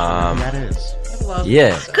Stud. That is.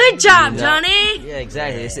 Yeah. Good job, Johnny. Yeah,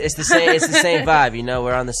 exactly. It's the same. It's the same vibe. You know,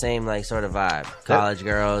 we're on the same like sort of vibe. College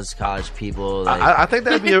girls, college people. Like, I think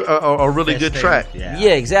that'd be a really good track.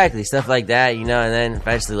 Yeah, exactly. Stuff like that. You know, and then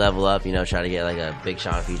eventually level up. You know, try to get like a Big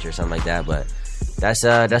Sean feature or something like that. But that's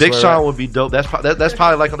Big Sean would be dope. That's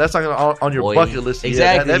probably like that's on your bucket list.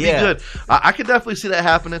 Exactly. That'd be good. I could definitely see that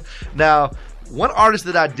happening. Now, one artist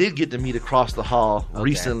that I did get to meet across the hall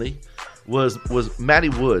recently was Matty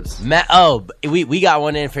Woods. We got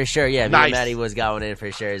one in for sure. Yeah, me Nice. and Matty Woods got one in for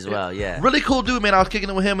sure as well. Yeah, Really cool dude, man. I was kicking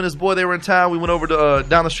it with him and his boy. They were in town. We went over to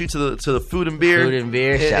down the street to the Food and Beer.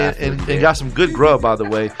 And got some good grub, by the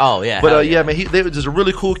way. Oh yeah. But man, they were just a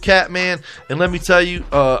really cool cat, man. And let me tell you,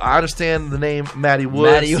 I understand the name Matty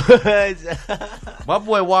Woods. Matty Woods. My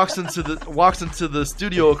boy walks into the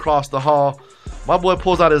studio across the hall. My boy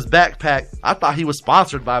pulls out his backpack. I thought he was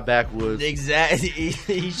sponsored by Backwoods. Exactly.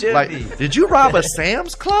 He should be. Did you rob a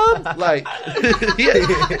Sam's Club? Like,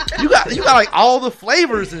 you got like all the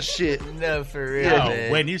flavors and shit. No, for real.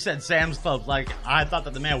 Man. When you said Sam's Club, like I thought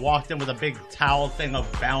that the man walked in with a big towel thing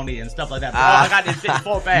of Bounty and stuff like that. I got this big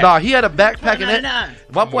full bag. Nah, he had a backpack in it.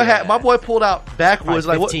 My boy pulled out Backwoods.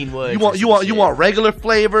 Like, what? You want regular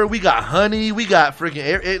flavor? We got honey. We got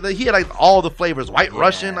freaking. He had like all the flavors. White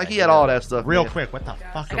Russian. Like he had all that stuff. Real quick, what the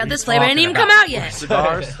fuck? I got this flavor. It ain't even come out yet.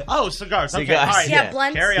 Cigars. Cigars. Okay, all right. Yeah,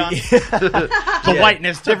 blunts. Carry on. The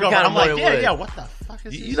whiteness took over. I'm like, yeah. What the fuck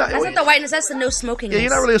is this? That's not the whiteness. That's the no smoking. Yeah, you're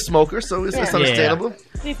not really a smoker, so it's understandable.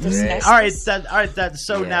 All right,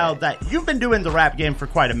 so now that you've been doing the rap game for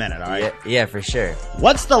quite a minute, all right? Yeah, for sure.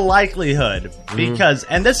 What's the likelihood? Because,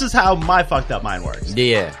 and this is how my fucked up mind works.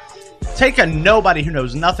 Yeah. Take a nobody who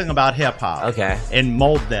knows nothing about hip hop, okay, and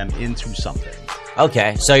mold them into something.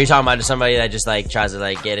 Okay, so you're talking about just somebody that just like tries to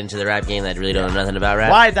like get into the rap game that really don't know nothing about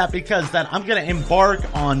rap? Why that? Because then I'm gonna embark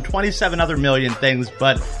on 27 other million things,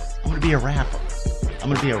 but I'm gonna be a rapper.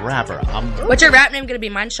 What's your rap name gonna be?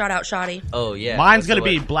 Mine's Shout Out Shotty. Oh yeah. Mine's gonna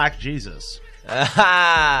be Black Jesus.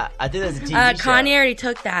 I think that's a TV show. Kanye already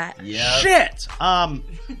took that. Yeah. Shit.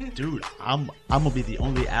 Dude, I'm gonna be the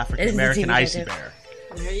only African American icy bear.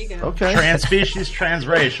 There you go. Okay. Transspecies,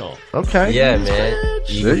 transracial. Okay. Yeah, man.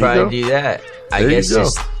 You can probably do that. I guess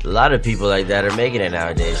just a lot of people like that are making it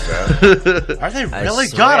nowadays, bro. Are they really?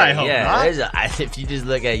 God, I hope not. If you just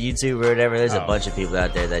look at YouTube or whatever, there's a bunch of people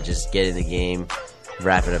out there that just get in the game,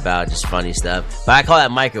 rapping about just funny stuff. But I call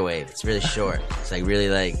that microwave. It's really short. It's really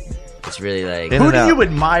like. Who do you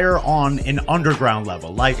admire on an underground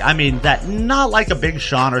level? Like, I mean, that not like a Big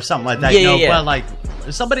Sean or something like that. But like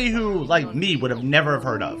somebody who like me would have never have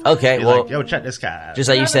heard of. Okay, be well, like, yo, check this guy out. Just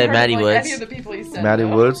like you said, Matty Woods. Any of the people he said, Matty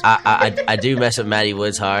Woods. I do mess with Matty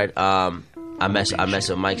Woods hard. I mess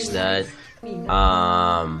with Mike Stud.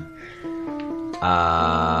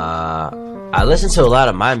 I listen to a lot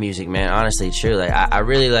of my music, man. Honestly, true. Like I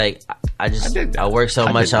really like. I work so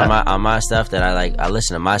much on my stuff that I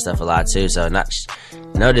listen to my stuff a lot too. So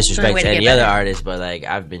no disrespect to any other artist, but like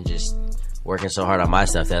I've been just working so hard on my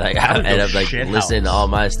stuff that like I end up like listening to all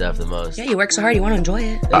my stuff the most. Yeah, you work so hard, you want to enjoy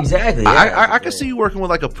it. Exactly. I can see you working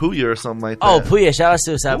with like a Puya or something like that. Oh, Puya! Shout out to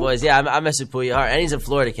Suicide Boys. Yeah, I mess with Puya hard, and he's a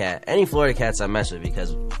Florida cat. Any Florida cats I mess with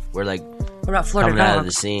because we're like. What about Florida coming dogs? out of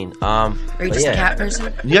the scene. Are you just a cat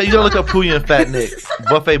person? Yeah, you gotta look up Puya and Fat Nick,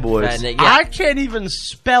 Buffet Boys. Fat Nick, yeah. I can't even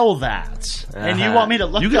spell that, and you want me to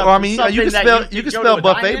look up? I mean, something you can that you can spell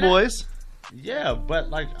Buffet diner? Boys. Yeah, but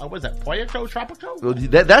like, what was that? Poyaco, Tropico? Well,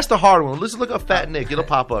 that's the hard one. Let's look up Fat Nick. It'll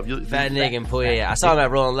pop up. Fat Nick and Puya. Yeah. I saw them at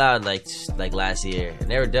Rolling Loud like last year, and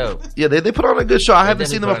they were dope. Yeah, they put on a good show. I haven't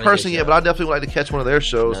seen them in person yet, but I definitely would like to catch one of their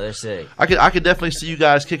shows. No, they're sick. I could definitely see you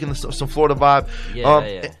guys kicking some Florida vibe.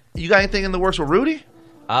 Yeah. You got anything in the works with Rudy?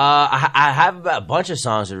 I have a bunch of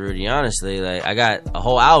songs with Rudy. Honestly, like I got a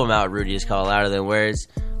whole album out. Rudy is called Louder Than Words.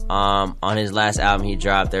 On his last album he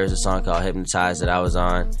dropped, there was a song called Hypnotized that I was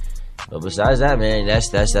on. But besides that, man,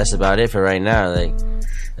 that's about it for right now. Like,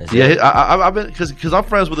 I've been because I'm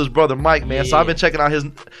friends with his brother Mike, man. So I've been checking out his.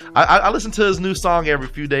 I listen to his new song every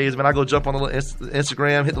few days, man. I go jump on the little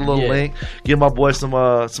Instagram, hit the little link, give my boy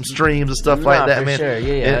some streams and stuff like that,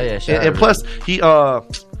 man. Sure. And plus he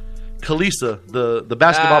Kalisa, the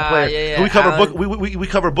basketball player. We cover we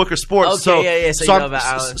cover Booker Sports. Okay,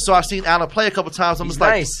 so I've seen Alan play a couple times. I'm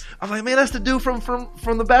like, man, that's the dude from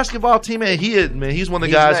the basketball team. And he's one of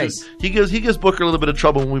the guys who he gives Booker a little bit of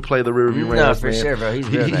trouble when we play the rearview mirror. No, for sure, bro. He's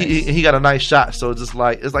real nice. He got a nice shot. So it's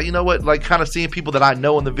like you know what, like kind of seeing people that I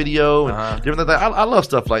know in the video and different things. I love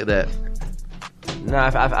stuff like that. No,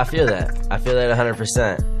 I feel that. I feel that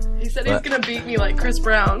 100%. He said he's gonna beat me like Chris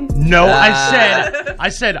Brown. No, I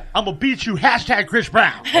said, I'm gonna beat you. Hashtag Chris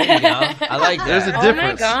Brown. There you go. I like that. There's a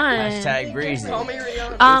difference. Oh my God. Hashtag breezy. Call me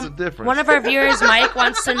Rihanna. There's a difference. One of our viewers, Mike,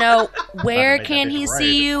 wants to know where can he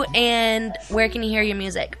see you and where can he hear your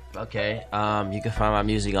music? Okay, you can find my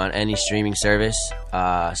music on any streaming service,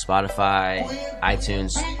 Spotify,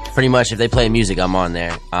 iTunes. Pretty much, if they play music, I'm on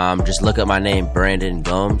there. Just look up my name, Brandon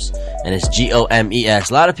Gomes, and it's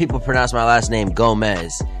Gomes. A lot of people pronounce my last name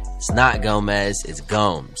Gomez. It's not Gomez, it's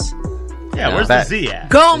Gomes. Yeah, where's the Z at?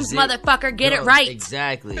 Gomes, motherfucker, get it right.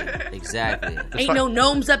 Exactly. Ain't no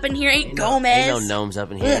gnomes up in here, ain't Gomez. Ain't no gnomes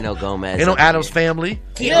up in here, ain't no Gomez. Ain't no Adams family.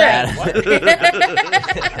 Yeah.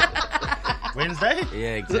 Wednesday?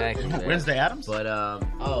 Yeah, exactly. Man. Wednesday Adams? But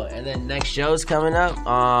and then next show's coming up.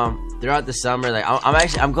 Throughout the summer, like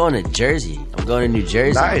I'm going to Jersey. I'm going to New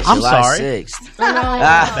Jersey. Nice. I'm July sorry. 6th. Oh,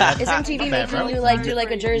 no. Is MTV making you like do like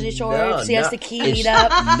a Jersey Shore, Siesta Key meet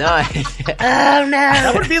up? No. Oh no.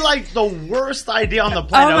 That would be like the worst idea on the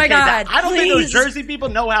planet. Oh my God, I don't think those please. Jersey people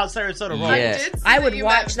know how Sarasota rolls. Yeah. I would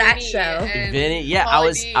watch that show. Vinny, yeah, I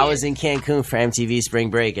was in Cancun for MTV Spring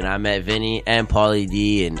Break, and I met Vinny and Pauly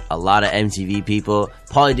D and a lot of MTV people.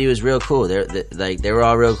 Pauly D was real cool. They were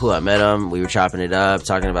all real cool. I met him. We were chopping it up,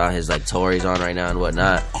 talking about his like tour he's on right now and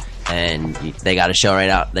whatnot. And they got a show right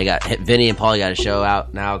out. They got Vinny and Pauly got a show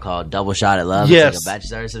out now called Double Shot at Love. Yes, it's like a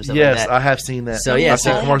bachelor or something yes, like that. I have seen that. So yeah, I've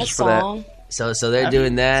seen commercials for that. So they're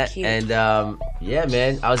doing that, and yeah,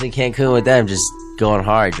 man, I was in Cancun with them, just going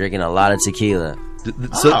hard, drinking a lot of tequila.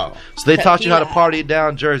 So they taught you how to party it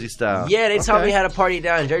down Jersey style. Yeah, they taught me how to party it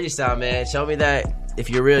down Jersey style, man. Showed me that if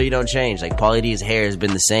you're real, you don't change. Like Pauly D's hair has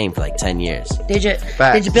been the same for like 10 years. Did you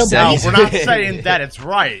build No, that? we're not saying that it's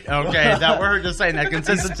right. Okay, that we're just saying that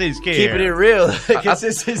consistency is key. Keeping it real. Well,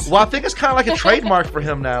 I think it's kind of like a trademark for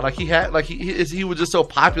him now. Like he was just so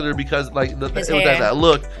popular because like that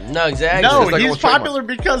look. No, exactly. No, like he's popular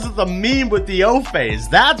because of the meme with the O face.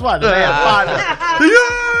 That's why the man popular.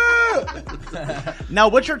 Now,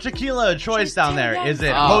 what's your tequila choice down there? Is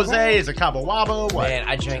it Jose? Is it Cabo Wabo? What? Man,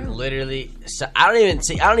 I drank literally. So I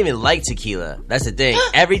don't even like tequila. That's the thing.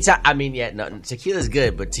 Every time, I mean, yeah, no, tequila's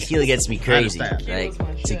good, but tequila gets me crazy. Like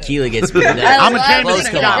tequila gets me. I'm a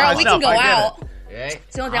Jameson guy Girl, we can myself. go out. Right?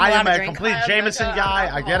 It's the only thing I I'm am allowed a to drink. complete Jameson guy.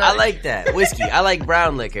 I get it. I like that whiskey. I like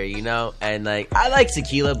brown liquor, you know, and like I like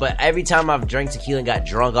tequila. But every time I've drank tequila and got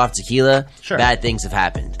drunk off tequila, bad things have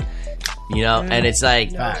happened. You know, and it's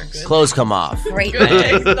like clothes come off. Great. But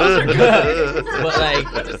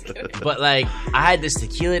like, I had this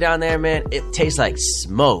tequila down there, man. It tastes like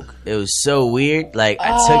smoke. It was so weird. Like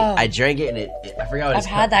I drank it, and I forgot what it's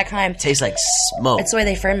called. I've had that kind. It tastes like smoke. It's the way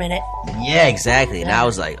they ferment it. Yeah, exactly. And I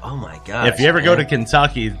was like, oh my god. If you ever go to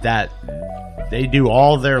Kentucky, they do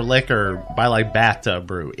all their liquor by like bathtub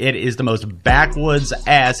brew. It is the most backwoods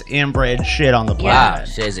ass inbred shit on the planet. Wow,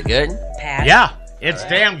 shit, is it good? Yeah. It's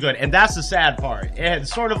damn good, and that's the sad part.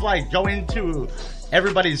 It's sort of like going to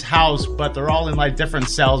everybody's house, but they're all in like different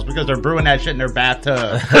cells because they're brewing that shit in their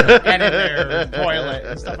bathtub and in their toilet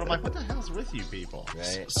and stuff. And I'm like, what the hell's with you people?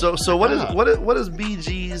 Right. So what is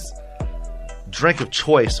BG's drink of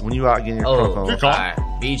choice when you out getting your crunk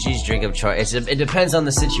on? BG's drink of choice. It depends on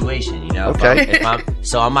the situation, you know. Okay.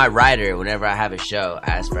 So on my rider, whenever I have a show,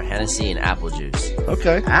 I ask for Hennessy and apple juice.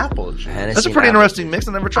 Okay. Apple juice. Hennessy That's a pretty interesting mix.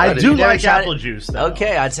 I never tried it. I do never like tried apple it? juice, though.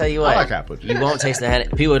 Okay, I'll tell you what. I like apple juice. You won't taste the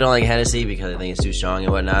Hennessy. People don't like Hennessy because they think it's too strong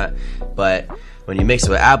and whatnot. But when you mix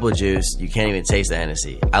it with apple juice, you can't even taste the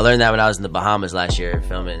Hennessy. I learned that when I was in the Bahamas last year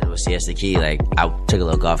filming with Siesta Key. Like, I took a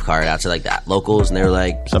little golf cart out to like the locals, and they were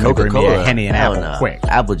like, Somebody bring me Coca-Cola. a Henny and Hell apple no. quick.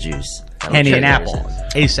 Apple juice. Henny and apple.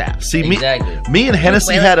 ASAP. See, Exactly. me and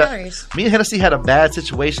Hennessy Way had less calories. a bad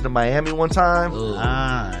situation in Miami one time.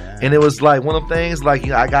 Yeah. And it was like one of the things, like,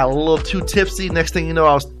 I got a little too tipsy. Next thing you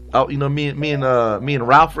know, me and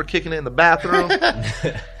Ralph were kicking it in the bathroom.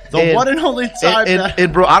 The one and only time.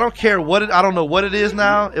 And bro, I don't care I don't know what it is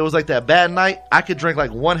now. It was like that bad night. I could drink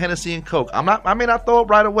like one Hennessy and Coke. I may not throw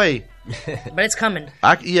up right away. But it's coming.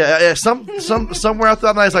 Somewhere out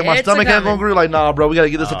there, it's like my stomach ain't gonna agree. Like, nah, bro, we gotta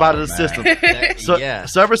get this up out of the system.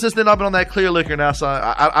 So ever since then, I've been on that clear liquor now. So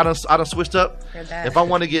I done switched up. If I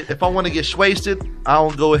want to get wasted, I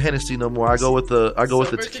don't go with Hennessy no more. I go with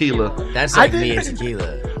the tequila. That's like me and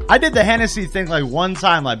tequila. I did the Hennessy thing like one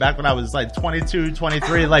time, like back when I was like 22,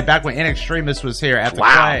 23, like back when In Extremis was here at the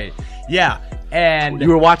Clay. Yeah. And you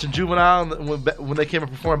were watching Juvenile when they came and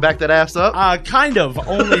performed Back That Ass Up? Kind of,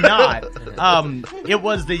 only not. It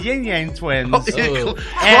was the Yin Yang Twins.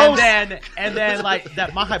 Oh, and then like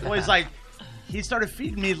that my boy's like, he started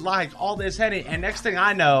feeding me like all this Henny, and next thing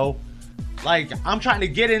I know, like I'm trying to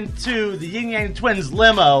get into the Yin Yang Twins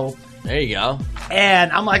limo, There you go.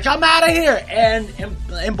 And I'm like, I'm out of here.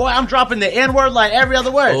 And boy, I'm dropping the N-word like every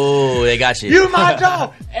other word. Oh, they got you. You my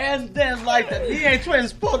dog. And then like the DA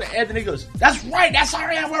twins pulled it, and then he goes, that's right, that's our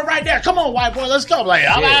N-word right there. Come on, white boy, let's go. I'm like,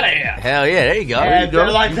 I'm out of here. Hell yeah, there you go. And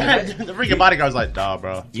they're like that. The freaking bodyguard's like, dog,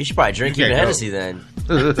 bro. You should probably drink even Hennessy then.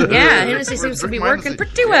 Yeah, Hennessy seems to be working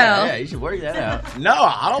pretty well. Yeah, you should work that out. No,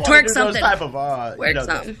 I don't want to do those type of work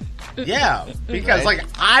something. Yeah, because like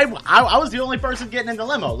I was the only person getting in the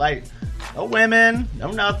limo. Like, no women,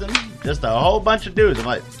 no nothing, just a whole bunch of dudes. I'm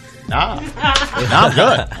like, nah, I'm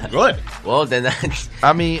good. I'm good. Well, then that's.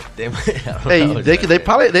 I mean, they might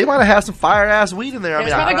have had some fire ass weed in there.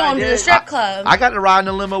 They're probably going to the strip club. I got to ride in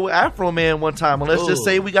a limo with Afro Man one time, and let's just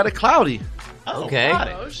say we got a cloudy. Okay.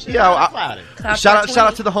 Yeah, shout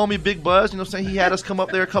out to the homie Big Buzz. You know what I'm saying? He had us come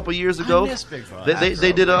up there a couple years ago. I miss Big Buzz.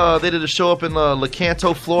 They did a show up in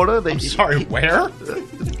Lecanto, Florida. I'm sorry, where?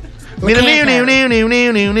 One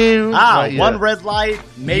red light,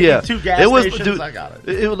 maybe 2 gas stations. Dude, I got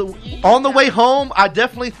it. On the way home, I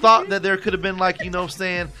definitely thought that there could have been like, you know what I'm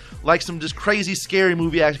saying, like some just crazy scary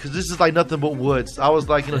movie action, because this is like nothing but woods. I was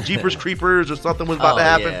like, Jeepers Creepers or something was about to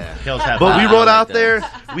happen. Yeah. But we rode out there.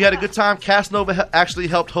 We had a good time. Casanova actually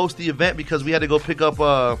helped host the event because we had to go pick up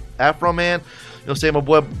Afro Man. You know what I'm saying? My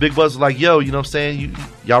boy Big Buzz was like, yo, you know what I'm saying?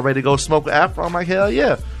 Y'all ready to go smoke with Afro? I'm like, hell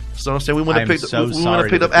yeah. So I'm saying we went to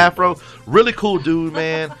pick up Afro. Really cool dude,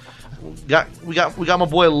 man. We got my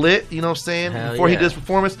boy lit, you know what I'm saying, before he did his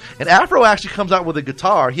performance. And Afro actually comes out with a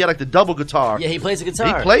guitar. He had like the double guitar. Yeah, he plays the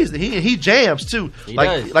guitar. He plays it. He jams too. He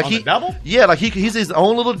does. On the double? Yeah, like he's his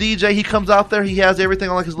own little DJ. He comes out there. He has everything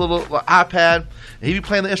on like his little iPad. And he be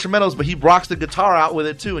playing the instrumentals, but he rocks the guitar out with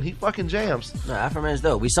it too, and he fucking jams. No, Afro Man's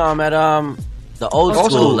dope. We saw him at the old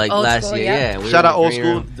school last year. Yeah. Shout out Old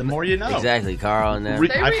School. The more you know. Exactly, Carl and them.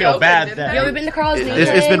 I feel bad that we've been to Carl's.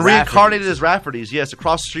 It's been reincarnated as Rafferty's. Yes,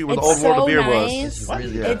 across the street where the old World of Beer was.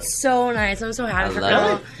 It's so nice. I'm so happy for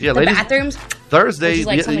Carl. Yeah, the bathrooms. Thursday,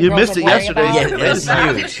 you missed it yesterday. Yeah, it was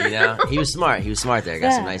huge. You know, he was smart. He was smart there.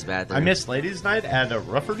 Got some nice bathrooms. I missed Ladies' Night at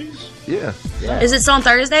Rafferty's. Yeah. Is it still on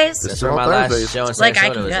Thursdays? That's where my last show in I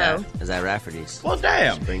can Sarasota go. was at Rafferty's. Well,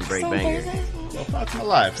 damn. Spring break banger. Well, fuck my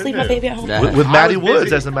life. Sleep my baby at home. With Maddie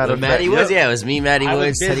Woods, as a matter of fact. Maddie Woods, yeah, it was me, Maddie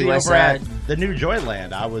Woods, Teddy Westside. The new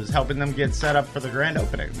Joyland. I was helping them get set up for the grand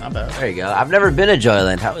opening. Not bad. There you go. I've never been to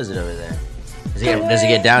Joyland. How is it over there? Does it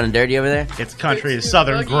get down and dirty over there? It's country,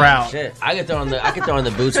 southern ground. Shit, I could throw on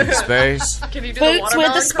the boots with the Spurs. Can you do boots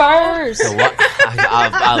with the Spurs?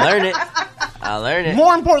 I'll learn it. I'll learn it.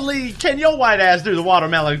 More importantly, can your white ass do the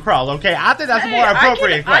watermelon crawl? Okay, I think that's a more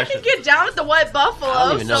appropriate question. I can get down with the white buffalo. I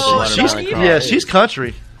don't even know what the watermelon crawl is. She's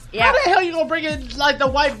country. Yeah. How the hell you gonna bring in like the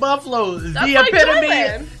white buffalo?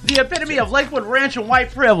 The epitome of Lakewood Ranch and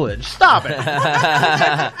white privilege. Stop it!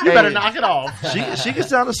 You better knock it off. She can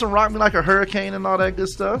sound to some Rock Me Like a Hurricane and all that good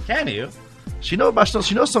stuff. Can you? She knows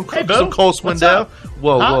some Cole Swindell.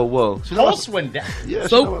 Whoa. Cole Swindell. Yeah,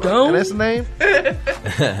 and that's the name.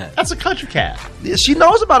 That's a country cat. Yeah, she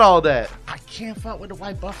knows about all that. I can't fuck with the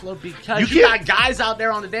white buffalo because you got guys out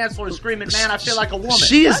there on the dance floor screaming, "Man, I feel like a woman."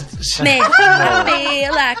 She is. Man, I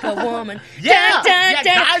feel like a woman. Yeah.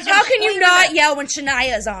 Guys, how can you not yell when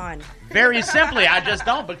Shania's on? Very simply, I just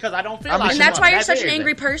don't because I don't feel like. And that's why you're such an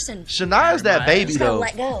angry person. Shania's that baby though.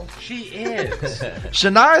 Let go. She is.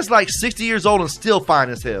 Shania's like 60 years old and still fine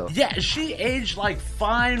as hell. Yeah, she aged like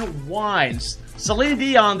fine wines. Celine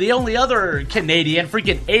Dion, the only other Canadian,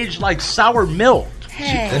 freaking aged like sour milk.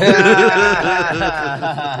 Hey.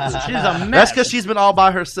 She's a mess. That's because she's been all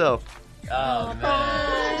by herself. Oh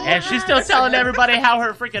man. And she's still telling everybody how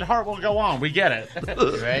her freaking heart will go on. We get it.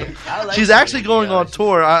 Right? She's actually going on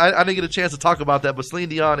tour. I didn't get a chance to talk about that, but Celine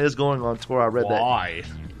Dion is going on tour. I read that. Why?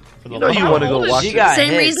 You know you want to go watch it.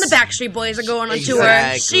 Same reason the Backstreet Boys are going on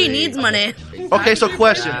tour. She needs money. Okay, so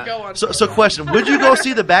question. So question. Would you go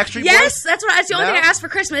see the Backstreet Boys? Yes, that's the only thing I asked for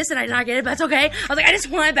Christmas, and I did not get it, but that's okay. I was like, I just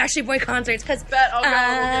want Backstreet Boy concerts because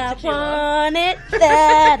I want it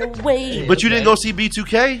that way. But you didn't go see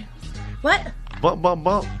B2K? What?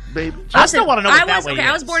 Bump, baby. I still want to know what that way is.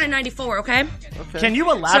 I was born in 94, okay? Can you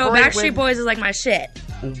elaborate? So Backstreet Boys is like my shit.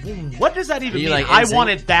 What does that even mean? Like I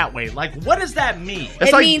want it that way. Like, what does that mean?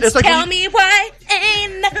 It means tell me why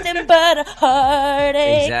ain't nothing but a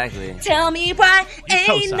heartache. Exactly. Tell me why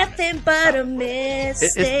ain't nothing but a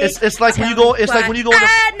mistake. It's like when you go. It's like when you go.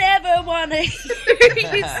 I never want to hear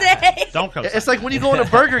you say. Don't co-sign. It's like when you go into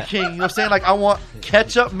Burger King. You know what I'm saying? Like, I want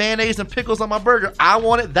ketchup, mayonnaise, and pickles on my burger. I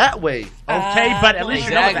want it that way. Okay, but at least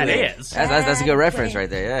you know what that is. That's a good reference right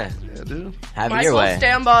there. Yeah. Yeah, dude. Have it Michael your way.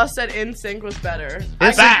 Stambaugh said NSYNC was better.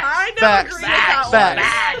 It's I kind of agree with that one.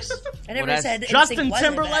 Facts. I never said Justin NSYNC wasn't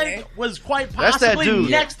Timberlake better. was quite That's that possibly dude.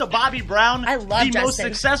 next to Bobby Brown, I love the most Justin.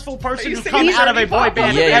 successful person you to singing come out of a Dirty boy Pop?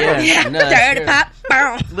 band Yeah, ever. yeah. No, that's Dirty true. pop.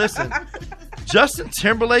 Bow. Listen, Justin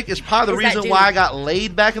Timberlake is probably the Who's that reason dude? why I got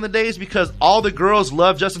laid back in the days because all the girls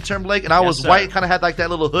loved Justin Timberlake and I was sir. white and kind of had like that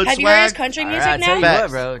little hood Have you heard his swag. country All music right, I tell now? you what,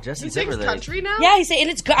 bro. Justin He sings Timberlake. country now? Yeah, he's saying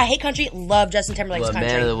it's good. I hate country. Love Justin Timberlake's What,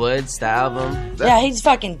 country. Man of the Woods, the album. Yeah, he's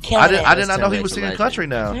fucking killing I it. did not know he Timberlake's was a singing legend. country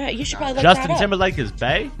now. Yeah, you should probably look Justin that up. Timberlake is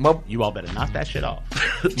bae. Mo- You all better knock that shit off.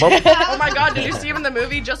 Oh my god, did you see him in the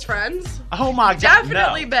movie Just Friends? Oh my god,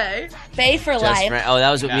 Definitely no. Bae. Bay for Just life. Friend- Oh, that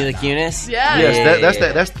was with Mila Kunis? Yeah.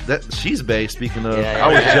 Yes, that's she's bae. Speaking of, Yeah, I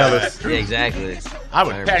was yeah. jealous. Yeah, exactly. I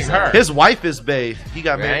would peg her. His wife is bae. He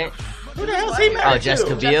got Right? married. Who the hell's he married Oh, to?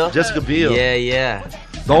 Jessica Biel? Jessica Biel. Yeah, yeah.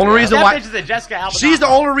 The only reason That why bitch is a Jessica Alba. she's the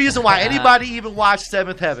only reason why anybody even watched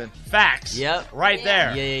Seventh Heaven. Facts. Yep. Right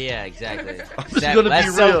there. Yeah, exactly. just gonna be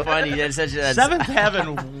That's so real. funny. That's such a... Seventh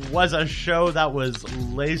Heaven was a show that was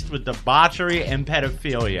laced with debauchery and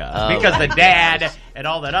pedophilia Oh. because the dad and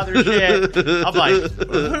all that other shit. I'm like,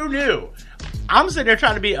 who knew? I'm sitting there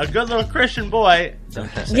trying to be a good little Christian boy.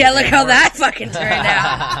 Yeah, look how that fucking turned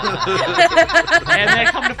out. And then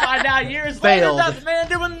come to find out years Failed. later that the man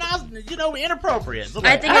doing, inappropriate. So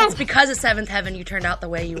I like, think it's because of Seventh Heaven you turned out the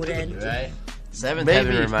way you did. Right? Seventh Maybe.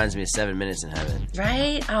 Heaven reminds me of 7 Minutes in Heaven.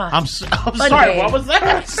 Right? Oh. I'm sorry, what was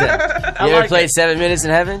that? You ever played 7 Minutes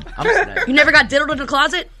in Heaven? You never got diddled in the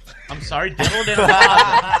closet? I'm sorry, diddled in a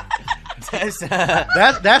closet.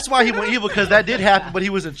 That's why he went evil because that did happen, but he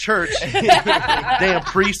was in church. Damn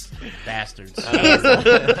priest. Bastards.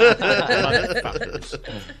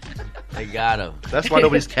 They got him. That's why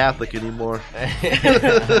nobody's Catholic anymore.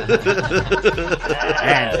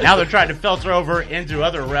 And now they're trying to filter over into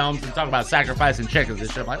other realms and talk about sacrificing chickens and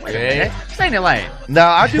shit. I'm like, wait a minute, stay in your lane. Now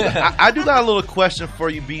I do got a little question for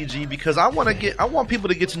you, BG, because I want people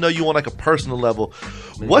to get to know you on like a personal level.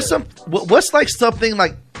 What's like something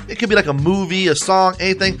like, it could be like a movie, a song,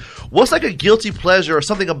 anything. What's like a guilty pleasure or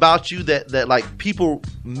something about you that like people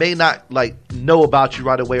may not like know about you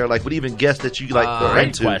right away or like would even guess that you like are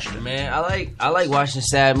into? Question. Man, I like watching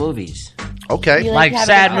sad movies. Okay. You Like having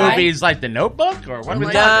sad a cry? movies like The Notebook? Or what?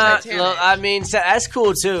 Nah, look, I mean, that's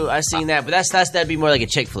cool too. I've seen that, but that'd be more like a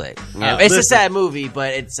chick flick. You know? It's a Listen. sad movie,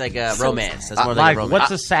 but it's like a romance. That's more like a romance.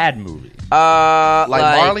 What's a sad movie? Like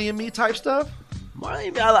Marley and Me type stuff?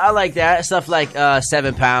 Marley, I like that stuff. Like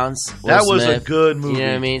 7 Pounds. Will That was a Smith. good movie. You know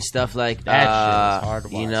what I mean? Stuff like That shit was hard to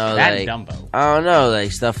watch. You know, That like and Dumbo. I don't know,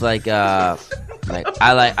 like stuff like I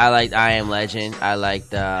like I Am Legend. I like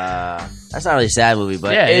the. That's not really a sad movie,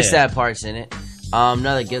 but it's sad parts in it.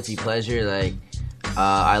 Another guilty pleasure, like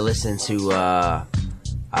I listen to.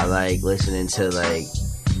 I like listening to like.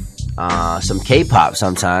 Some K-pop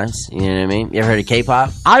sometimes. You know what I mean? You ever heard of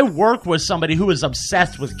K-pop? I work with somebody who is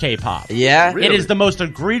obsessed with K-pop. Yeah? It is the most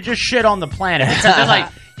egregious shit on the planet. Because they're like,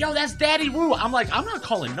 yo, that's Daddy Woo. I'm like, I'm not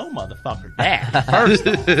calling no motherfucker dad. First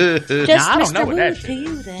of all. Just I don't Mr. know what Woo that to shit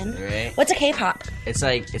you then. Right. What's a K-pop? It's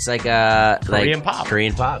like Korean pop.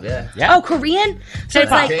 Korean pop, yeah. Oh, Korean? So it's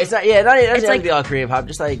K-pop. like, It's not, yeah, not it's like like, be all Korean pop,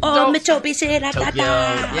 just like oh, Mitsubishi, da, da, Tokyo.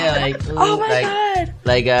 da. Yeah, like Oh my like, god.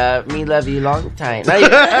 like me love you long time. Like, like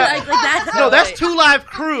that. No, that's Two Live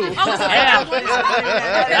Crew. Yeah.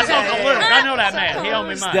 That's Uncle Luke. I know that man. He owed me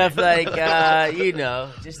money. stuff like you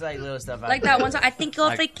know, just like little stuff Like that one song. I think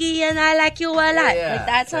you're freaky and I like you a lot. Yeah. Like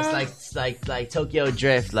that song. That's like Tokyo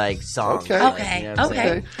Drift like songs. Okay. like, Okay. you know what I'm Okay.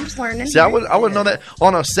 saying? I'm just learning. See, I would know that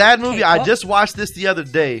on a sad movie. I K-pop. just watched this the other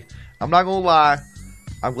day. I'm not gonna lie.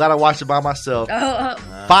 I'm glad I watched it by myself.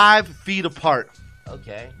 5 Feet Apart.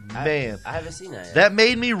 Okay. Man, I haven't seen that yet. that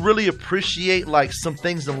made me really appreciate like some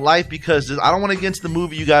things in life because I don't want to get into the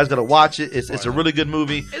movie. You guys gotta watch it. It's a really good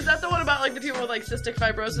movie. Is that the one about like the people with like cystic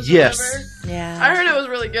fibrosis? Yes. Or whatever? Yeah. I heard it was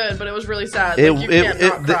really good, but it was really sad. Like, you can't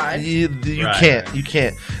not cry. You Right, can't. right. You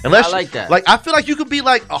can't. Unless I like that. Like I feel like you could be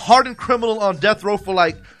like a hardened criminal on death row for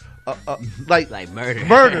like murder.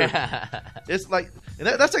 Murder. It's like and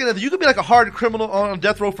that's like another. You could be like a hardened criminal on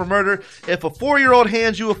death row for murder. If a 4-year-old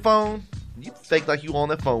hands you a phone, you think like you on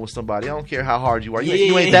that phone with somebody. I don't care how hard you are.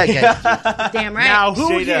 You ain't that gangster. Damn right. Now, who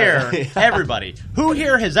Straight up. here, everybody, who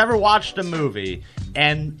here has ever watched a movie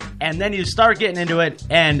and then you start getting into it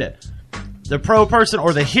and the pro person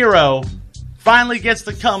or the hero finally gets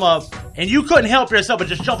to come up and you couldn't help yourself but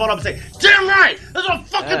just jump on up and say, damn right, that's what I'm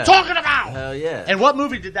fucking talking about. Hell yeah. And what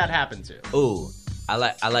movie did that happen to? Ooh.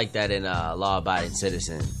 I like that in Law Abiding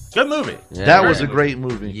Citizen. Good movie. Yeah. That was a great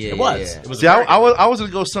movie. Yeah, it was. It was. See, I was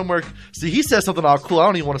gonna go somewhere. See, he said something all cool. I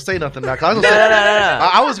don't even want to say nothing now.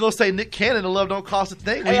 I was gonna say Nick Cannon and Love Don't Cost a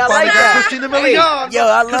Thing. When he finally got Christina Milian. Yo,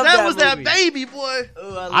 I love that was movie. that baby boy.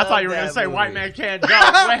 Ooh, I thought you were gonna say White Man Can't Jump.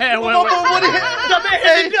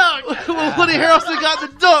 When Woody Harrelson got the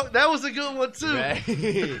dunk, that was a good one too.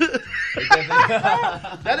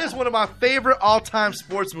 That is one of my favorite all-time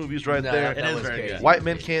sports movies right there. It is very good. White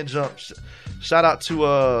Men Can't Jump. Shout out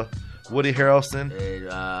to Woody Harrelson. And,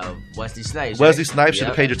 Wesley Snipes. Wesley Snipes should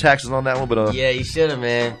have paid your taxes on that one, but yeah, you should have,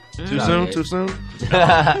 man. Too soon.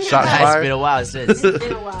 Shots fired. It's been a while since. It's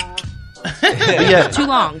been a while. Yeah, too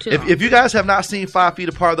long. If you guys have not seen 5 Feet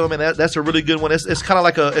Apart, though, man, that's a really good one. It's kind of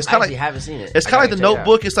like a. It's kind of like. Haven't seen it. It's kind of like The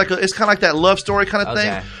Notebook. It's kind of like that love story kind of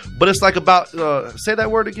thing. But it's like about. Say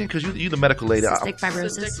that word again, because you the medical lady. Cystic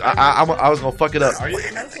fibrosis. I was gonna fuck it up. Are you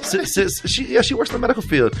in medical? She works in the medical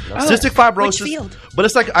field. Cystic fibrosis. Which field? But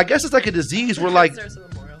it's like, I guess it's like a disease where like.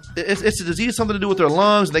 It's a disease, something to do with their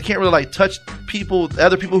lungs, and they can't really like touch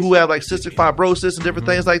other people who have like cystic fibrosis and different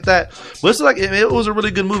things like that. But it's like it was a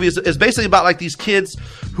really good movie. It's basically about like these kids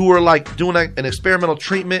who are like doing like an experimental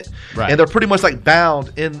treatment, and they're pretty much like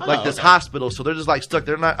bound in like this hospital. So they're just like stuck.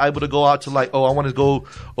 They're not able to go out to like, oh, I want to go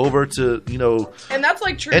over to And that's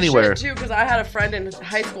like true anywhere. shit too, because I had a friend in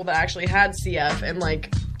high school that actually had CF, and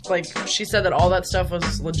like she said that all that stuff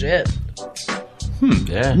was legit.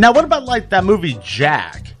 Yeah. Now, what about like that movie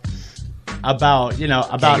Jack? About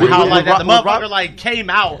how like the motherfucker like came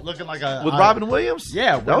out looking like a with Robin Williams.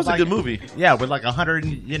 Yeah, that was like, a good movie. Yeah, with like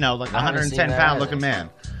 110 pound looking man.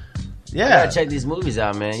 Yeah, I gotta check these movies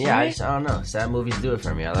out, man. Yeah, I don't know. Sad movies do it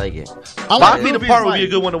for me. I like it. 5 Feet Apart would be a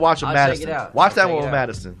good one to watch with Madison. Check it out. Watch that one with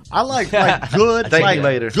Madison. I like good. Thank you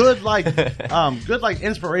later. Good like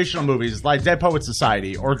inspirational movies like Dead Poets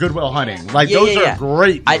Society or Good Will Hunting. Like those are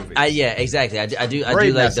great movies. Yeah, exactly. I do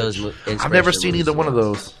like those. I've never seen either one of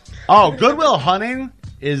those. Oh, Good Will Hunting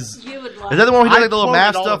is that the one where he did like the little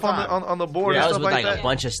math stuff on the board? Yeah, and that was stuff with like like that? a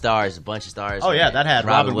bunch of stars. Oh yeah, that had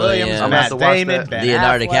Robin Williams, Matt Damon, Ben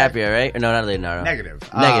Leonardo Affleck. DiCaprio, right? Or no, not Leonardo. Negative.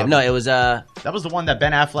 No, it was that was the one that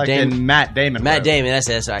Ben Affleck and Matt Damon. Matt Damon. That's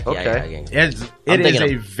it. Okay. It is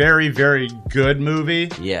a very, very good movie.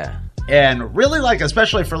 Yeah. And really, like,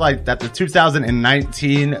 especially for like the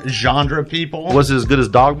 2019 genre people. Was it as good as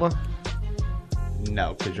Dogma?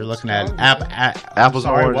 No, because you're looking at apples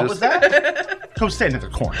and oranges. What was that? Come stand in the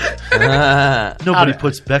corner. Nobody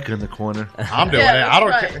puts Becca in the corner. I'm doing it. I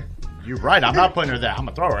don't care. You're right. I'm not putting her there. I'm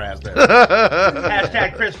gonna throw her ass there.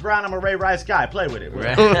 Hashtag Chris Brown. I'm a Ray Rice guy. Play with it.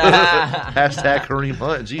 Hashtag Kareem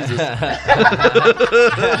Hunt. Jesus.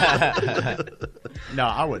 No,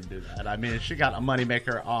 I wouldn't do that. I mean, she got a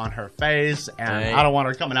moneymaker on her face, and I don't want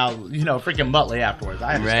her coming out, freaking Muttley afterwards.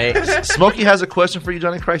 Right. Smokey has a question for you,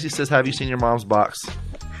 Johnny Christ. He says, "Have you seen your mom's box?"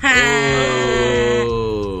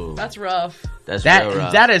 Ooh. That's rough. That's real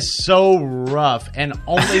rough. That is so rough, and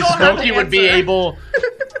only Smokey would be able.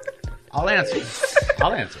 I'll answer.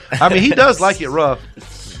 I mean, he does like it rough.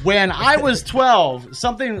 When I was 12,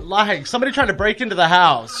 somebody tried to break into the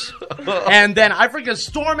house, and then I freaking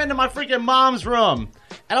storm into my freaking mom's room,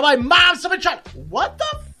 and I'm like, "Mom, somebody tried. What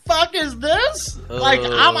the fuck is this?" Like,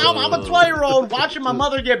 I'm a 12-year-old watching my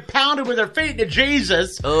mother get pounded with her feet to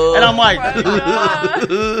Jesus, and I'm like,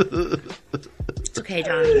 It's okay,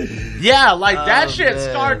 Johnny. yeah, like that shit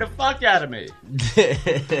scarred the fuck out of me.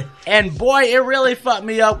 And boy, it really fucked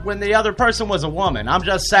me up when the other person was a woman. I'm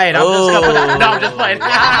just saying. I'm just playing.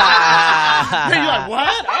 You're like,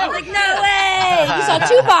 what? I was like, no way! You saw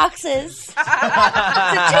 2 boxes. It's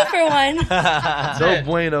a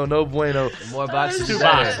 2-for-1. No bueno. More boxes. 2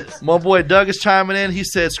 boxes. My boy Doug is chiming in. He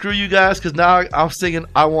said, "Screw you guys, because now I'm singing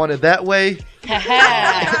I Want It That Way." Well,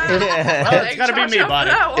 it's gotta be me,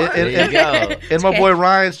 buddy. And my boy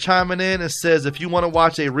Ryan's chiming in and says, "If you want to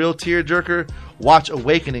watch a real tearjerker, watch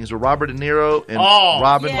Awakenings with Robert De Niro and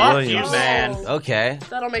Robin Williams." You, man. Okay.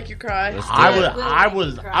 That'll make you cry. I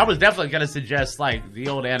was definitely gonna suggest like the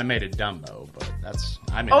old animated Dumbo, but that's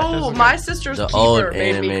my sister's Keeper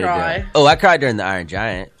made me cry. Oh, I cried during the Iron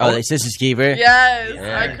Giant. Oh, the Sister's Keeper. Yes,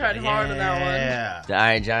 I cried hard on that one. Yeah, the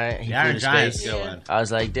Iron Giant. The Iron Giant's going. I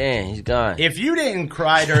was like, damn, he's gone. If you didn't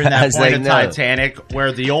cry during that point of Titanic,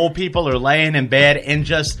 where the old people are laying in bed and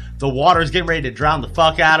just the water's getting ready to drown the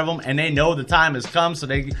fuck out of them, and they know the time has come, so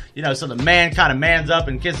they, so the man kind of mans up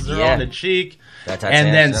and kisses her on the cheek,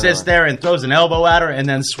 and then sits there and throws an elbow at her, and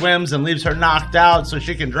then swims and leaves her knocked out so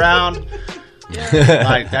she can drown.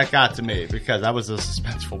 Like that got to me because that was a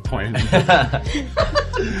suspenseful point.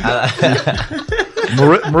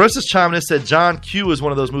 Marissa's chiming in said John Q is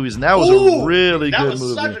one of those movies, and that was a really good movie. That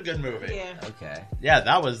was such a good movie. Yeah. Okay. Yeah,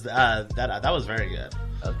 that was that was very good.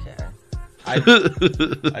 Okay. I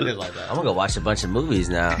did like that. I'm gonna go watch a bunch of movies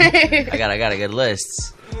now. I got a good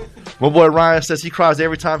list. My boy Ryan says he cries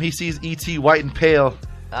every time he sees E.T. white and pale.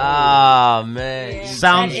 Oh man,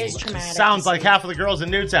 sounds like half of the girls in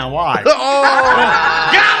Newtown. Why?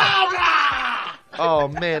 Oh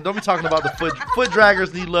man, don't be talking about the foot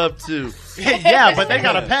draggers need love too. Yeah, but they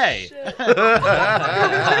gotta pay.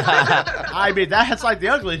 I mean, that's like the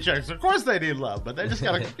ugly chicks. Of course they need love, but they just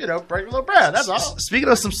gotta, break a little bread. That's all. Speaking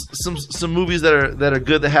of some movies that are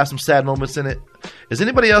good that have some sad moments in it, is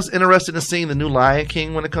anybody else interested in seeing the new Lion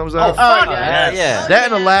King when it comes out? Yeah. That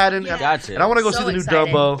and Aladdin. Gotcha. And I want to go see the new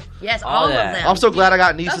Dumbo. Yes, all of them. I'm so glad I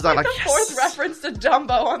got nieces. That's I'm like like, the fourth reference to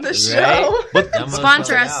Dumbo on this Right? show. But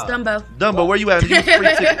Sponsor us, Dumbo. Dumbo, where you at? You get free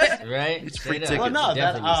tickets. Right? It's free Straight up. tickets. Well,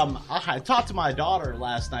 no, I talked to my daughter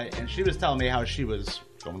last night, and she was telling me how she was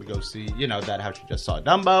going to go see, how she just saw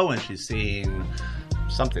Dumbo, and she's seeing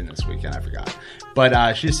something this weekend. I forgot.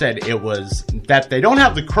 But she said it was that they don't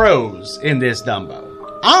have the crows in this Dumbo.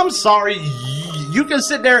 I'm sorry, you can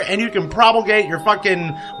sit there and you can promulgate your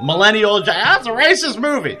fucking millennial. That's a racist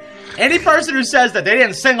movie. Any person who says that they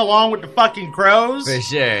didn't sing along with the fucking crows, For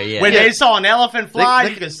sure, yeah. when they saw an elephant fly,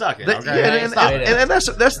 They- you can suck it. They- Okay, and that's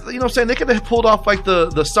you know what I'm saying, they could have pulled off like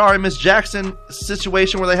the Sorry Miss Jackson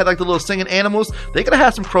situation where they had like the little singing animals. They could have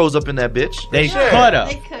had some crows up in that bitch. They could have.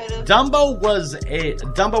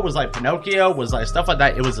 Dumbo was like Pinocchio, was like stuff like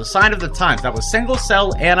that. It was a sign of the times. That was single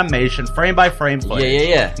cell animation, frame by frame footage.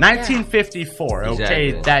 Yeah. 1954. Okay,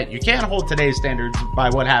 Exactly. that you can't hold today's standards by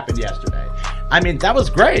what happened yesterday. I mean, that was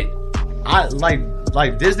great. I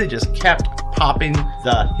like Disney just kept popping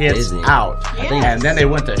the hits out, and then they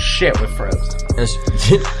went to shit with Frozen.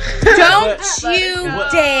 Don't you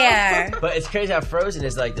dare! But it's crazy how Frozen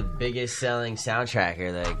is like the biggest selling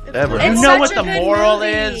soundtracker ever. You know what the moral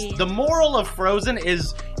is? The moral of Frozen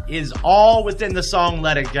is all within the song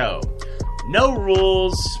 "Let It Go." No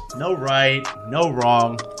rules, no right, no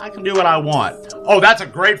wrong. I can do what I want. Oh, that's a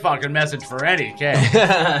great fucking message for any kid.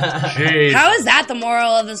 Jeez. How is that the moral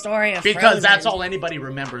of the story of Because Frozen? that's all anybody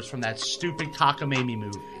remembers from that stupid cockamamie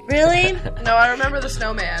movie. Really? No, I remember the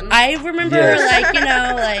snowman. I remember,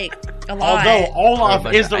 like a lot. Although Olaf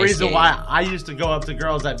bunch is of the ice reason skating. why I used to go up to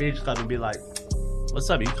girls at Beach Club and be like, "What's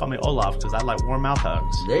up? You can call me Olaf because I like warm mouth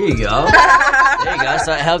hugs." There you go.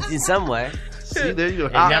 So it helped you in some way. See, there you go.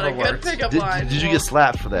 It never a good worked. pickup Did, line. did you get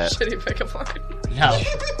slapped for that? Shitty pickup line. No,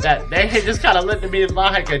 that they just kind of looked at me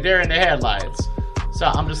like a deer in the headlights. So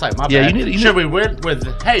I'm just like, my Yeah, bad. you need- Should we win with?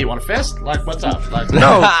 Hey, you want a fist? Like, what's up? Like,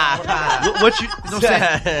 No. what you know what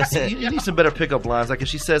I'm saying? See, you need some better pickup lines. Like if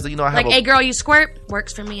she says that, I have Like, a... hey girl, you squirt,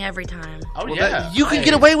 works for me every time. Oh Well, yeah, that- you can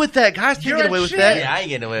get away with that. Guys can't You're get a away with shit. that. Yeah, I ain't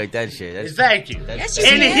getting away with that shit. That's, Thank you. Yes, you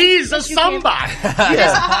And can. he's a Yes, you can. somebody.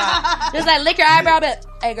 Just like lick your eyebrow, but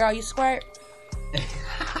hey girl, you squirt.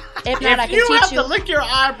 If not, I If can you have teach to lick your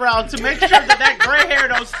eyebrow to make sure that gray hair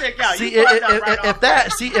don't stick out, See, you fucked up right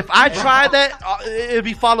off. if I tried that, it'd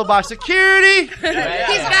be followed by security. He's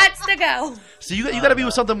got to go. So you got to be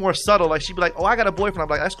with something more subtle. Like she'd be like, "Oh, I got a boyfriend." I'm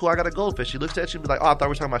like, "That's cool. I got a goldfish." She looks at you and be like, "Oh, I thought we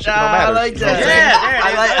were talking about shit. Don't I matter." like You know what I'm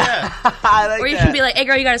that. saying? I like Or you that. can be like, hey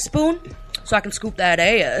girl, you got a spoon? So I can scoop that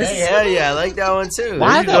ass. Hey, hell yeah, I like that one too.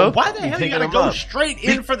 Why There you go. the hell you Picking gotta them go up. straight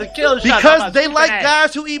in for the kill shot? Because they like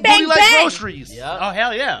guys who eat booty Bang, like bang. groceries. Oh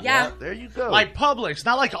hell yeah. Yeah. There you go. Like Publix,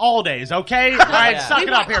 not like All Days, okay? All right, Yeah. suck We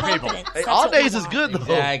it up want here, people. confidence. Hey, That's all what we days is want. good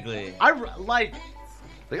though. Exactly.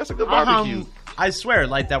 They got some good barbecue. I swear,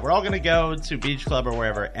 like that, we're all gonna go to Beach Club or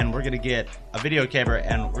wherever, and we're gonna get a video camera,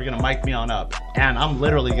 and we're gonna mic me on up, and I'm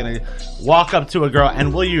literally gonna walk up to a girl,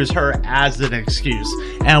 and we'll use her as an excuse,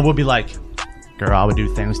 and we'll be like, "Girl, I would do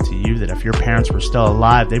things to you that if your parents were still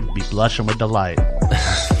alive, they would be blushing with delight." Would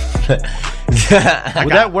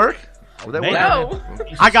that work? Would that Maybe. work? No.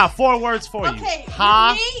 I got 4 words for you. Okay,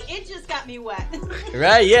 Ha. me, it just got me wet.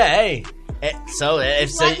 Right? Yeah. Hey. So if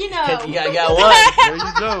so, Let you know. you got one. There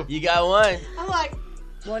you go. You got one. I'm like,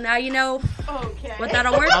 Well, now you know okay. what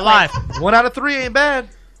that'll work My with. life. 1 out of 3 ain't bad.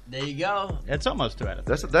 There you go. It's almost 2 out of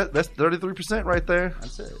 3. That's 33% right there.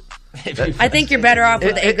 That's it. I think you're better off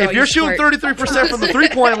with If, if you're shooting 33% from the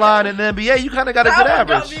 3-point line in the NBA, you kind of got a good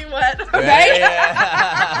average. Got me wet. Right?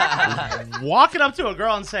 Walking up to a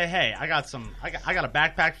girl and say, "Hey, I got a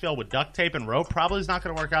backpack filled with duct tape and rope," probably is not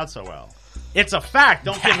going to work out so well. It's a fact.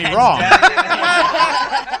 Don't get me wrong, but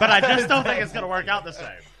I just don't think it's going to work out the same.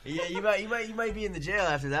 Yeah, you might be in the jail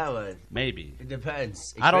after that one. Maybe. It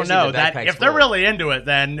depends. I don't Especially know the that backpack's if they're full. really into it,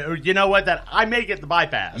 then you know what? That I may get the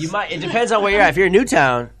bypass. You might. It depends on where you're at. If you're in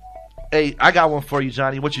Newtown, Hey, I got one for you,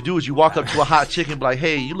 Johnny. What you do is you walk up to a hot chick and be like,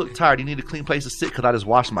 hey, you look tired. You need a clean place to sit because I just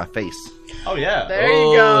washed my face. Oh, yeah. There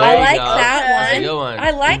you go. I like that That's a one. good one.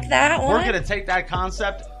 I like that one. We're going to take that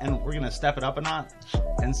concept and we're going to step it up a notch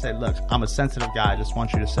and say, look, I'm a sensitive guy. I just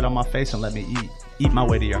want you to sit on my face and let me eat my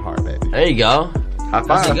way to your heart, baby. There you go. High five.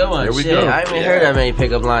 That's a good one. There we Shit, go. I haven't heard that many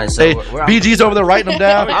pickup lines. So Hey, we're BG's over there writing them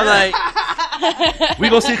down. I'm like, we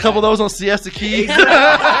gonna see a couple of those on Siesta Keys.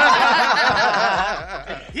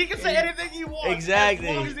 He can say anything he wants. Exactly.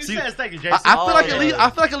 As long as he See, says, thank you, Jason. I feel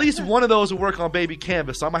like at least one of those will work on Baby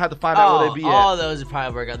Canvas. So I'm gonna have to find out where they be at. all those would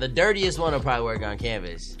probably work on. The dirtiest one will probably work on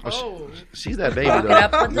Canvas. She's that baby Walk though.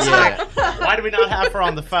 it up with the Yeah. Why do we not have her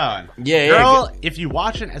on the phone? Yeah, Girl, if you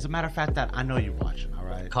watching, as a matter of fact, that I know you're watching, all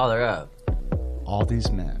right? Call her up. All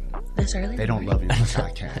these men, This early? they don't love you like I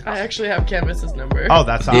can. I actually have Canvas's number. Oh,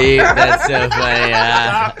 that's awkward. Dude, that's so funny.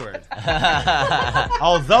 That's awkward.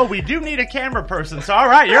 Although we do need a camera person, so all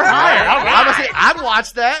right, you're hired. All right. I'm gonna say I'd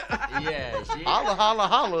watch that. Yeah, she Holla, holla,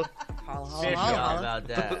 holla. Fish all hook. about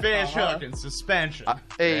that. Fish hook and suspension.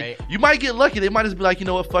 Hey, Right. you might get lucky. They might just be like, you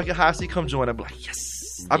know what, fuck it, High C, come join. I'd be like,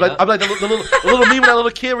 yes. I'm Yep. like the little meme with that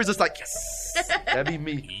little kid was just like, yes. That'd be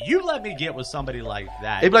me. You let me get with somebody like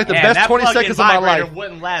that. It'd be like the and best that 20 plug-in seconds of my vibrator life.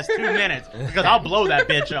 wouldn't last 2 minutes because I'll blow that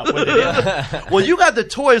bitch up with it. Well, you got the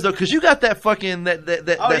toys though, because you got that fucking that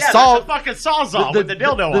Oh yeah, saw. that's a fucking sawzall with the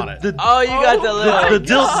dildo on it. You got the little the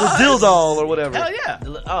dildo or whatever. Hell yeah.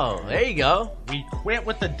 Oh, there you go. We quit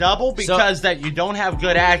with the double because that you don't have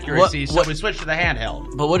good accuracy, so we switched to the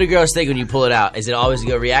handheld. But what do girls think when you pull it out? Is it always a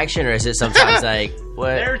good reaction, or is it sometimes like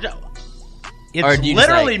what? Or It's do you just,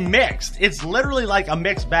 literally like- mixed. It's literally like a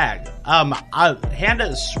mixed bag.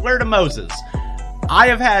 I swear to Moses, I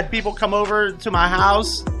have had people come over to my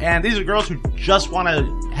house, and these are girls who just want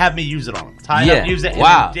to have me use it on them. Tie it up, use it, and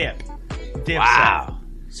Wow. then dip. Wow.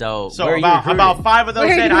 So where are you about recruiting? 5 of those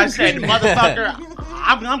Where are in, you I said, recruiting? motherfucker,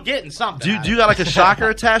 I'm getting something. Do you got like a shocker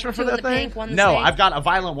attachment for that thing? No, I've got a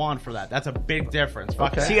violent wand for that. That's a big difference.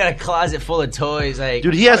 Fuck So you got a closet full of toys, like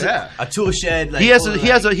Dude, he has yeah. a tool shed. Like, he has full a, of,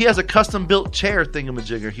 he has a custom built chair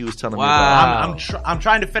thingamajigger. He was telling me Wow. about. I'm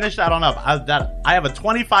trying to finish that on up. I have a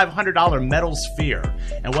 $2,500 metal sphere,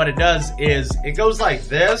 and what it does is it goes like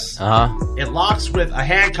this. It locks with a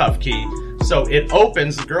handcuff key. So it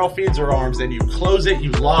opens, the girl feeds her arms, then you close it, you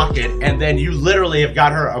lock it, and then you literally have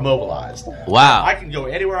got her immobilized. Wow. I can go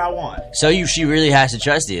anywhere I want. So she really has to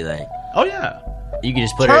trust you, like. Oh yeah. You can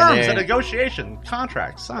just put her in Terms there. and negotiation,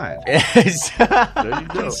 contract signed. There you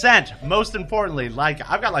go. Consent, most importantly. Like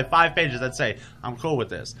I've got like 5 pages that say, I'm cool with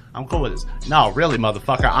this. I'm cool with this. No, really,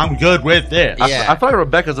 motherfucker, I'm good with this. I feel like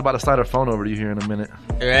Rebecca's about to slide her phone over to you here in a minute.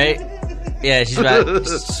 Right? Yeah, she's about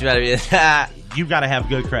to be. You gotta have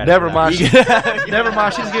good credit. Never mind. Never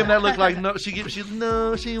mind. She's giving that look like no.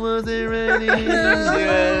 She wasn't ready.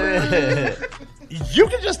 You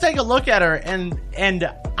can just take a look at her, and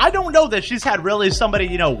I don't know that she's had really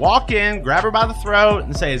somebody walk in, grab her by the throat,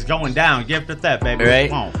 and say it's going down. Give it that, baby. Right.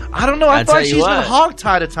 I don't know. I thought she's been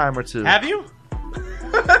hog-tied a time or two. Have you?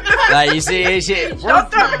 Like you see, we're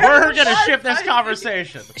gonna shift this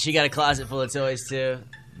conversation. She got a closet full of toys too.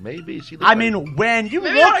 Maybe she. I mean, when you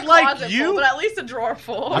Maybe look not a like closet you, full, but at least a drawer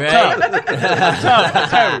full.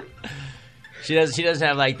 Right. She doesn't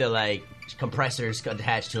have like the compressors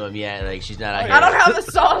attached to them yet. Like she's not. I don't have the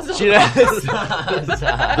saws. She doesn't.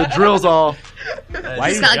 The drill's all.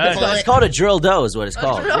 It's called a drill dough. Is what it's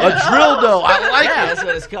called. A drill dough. I like it. That's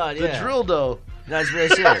what it's called. The Yeah. drill dough. That's real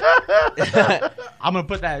shit. I'm gonna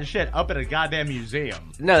put that shit up at a goddamn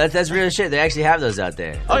museum. No, that's real shit. They actually have those out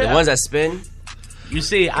there. Oh, The yeah. ones that spin. You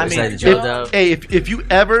see, I It's mean, like the drill dough. Hey, if you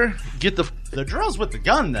ever get the drill's with the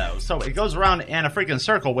gun though, so it goes around in a freaking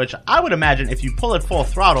circle. Which I would imagine if you pull it full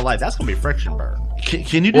throttle, that's gonna be friction burn.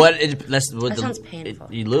 Can you do? That sounds painful.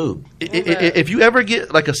 You lube. If you ever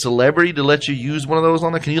get like a celebrity to let you use one of those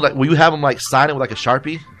on there, can you will you have them sign it with like a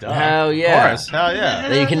Sharpie? Hell yeah. Of course. Hell yeah.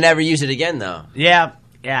 Then you can never use it again though.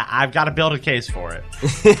 Yeah, I've got to build a case for it.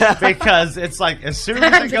 Because it's like, as soon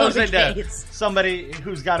as it goes into somebody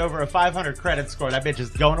who's got over a 500 credit score, that bitch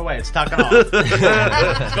is going away. It's tucking off.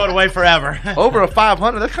 It's going away forever. Over a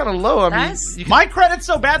 500? That's kind of low. I mean, my credit's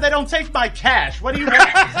so bad they don't take my cash. What do you want?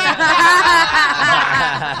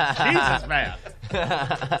 Jesus, man.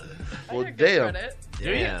 Well, damn. Do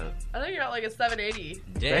you? I think you're at like a 780.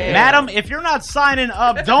 Damn. Madam, if you're not signing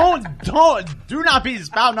up, do not be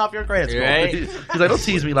spouting off your credit score. Right? He's like, don't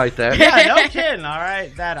tease me like that. Yeah, no kidding. All right,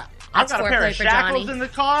 I've That's got a pair of foreplay for shackles Johnny. in the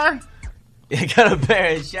car. You got a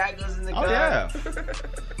pair of shackles in the car. Oh yeah.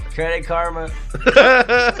 Credit Karma.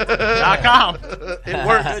 .com. It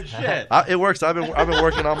works. Good shit. It works. I've been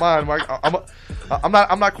working on mine.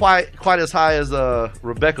 I'm not quite as high as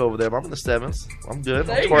Rebecca over there, but I'm in the 7s. I'm good.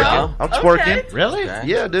 I'm twerking. I'm twerking. Okay. Really?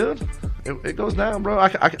 Yeah, dude. It goes down, bro. I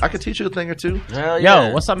could teach you a thing or two.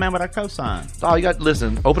 Yo, what's up, man, with our cosign? Oh, you got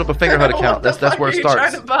listen. Open up a Fingerhut account. That's where it starts.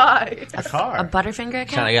 Trying to buy a car, a Butterfinger account.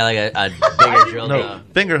 Trying to get like a bigger drill. No,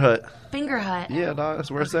 Fingerhut. Fingerhut. Yeah, dog.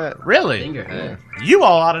 That's where it's at. Really? Fingerhut. You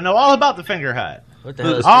all ought to know all about the Fingerhut. What the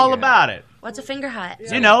hell is all Fingerhut? about it? What's a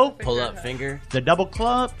Fingerhut? You know, pull up finger. The double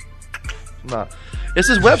club. Nah. It's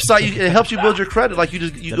this website. It helps you build your credit. Like you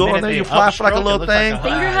go on there, you apply for like a little thing.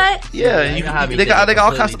 Fingerhut? Yeah, they got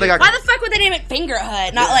all kinds of. They got. Why the fuck would they name it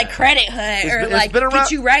Fingerhut, not like Credit Hut or like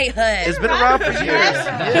Get You Right Hut? It's been around for years.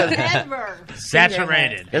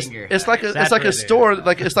 Saturated. It's like a store.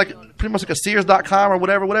 Like it's like pretty much like a Sears.com or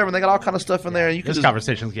whatever. And they got all kind of stuff in there. And you can this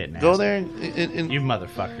conversation's getting nasty. Go there and you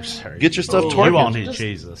motherfuckers. Get your stuff twerking. You all need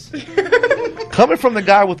Jesus. Coming from the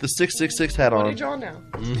guy with the 666 hat on. What are you drawing now?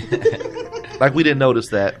 Like we didn't notice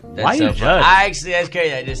that. Why you judging? That's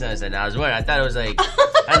crazy. I just noticed that now. I was wondering. I thought it was like,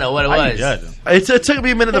 I don't know what it was. It took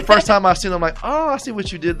me a minute the first time I seen it. I'm like, oh, I see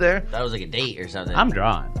what you did there. That was like a date or something. I'm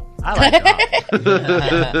drawing. I like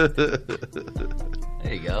drawing.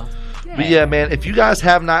 There you go. But yeah, man, if you guys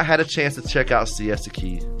have not had a chance to check out Siesta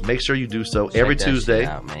Key, make sure you do so every Tuesday,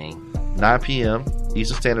 out, man. 9 p.m.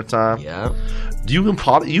 Eastern Standard Time. Yeah. You and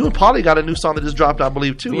Paulie got a new song that just dropped, I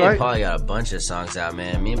believe, too, Me right? and Paulie got a bunch of songs out,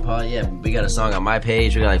 man. Me and Paulie, we got a song on my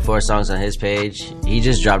page. We got like 4 songs on his page. He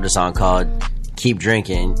just dropped a song called Keep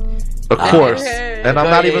Drinking. Of course. And I'm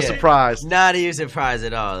not even surprised. Not even surprised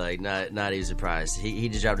at all. Like, not even surprised. He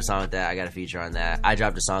just dropped a song with that. I got a feature on that. I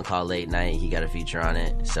dropped a song called Late Night. He got a feature on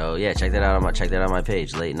it. So, yeah, check that out on my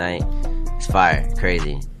page. Late Night. It's fire.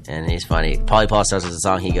 Crazy. And he's funny. Paulie Paul starts with the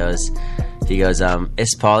song. He goes,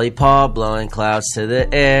 it's Paulie Paul blowing clouds to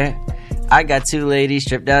the air. I got 2 ladies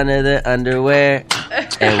stripped down to the underwear.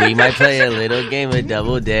 And we might play a little game of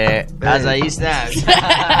Double Dare. I was like, you snapped.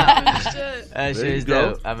 That shit is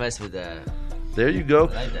dope. I mess with that. There you go.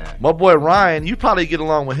 I like that. My boy Ryan, you probably get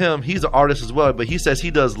along with him. He's an artist as well, but he says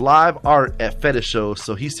he does live art at fetish shows,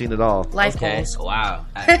 so he's seen it all. Life goals. Wow.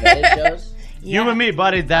 At fetish shows? You and me,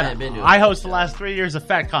 buddy. That I host the last 3 years of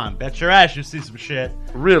FatCon. Bet your ass you see some shit.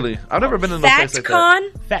 Really? I've never been in no place like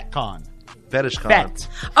that. FatCon. Fetish con. Fat.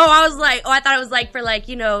 Oh, I thought it was like for like,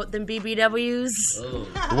 you know, them BBWs.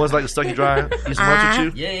 The ones like the Stucky Dry used to munch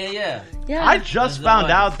with you? Yeah. I just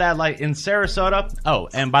found out that like in Sarasota. Oh,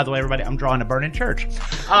 and by the way, everybody, I'm drawing a burning church.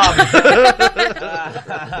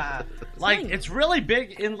 Like it's really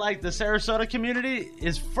big in like the Sarasota community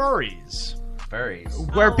is furries.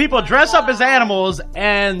 Where people dress up as animals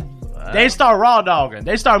and they start raw dogging.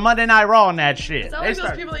 They start Monday Night Raw and that shit. Is that like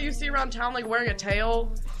those people that you see around town like wearing a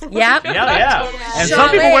tail? Yep. Yeah. And some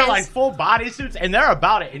people wear like full bodysuits and they're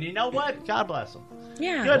about it. And you know what? God bless them.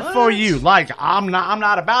 Yeah. Good for you. Like I'm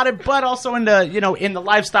not about it, but also in the in the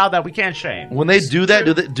lifestyle that we can't shame. When they do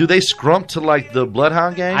that, do they scrump to like the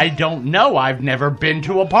Bloodhound Gang? I don't know. I've never been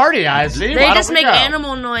to a party. I see. They just make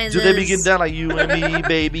animal noises. Do they be getting down like you and me,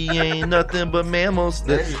 baby, ain't nothing but mammals?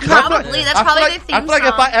 Probably. That's probably their theme I feel like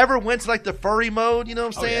song. if I ever went to like the furry mode, you know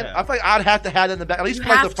what I'm saying? I feel like I'd have to have that in the back, at least for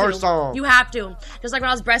like the first song. You have to. Just like when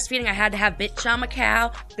I was breastfeeding, I had to have bitch I'm a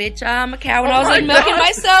cow. When I was like milking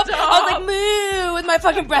myself, I was like moo with my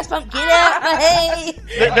fucking breast pump. Get up, hey.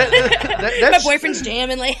 My boyfriend's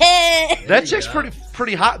jamming like, hey. That chick's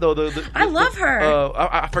pretty hot though. I love her.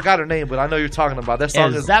 I forgot her name, but I know you're talking about that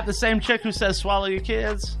song. Is that the same chick who says "swallow your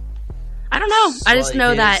kids"? I don't know. I just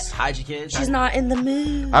know that hide your kids. She's not in the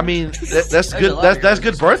mood. I mean, that's good. That's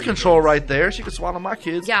good birth control right there. She could swallow my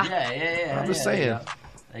kids. Yeah. I'm just saying.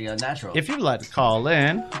 There you go, natural. If you'd like to call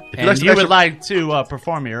in and you would like to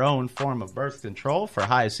perform your own form of birth control for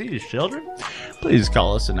high seas children, please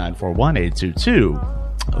call us at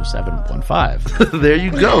 941-822-0715. There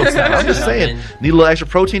you go. I'm just saying. Need a little extra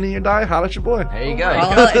protein in your diet? Holla at your boy. There you go.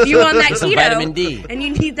 Well, if you want that keto vitamin D. and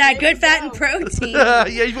you need that good fat and protein, yeah,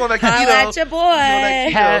 you want that keto. holla at your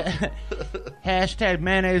boy. Hashtag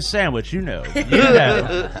mayonnaise sandwich, you know.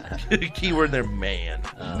 Keyword there, man.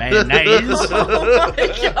 Mayonnaise. Oh my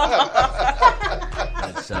God.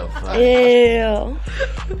 That's so funny. Ew.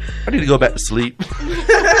 I need to go back to sleep.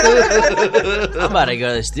 I'm about to go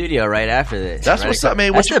to the studio right after this. That's what's up,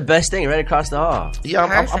 man. That's the best thing, right across the hall. Yeah,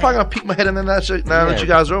 I'm probably gonna peek my head in that that you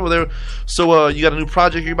guys are over there. So, you got a new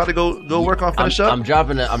project you're about to go work on, finish up? I'm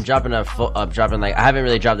dropping like I haven't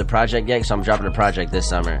really dropped the project yet, so I'm dropping a project this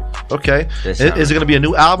summer. Okay. Is it gonna be a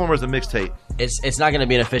new album or is it a mixtape? It's not gonna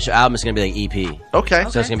be an official album. It's gonna be like EP. Okay.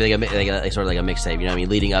 So it's gonna be like sort of like a mixtape. You know what I mean?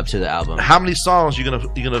 Leading up to the album. How many songs you gonna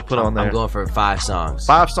put on there? I'm going for 5 songs.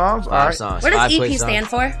 5 songs? All right. Songs. What does EP quick stand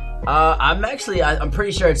for? I'm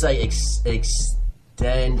pretty sure it's like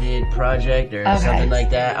extended project or something like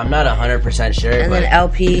that. I'm not 100% sure. And then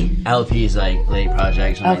LP. LP is like late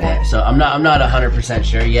project, something like that. So I'm not 100%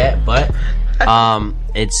 sure yet, but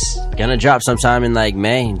it's gonna drop sometime in like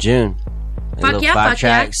May, June. A little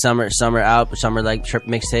 5-track summer like trip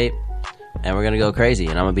mixtape, and we're gonna go crazy.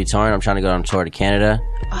 And I'm gonna be touring. I'm trying to go on tour to Canada.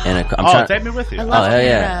 Take me with you. I love hell Canada.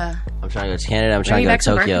 Yeah! I'm trying to go to Canada. I'm trying to go to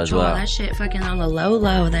Tokyo as well. That shit fucking on the low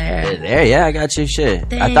there. There, yeah, I got you. Shit,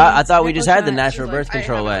 Thanks. I thought we just had the natural birth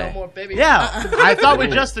control way. Yeah, I thought we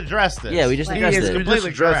just addressed it. Yeah, we just addressed it.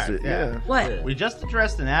 Completely correct. Yeah. What? We just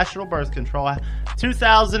addressed the natural birth control.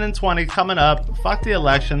 2020 coming up. Fuck the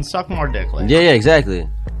election. Suck more dick. Yeah, exactly.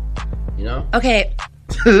 You know? Okay.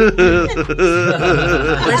 Listen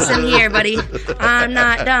here, buddy. I'm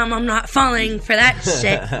not dumb. I'm not falling for that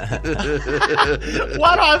shit.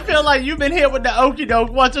 Why do I feel like you've been hit with the okie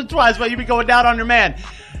doke once or twice while you be going down on your man?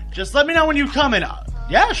 Just let me know when you coming.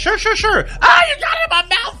 Yeah, sure. Ah, you got it in my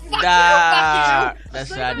mouth. Fuck you. That's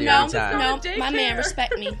what I do every time. No, my man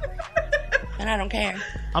respect me. And I don't care.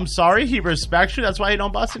 I'm sorry, he respects you. That's why he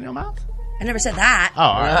don't bust in your mouth? I never said that. Oh,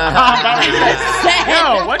 all right.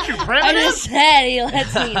 Yo, what you primitive? I just said he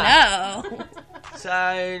lets me know.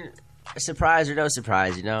 So, surprise or no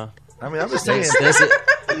surprise, you know? I mean, I'm just saying.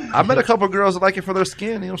 I met a couple of girls that like it for their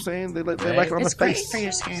skin. You know what I'm saying? They like it on the face. For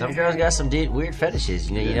your skin. Some girls got some weird fetishes.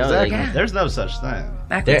 You know, exactly. like, there's no such thing.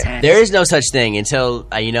 There is no such thing until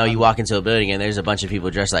you walk into a building and there's a bunch of people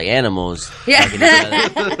dressed like animals. Yeah.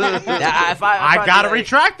 I gotta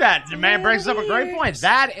retract that. The man brings up a great point.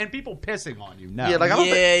 That and people pissing on you. No.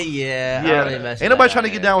 Yeah. Ain't nobody trying to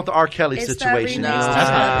get down with the R. Kelly situation.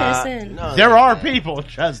 There are people.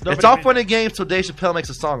 It's all fun and games till Dave Chappelle makes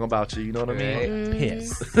a song about you. You know what I mean?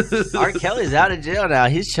 Piss. R. Kelly's out of jail now.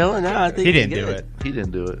 He's chilling now. I think he didn't do it. He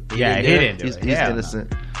didn't do it. Yeah, he didn't do it. He's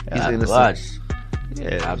innocent. He's innocent. Watch.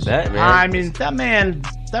 Yeah, I bet, man. I mean,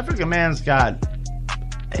 that freaking man's got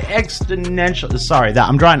exponential. Sorry,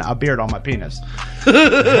 I'm drawing a beard on my penis.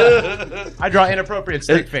 I draw inappropriate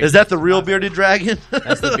stick figures. Is that the real bearded dragon?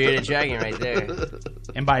 That's the bearded dragon right there.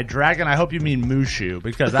 And by dragon, I hope you mean Mushu,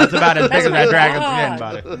 because that's about as big as that dragon's skin,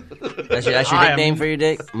 buddy. That's your nickname for your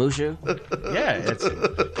dick, Mushu? Yeah,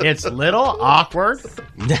 it's little, awkward.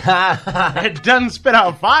 It doesn't spit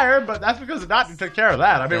out fire, but that's because the doctor took care of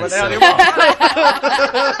that. I mean, what the hell do you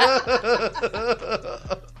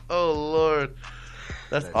want? Oh, Lord.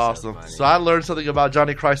 That's awesome. So I learned something about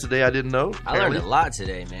Johnny Christ today I didn't know. I learned a lot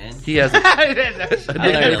today, man. He has. I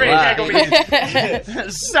learned a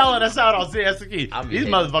lot. Selling us out on Siesta. These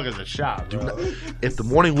motherfuckers are shot. If the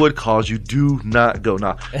Morning Wood calls you, do not go.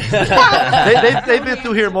 Nah. They've been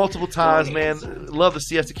through here multiple times, man. Love the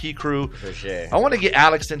Siesta Key crew. For sure. I want to get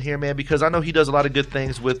Alex in here, man, because I know he does a lot of good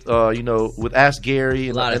things with, with Ask Gary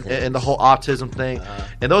and the whole autism thing,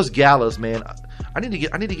 and those galas, man. I need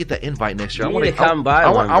to get that invite next year. I want to come by.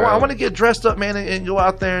 I want to get dressed up, man, and go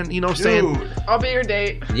out there and saying. I'll be your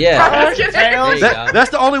date. Yeah, that's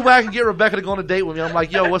the only way I can get Rebecca to go on a date with me. I'm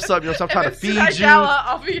like, yo, what's up? So I'm trying to feed you.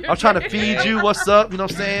 I'm trying to feed you. What's up? You know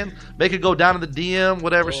what I'm saying? Make it go down in the DM,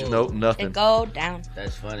 whatever. Nope, nothing. It go down.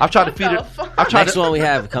 That's funny. I'm trying to feed her. Next one we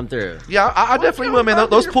have come through. Yeah, I definitely will, man.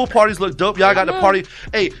 Those pool parties look dope. Y'all got the party.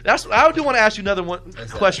 Hey, I do want to ask you another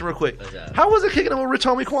question real quick. How was it kicking it with Rich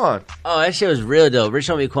Homie Quan? Oh, that shit was real dope. Rich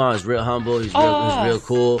Homie Quan was real humble. He was real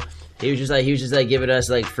cool. He was just like giving us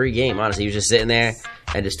like free game. Honestly, he was just sitting there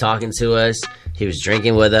and just talking to us. He was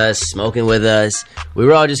drinking with us, smoking with us. We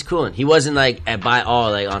were all just cooling. He wasn't like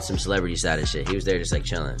on some celebrity status shit. He was there just like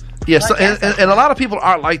chilling. Yeah, so, and a lot of people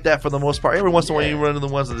aren't like that for the most part. Every once in a while, you run into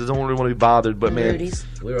the ones that don't really want to be bothered. But man,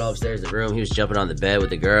 we were all upstairs in the room. He was jumping on the bed with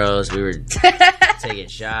the girls. We were taking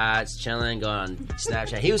shots, chilling, going on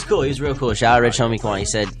Snapchat. He was cool. He was real cool. Shout out Rich Homie Quan. He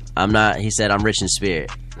said I'm rich in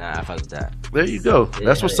spirit. Nah, I fuck with that. There you go.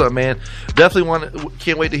 That's what's up, man. Definitely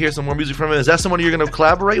can't wait to hear some more music from him. Is that someone you're going to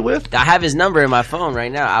collaborate with? I have his number in my phone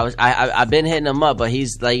right now. I've been hitting him up, but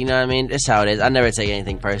he's like, you know what I mean? That's how it is. I never take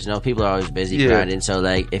anything personal. People are always busy grinding, so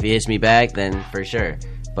like if he hits me back, then for sure.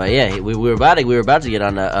 But yeah, we were about to get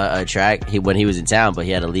on a track when he was in town, but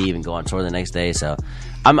he had to leave and go on tour the next day. So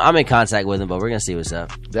I'm in contact with him, but we're gonna see what's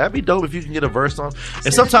up. That'd be dope if you can get a verse on.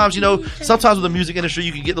 And sometimes with the music industry,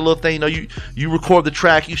 you can get the little thing. You record the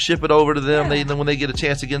track, you ship it over to them. Then when they get a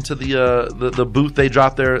chance to get into the booth, they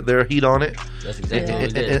drop their heat on it. That's exactly what we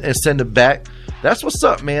did. And send it back. That's what's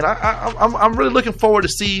up, man. I'm really looking forward to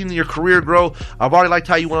seeing your career grow. I've already liked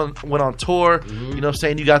how you went on tour. Mm-hmm. You know what I'm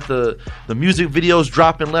saying? You got the music videos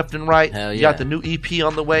dropping left and right. Hell yeah. You got the new EP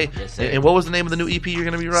on the way. Yes, and what was the name of the new EP you're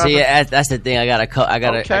going to be dropping? See, that's the thing. I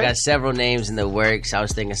got several names in the works. I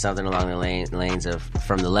was thinking something along the lanes of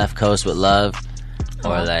From the Left Coast with Love.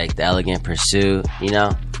 or like The Elegant Pursuit. You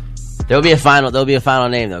know. There'll be a final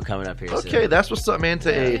name though coming up here. Okay, soon. that's what's up, man.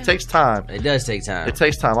 It takes time. It does take time. It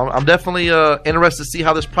takes time. I'm definitely interested to see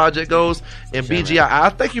how this project goes. And sure, BG, I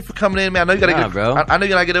thank you for coming in, man. I know you gotta get, bro. I know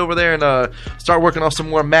you gotta get over there and start working on some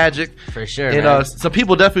more magic. For sure. And man. Some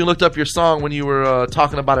people definitely looked up your song when you were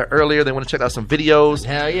talking about it earlier. They want to check out some videos.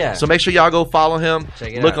 Hell yeah. So make sure y'all go follow him.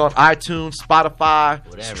 Look on iTunes, Spotify,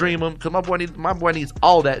 whatever. Stream him, because my boy needs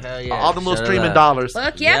all that, yeah. all them little streaming dollars.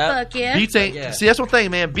 Fuck yeah, fuck yeah. Beats ain't. See, that's one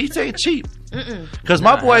thing, man. Beats ain't cheap. Because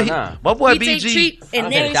my boy BG, I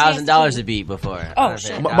paid $1,000 a beat before. Oh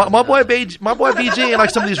shit! My boy BG and like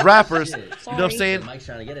some of these rappers, you know what I'm saying? Mike's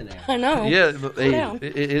trying to get in there. I know. Yeah,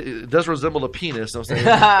 it does resemble a penis. You know what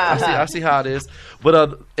I'm saying? I see how it is.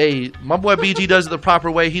 But my boy BG does it the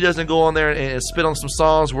proper way. He doesn't go on there and spit on some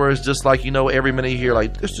songs where it's just like, you know, every minute you hear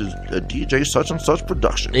like, this is a DJ such and such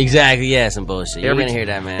production. Exactly. Yeah, some bullshit. You're gonna hear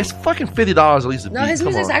that, man. It's fucking $50 at least a beat. No, his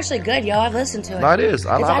music's actually good, yo. I've listened to it. No, it is. It's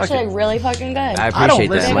actually like really fucking good. I appreciate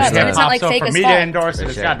that. Much and it's not like so fake for as me fuck. to endorse it,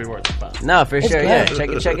 it's got to be worth it. No, for sure. good. Yeah,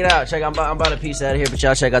 check it out. I'm about a piece out of here, but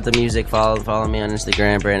y'all check out the music. Follow me on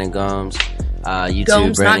Instagram, Brandon Gomes. YouTube,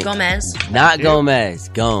 Gomes, Brandon. not Gomez. Not Gomez.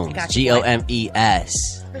 Gomes. Gomes. You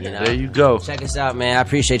know? There you go. Check us out, man. I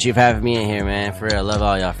appreciate you for having me in here, man. For real, I love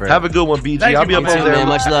all y'all. For real. Have a good one, BG. Thank I'll you, be up over there. Man.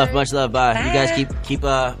 Much love. Bye. You guys keep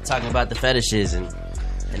talking about the fetishes and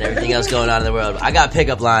everything else going on in the world. I got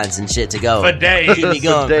pickup lines and shit to go. For days. Keep me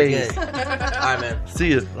going. For days. All right, man. See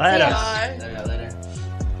you later.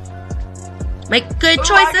 Make good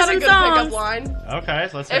choices I got a and good songs. pickup line. Okay,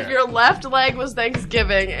 so let's hear If it. your left leg was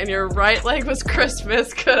Thanksgiving and your right leg was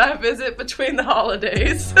Christmas, could I visit between the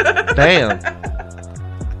holidays? Damn.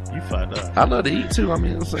 You fucked up. I love to eat too. I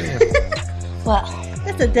mean, I'm saying. Well,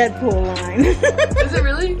 That's a Deadpool line. Is it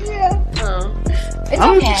really? Yeah. Oh. It's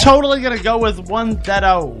I'm okay. totally gonna go with one that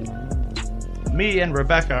me and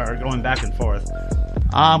Rebecca are going back and forth.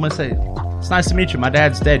 I'm gonna say, it's nice to meet you. My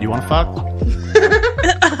dad's dead. You want to fuck?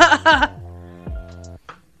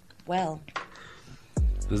 well.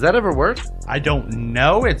 Does that ever work? I don't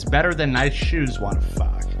know. It's better than nice shoes want to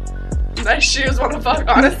fuck. Nice shoes want to fuck,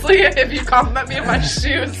 honestly, if you compliment me on my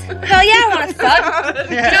shoes. Hell yeah, I want to fuck.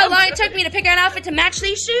 You know how long it took me to pick out an outfit to match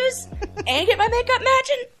these shoes? And get my makeup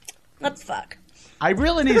matching? Let's fuck. I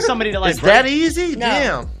really need somebody to like. Is that easy? No.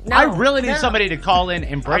 Damn. No, I really need no. somebody to call in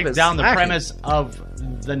and break been down the smacking. premise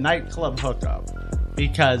of the nightclub hookup,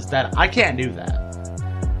 because that I can't do that.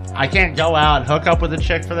 I can't go out, hook up with a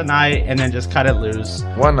chick for the night, and then just cut it loose.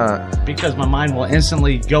 Why not? Because my mind will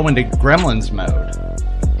instantly go into Gremlins mode,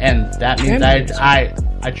 and that means I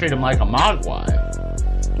treat him like a mogwai.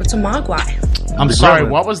 What's a mogwai? I'm The sorry. gremlin.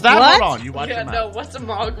 What was that? What? Hold on. You watch Yeah, your no, mouth. what's a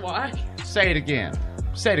mogwai? Say it again.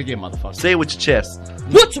 Say it again, motherfucker. Say it with your chest.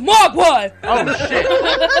 What's a mogwai? Oh shit!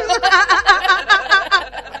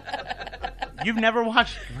 You've never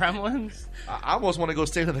watched Gremlins? I almost want to go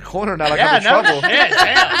stand in the corner now. Like Yeah, I'm in no trouble. shit.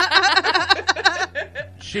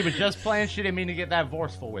 Damn. She was just playing. She didn't mean to get that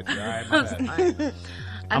forceful with you. All right, my bad.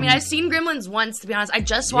 I mean, I've seen Gremlins once, to be honest. I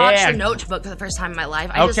just watched Yeah. The Notebook for the first time in my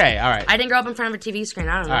life. Okay, all right. I didn't grow up in front of a TV screen.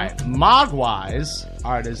 I don't know. All right, mogwais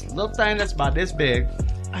are this little thing that's about this big,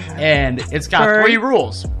 and it's got Furry. 3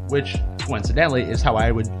 rules, which coincidentally is how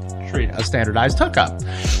I would treat a standardized hookup.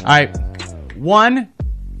 All right, 1,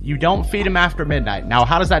 you don't feed them after midnight. Now,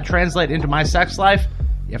 how does that translate into my sex life?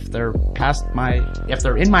 If they're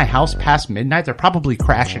in my house past midnight, they're probably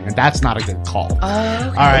crashing, and that's not a good call. Oh,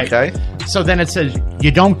 All right. Okay. So then it says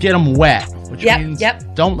you don't get them wet, which Yep, means yep.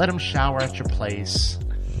 don't let them shower at your place.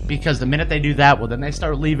 Because the minute they do that, well, then they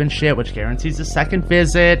start leaving shit, which guarantees a second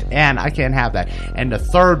visit, and I can't have that. And the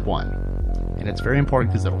third one, and it's very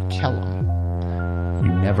important because it'll kill them.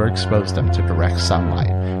 You never expose them to direct sunlight.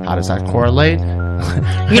 How does that correlate?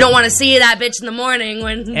 You don't want to see that bitch in the morning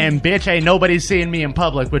when... And bitch, ain't nobody seeing me in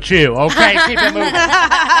public but you. Okay, keep it moving.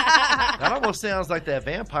 That almost sounds like that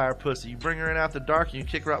vampire pussy. You bring her in after dark and you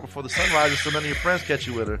kick her out before the sun rises so none of your friends catch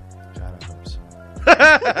you with her. God, I hope so.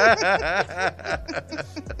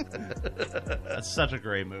 That's such a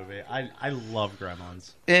great movie. I love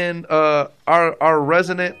Gremlins. And our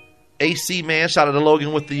resident AC man, shout out to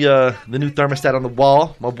Logan with the new thermostat on the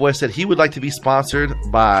wall. My boy said he would like to be sponsored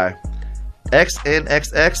by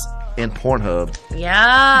XNXX and Pornhub.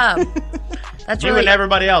 Yeah. That's You really... and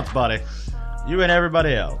everybody else, buddy. You and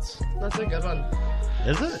everybody else. That's a good one.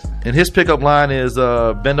 Is it? And his pickup line is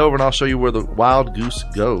bend over and I'll show you where the wild goose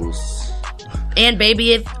goes. And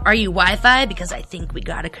baby, are you Wi-Fi? Because I think we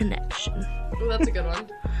got a connection. Ooh, that's a good one.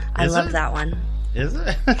 I Is love it? that one. Is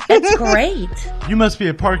it? It's great. You must be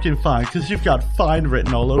a parking fine because you've got fine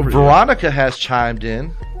written all over you. Veronica has chimed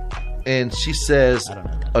in. and she says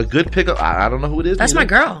a good pickup. I don't know who it is. That's my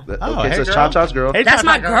girl. Okay, so it's Cha-Cha's girl. Hey, that's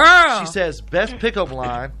my girl. She says best pickup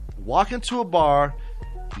line: walk into a bar,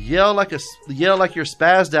 yell like you're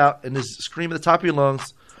spazzed out, and just scream at the top of your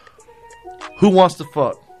lungs. Who wants to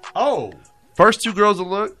fuck? Oh, first two girls that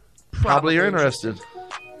look probably are interested.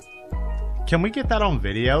 Can we get that on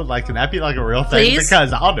video? Like, can that be like a real thing? Please?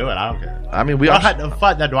 Because I'll do it. I don't care. I mean, we I all had no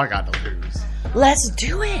fun. That do I got to lose? Let's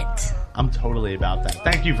do it. I'm totally about that.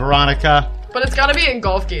 Thank you, Veronica. But it's got to be in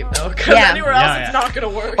Golf Gate though, because anywhere else it's not going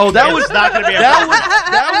to work. Oh, that was not going to be.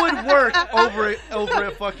 That would work over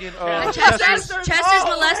a fucking Chester's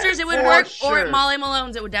Molesters. It would work, or at Molly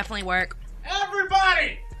Malone's. It would definitely work.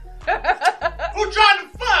 Everybody, who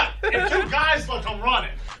trying to fuck? If two guys look, I'm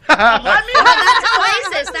running. That's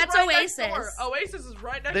Oasis. That's Oasis. Oasis is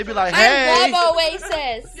right next. They'd be like, I love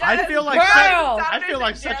Oasis. I feel like I feel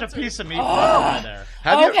like such a piece of meat right there.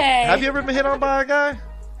 Have you ever been hit on by a guy?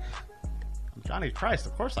 Johnny Christ,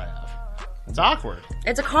 of course I have. It's awkward.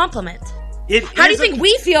 It's a compliment. How do you think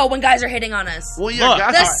we feel when guys are hitting on us? Well, yeah,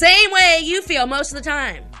 guys the same way you feel most of the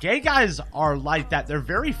time. Gay guys are like that. They're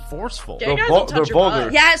very forceful. Gay guys will touch your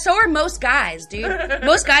butt. Yeah, so are most guys, dude.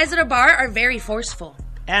 Most guys at a bar are very forceful.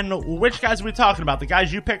 And which guys are we talking about? The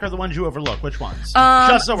guys you pick or the ones you overlook? Which ones?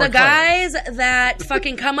 The guys that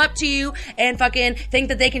fucking come up to you and fucking think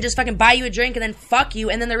that they can just fucking buy you a drink and then fuck you,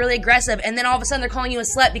 and then they're really aggressive, and then all of a sudden they're calling you a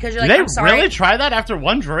slut because you're like, I'm sorry. They really try that after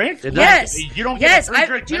one drink? Yes. You don't get a free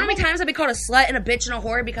drink. Do you know how many times I've been called a slut and a bitch and a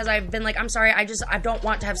whore because I've been like, I'm sorry, I don't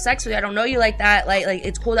want to have sex with you. I don't know you like that. Like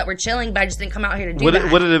it's cool that we're chilling, but I just didn't come out here to do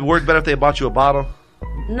that. Would it have worked better if they bought you a bottle?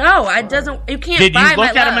 No, it doesn't. You can't Did buy you my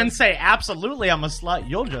look at love. him and say, absolutely, I'm a slut?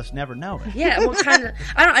 You'll just never know it. Yeah, well, kind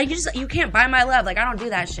of. You can't buy my love. Like, I don't do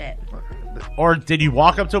that shit. Or did you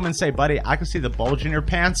walk up to him and say, buddy, I can see the bulge in your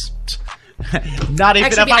pants? Not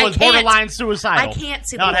even if I was borderline suicidal. I can't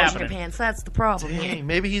see the bulge in your pants. That's the problem. Dang,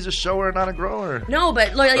 maybe he's a shower, not a grower. No,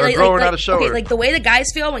 but or a grower, not a shower. Okay, like the way the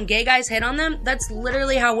guys feel when gay guys hit on them, that's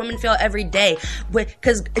literally how women feel every day.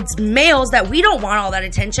 Because it's males that we don't want all that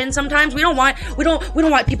attention. Sometimes we don't want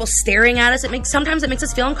people staring at us. Sometimes it makes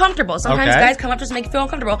us feel uncomfortable. Sometimes guys come up to us and make you feel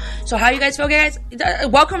uncomfortable. So how you guys feel, guys?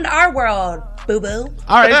 Welcome to our world, boo boo.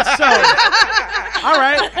 All right, so all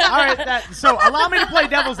right. So allow me to play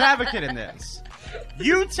devil's advocate in this.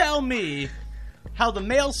 You tell me how the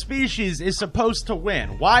male species is supposed to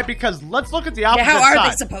win. Why? Because let's look at the opposite side. How are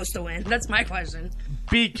they supposed to win? That's my question.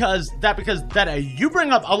 Because you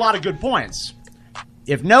bring up a lot of good points.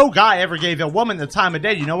 If no guy ever gave a woman the time of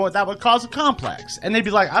day, you know what? That would cause a complex. And they'd be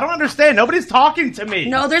like, I don't understand. Nobody's talking to me.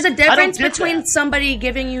 No, there's a difference between somebody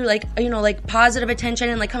giving you, like positive attention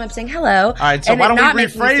and, like, come up saying hello. All right, so why don't we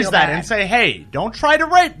rephrase that and say, hey, don't try to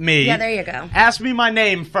rape me. Yeah, there you go. Ask me my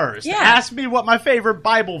name first. Yeah. Ask me what my favorite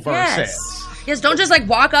Bible verse is. Yes, don't just, like,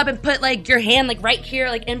 walk up and put, like, your hand, like, right here,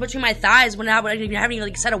 like, in between my thighs when you haven't even,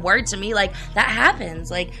 like, said a word to me. Like, that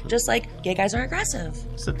happens. Like, just like gay guys are aggressive.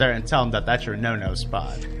 Sit there and tell them that that's your no-no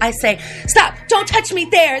spot. I say, stop, don't touch me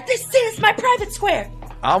there. This is my private square.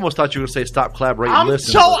 I almost thought you were going to say stop, collaborate, and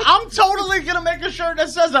listen. I'm totally going to make a shirt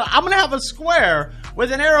that says that. I'm going to have a square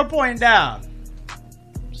with an arrow pointing down.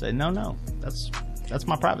 Say, no, that's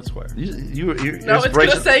my private square. No, it's going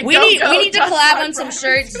to say we need to collab on some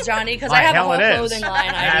shirts, Johnny, because I have a whole clothing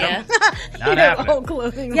line idea. Not happening. Whole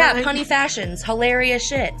clothing Yeah, line. Punny Fashions. Hilarious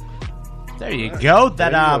shit. There you go.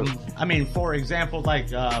 That I mean, for example,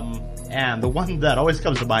 like and the one that always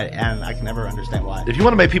comes to mind, and I can never understand why. If you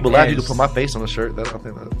want to make people laugh, you can put my face on a shirt.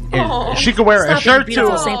 She could wear a shirt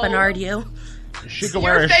to St. Bernard, you. She could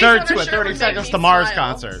wear a shirt to a 30 Seconds to Mars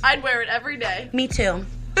concert. I'd wear it every day. Me too.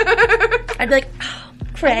 I'd be like, oh,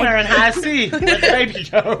 Craig. I'm wearing high C with baby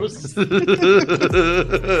goes.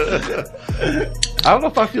 I don't know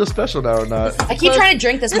if I feel special now or not. I keep trying to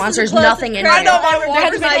drink this monster. There's nothing in it. I know.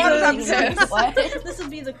 What? This would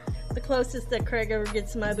be the closest that Craig ever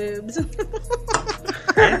gets to my boobs. All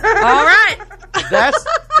right.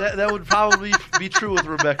 That would probably be true with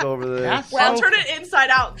Rebecca over there. Well, I'll turn it inside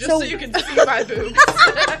out just so you can see my boobs.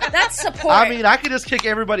 That's support. I mean, I could just kick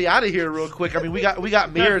everybody out of here real quick. I mean, we got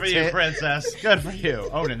mirror Good for you, princess. Good for you.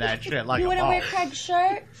 Owning that shit like you a wouldn't boss. wear Craig's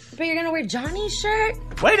shirt, but you're gonna wear Johnny's shirt.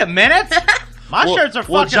 Wait a minute. My shirts are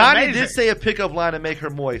fucking Well, Johnny amazing. did say a pickup line and make her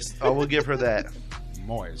moist. I will give her that.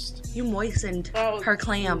 Moist. You moistened her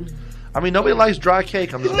clam. I mean, nobody likes dry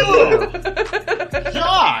cake. I'm just gonna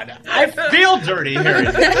God, I feel dirty hearing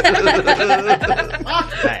that.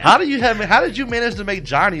 How did you manage to make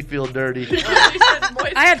Johnny feel dirty?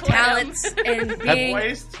 I have talents in being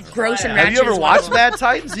gross and ratchet. Have you ever watched Mad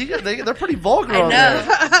Titans? They're pretty vulgar on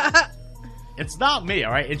there. It's not me,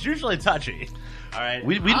 all right? It's usually touchy. All right?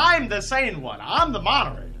 I'm the sane one. I'm the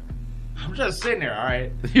moderator. I'm just sitting there, all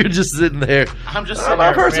right? You're just sitting there. I'm just sitting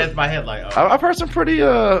there with my head like, oh. I've heard some pretty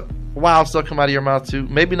wild stuff come out of your mouth, too.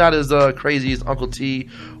 Maybe not as crazy as Uncle T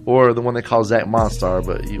or the one they call Zach Monstar,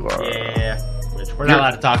 but you are. Yeah, which we're not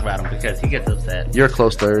allowed to talk about him because he gets upset. You're a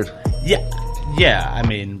close third. Yeah. I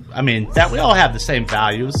mean that we all have the same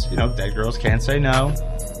values. You know, dead girls can't say no.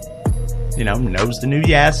 You know, no's the new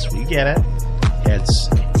yes. We get it.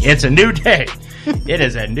 It's a new day. It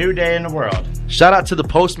is a new day in the world. Shout out to the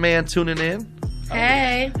postman tuning in.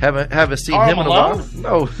 Hey. Haven't seen Karl him in a Malone?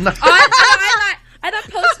 while. No. I thought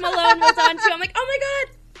Post Malone was on too. I'm like, oh my god.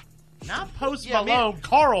 Not Post Malone,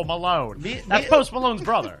 Karl Malone. That's Post Malone's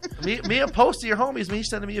brother. Me and Posty are homies. He's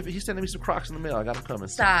sending me some Crocs in the mail. I got them coming.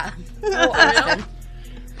 Stop.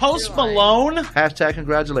 Post Malone. Hashtag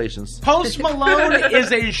congratulations. Post Malone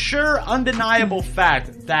is a sure, undeniable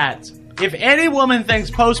fact that if any woman thinks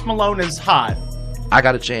Post Malone is hot, I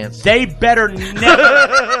got a chance. They better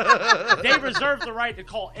never. They reserve the right to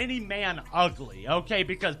call any man ugly, okay?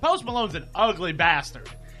 Because Post Malone's an ugly bastard.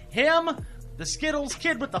 Him, the Skittles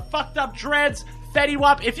kid with the fucked up dreads, Fetty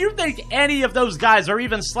Wap. If you think any of those guys are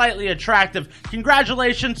even slightly attractive,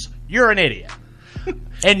 congratulations, you're an idiot.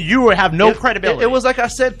 And you have no credibility. It was like I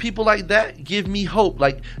said, people like that give me hope.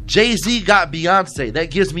 Like Jay-Z got Beyonce.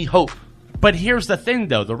 That gives me hope. But here's the thing,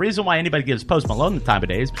 though. The reason why anybody gives Post Malone the time of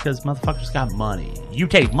day is because motherfuckers got money. You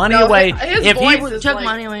take money away. His voice took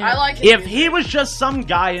money away. I like him. If he was just some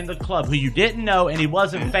guy in the club who you didn't know and he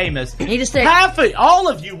wasn't famous, he just all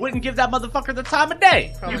of you wouldn't give that motherfucker the time of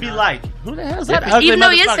day. Probably You'd be like, who the hell is that ugly Even though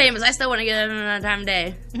he is motherfucker? famous, I still want to give him the time of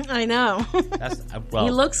day. I know. Well, he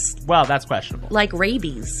looks well. That's questionable. Like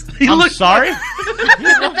rabies. I'm sorry. He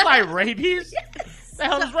looks like rabies. The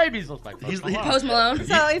hell does rabies look like? Post Malone.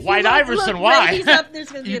 So if White Iverson. Why?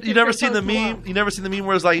 You never seen the meme? You never seen the meme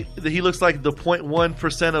where it's like he looks like the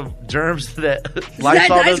 0.1% of germs that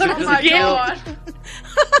Lysol doesn't kill.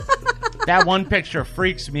 That one picture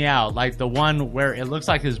freaks me out. Like the one where it looks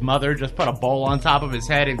like his mother just put a bowl on top of his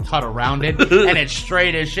head and cut around it, and it's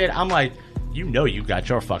straight as shit. I'm like, you know you got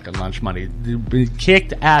your fucking lunch money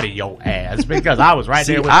kicked out of your ass because I was right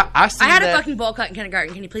there with I had a fucking bowl cut in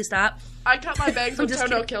kindergarten. Can you please stop? I cut my bangs with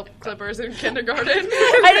toenail clippers in kindergarten.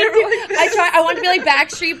 I wanted to be like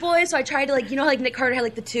Backstreet Boys, so I tried to like, you know, like Nick Carter had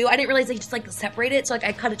like the two. I didn't realize they just like separate it, so like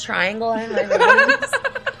I cut a triangle on my veins.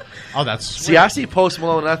 Oh, that's sweet. See, I see Post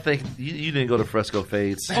Malone, and I think you didn't go to Fresco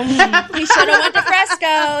Fades. He should have went to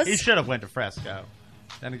Fresco's. He should have went to Fresco.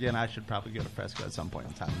 Then again, I should probably go to Fresco at some point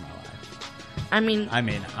in time in my life. I mean,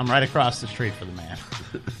 I'm right across the street from the man.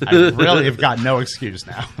 I really have got no excuse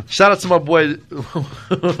now. Shout out to my boy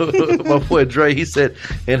Dre. He said,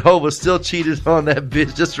 and Hova still cheated on that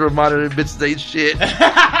bitch just to remind her that bitches ain't shit.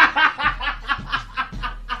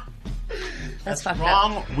 That's fucked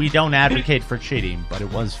wrong. up. We don't advocate for cheating, but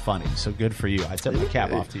it was funny. So good for you. I tip my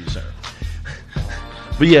cap off to you, sir.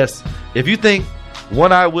 But yes, if you think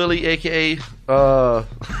One Eye Willie, a.k.a.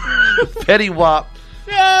 Fetty Wap,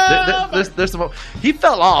 there's some. He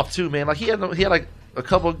fell off too, man. Like he had like a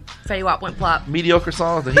couple. Fetty Wap went plop. Mediocre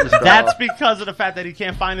songs, and he just. That's because of the fact that he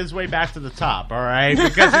can't find his way back to the top. All right,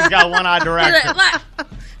 because he's got one eye direction.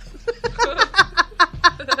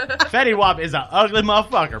 Fetty Wap is an ugly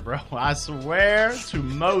motherfucker, bro. I swear to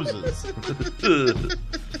Moses.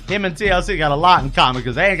 Him and TLC got a lot in common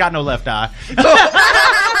because they ain't got no left eye.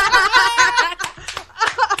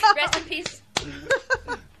 Rest in peace.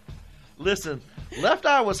 Listen, Left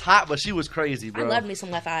Eye was hot, but she was crazy, bro. I love me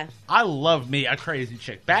some Left Eye. I love me a crazy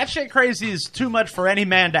chick. Bad shit crazy is too much for any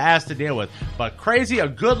man to ask to deal with. But crazy, a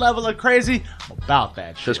good level of crazy, I'm about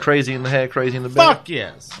that shit. Just crazy in the head, crazy in the bed? Fuck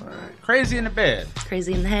yes. Right. Crazy in the bed.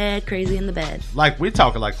 Crazy in the head, crazy in the bed. Like, we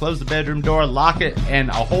talking like close the bedroom door, lock it, and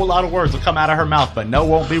a whole lot of words will come out of her mouth, but no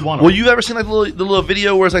won't be one of them. Well, you ever seen like the little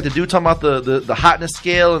video where it's like the dude talking about the hotness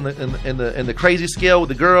scale and the crazy scale with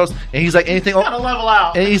the girls, and he's like anything gotta level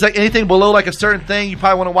out. And he's like anything below like a certain thing, you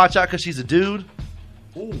probably want to watch out because she's a dude.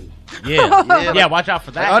 Ooh. Yeah, yeah, watch out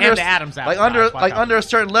for that. Like and the Adams apple. Like under a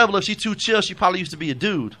certain level, if she's too chill, she probably used to be a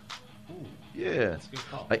dude. Yeah,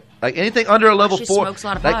 like anything under a level 4, smokes a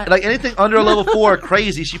lot of pot. like anything under a level 4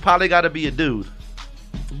 crazy, she probably got to be a dude.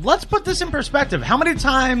 Let's put this in perspective. How many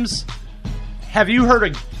times have you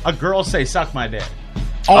heard a girl say "suck my dick"?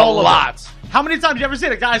 A lot. How many times you ever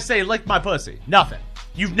seen a guy say "lick my pussy"? Nothing.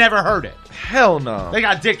 You've never heard it. Hell no. They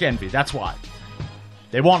got dick envy. That's why.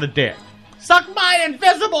 They want a dick. Suck my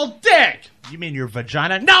invisible dick. You mean your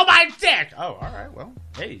vagina? No, my dick. Oh, all right. Well,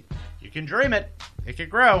 hey, you can dream it. It could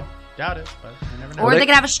grow. Doubt it, but you never know. Or they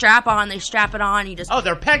can have a strap on. They strap it on. You just. Oh,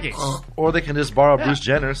 they're pegging. Or they can just borrow Bruce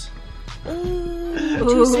Jenner's.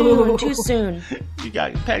 Too soon. Too soon. You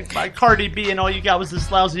got pegged by Cardi B and all you got was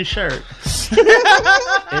this lousy shirt.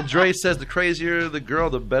 And Dre says the crazier the girl,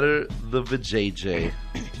 the better the vajayjay.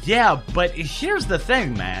 Yeah, but here's the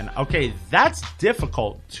thing, man. Okay, that's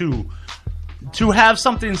difficult to have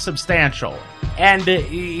something substantial. And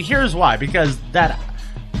here's why. Because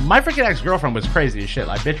my freaking ex-girlfriend was crazy as shit.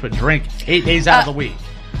 Like, bitch would drink 8 days out of the week.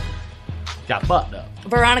 Got fucked up.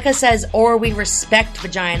 Veronica says, or we respect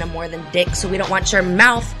vagina more than dick, so we don't want your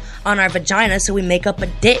mouth on our vagina, so we make up a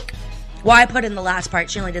dick. Well, I put in the last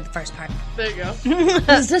part. She only did the first part. There you go.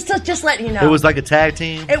 just letting you know. It was like a tag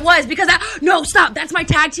team? It was, because no, stop. That's my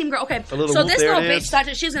tag team girl. Okay, so this little bitch thought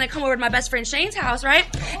that she was going to come over to my best friend Shane's house, right?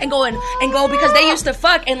 And go because they used to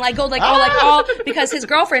fuck and like go all because his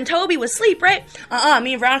girlfriend Toby was asleep, right?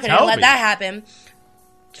 Me and Veronica didn't let that happen.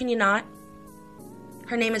 Can you not?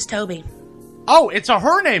 Her name is Toby. Oh, it's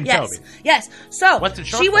her name, Toby. Yes. So what's it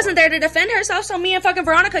short she for? wasn't there to defend herself, so me and fucking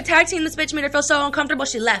Veronica tag team this bitch, made her feel so uncomfortable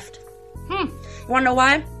she left. You wanna know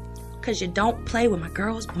why? Because you don't play with my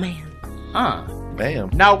girl's man.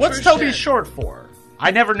 Bam. Now, what's Toby short for?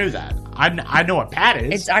 I never knew that. I know what Pat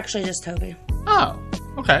is. It's actually just Toby. Oh,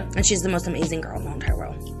 okay. And she's the most amazing girl in the entire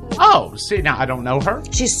world. Oh, see, now I don't know her.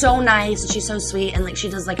 She's so nice and she's so sweet and like she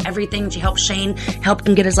does like everything. She helps Shane help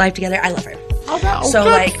him get his life together. I love her. I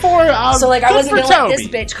wasn't gonna let this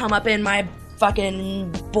bitch come up in my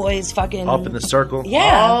fucking boys fucking up in the circle.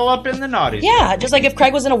 Yeah, all up in the naughty. Yeah, just like if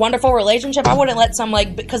Craig was in a wonderful relationship, I wouldn't let some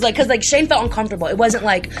because Shane felt uncomfortable. It wasn't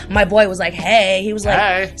like my boy was like, hey, he was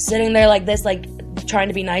like sitting there like this, like trying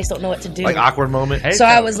to be nice, don't know what to do, like awkward moment. So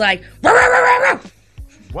I was like, rah, rah, rah, rah, rah.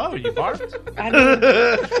 Whoa, you barked?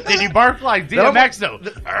 Did you bark like DMX though?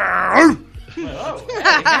 Oh,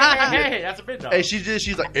 hey, that's a bit dog. Hey,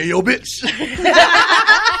 she's like, hey, yo, bitch.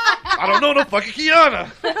 I don't know no fucking Kiana.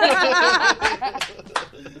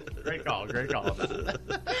 Great call.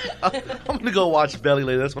 I'm gonna go watch Belly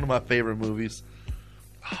later. That's one of my favorite movies.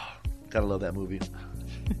 Gotta love that movie.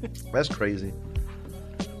 That's crazy.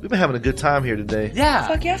 We've been having a good time here today. Yeah.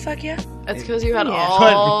 Fuck yeah. That's because you had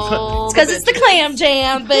all. It's because it's the clam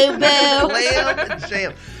jam, boo boo. Clam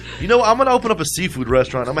jam. You know, I'm going to open up a seafood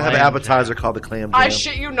restaurant. I'm going to have an appetizer called the Clam Jam. I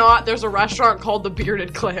shit you not, there's a restaurant called the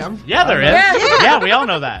Bearded Clam. Yeah, there is. Yeah, we all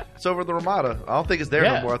know that. It's over at the Ramada. I don't think it's there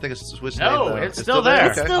no more. I think it's switched name now. No, it's still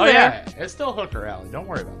there. Okay. Oh, yeah. It's still Hooker Alley. Don't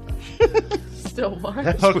worry about that. Still what?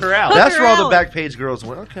 Hooker Alley. That's where all the back page girls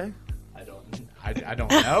went. Okay. I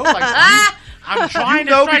don't know. Like, I'm trying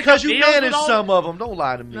to strike because up you deals manage with all- some of them. Don't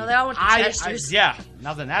lie to me. No, they all went to Chester's. Yeah,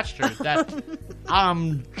 nothing. That's true.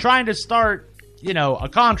 I'm trying to start, a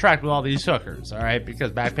contract with all these hookers, all right? Because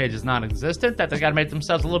Backpage is non-existent, that they got to make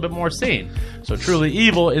themselves a little bit more seen. So Truly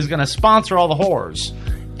Evil is going to sponsor all the whores.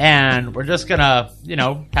 And we're just going to,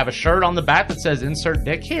 have a shirt on the back that says insert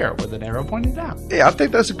dick here with an arrow pointing down. Yeah, I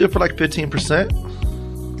think that's good for like 15%.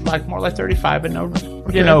 Like more like 35, but no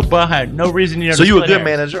reason So you a good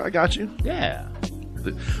manager? I got you. Yeah.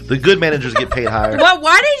 The good managers get paid higher. Well,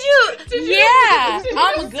 why did you? Yeah,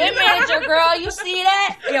 I'm a good manager, girl. You see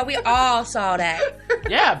that? Yeah, we all saw that.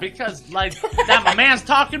 Yeah, because that my man's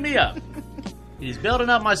talking me up. He's building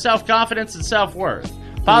up my self-confidence and self-worth.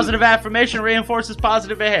 Positive affirmation reinforces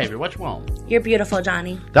positive behavior. What you want? You're beautiful,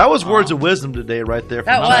 Johnny. That was words of wisdom today, right there.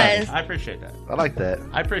 That was. I appreciate that. I like that.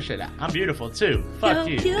 I appreciate that. I'm beautiful too. Fuck You're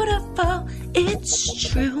you. Beautiful.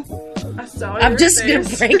 It's true. I saw I'm just gonna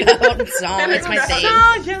break out a song. It's my thing.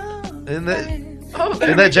 Isn't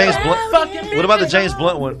that James Blunt? What about the James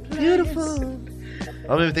Blunt one? Beautiful. I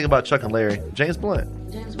don't even think about Chuck and Larry. James Blunt.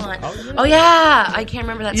 Oh yeah, I can't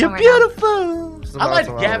remember that song. You're beautiful. I like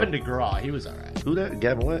Gavin DeGraw. He was alright. Who that?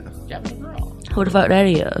 Gavin what? Gavin DeGraw. Who the fuck that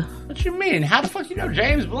is? What you mean? How the fuck you know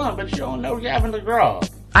James Blunt, but you don't know Gavin DeGraw?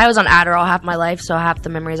 I was on Adderall half my life, so half the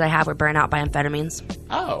memories I have were burned out by amphetamines.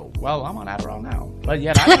 Oh, well, I'm on Adderall now. But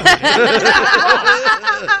yet I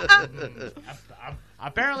know.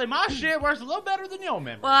 Apparently my shit works a little better than your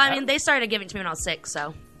memory. Well, I mean, they started giving it to me when I was 6,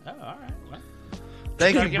 so. Oh, all right. Well,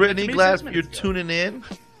 thank you, Brittany. Glad you're tuning in.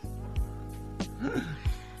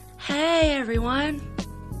 Hey, everyone.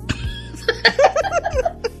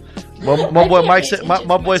 My boy Mike said.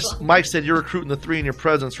 My boy Mike said you're recruiting the 3 in your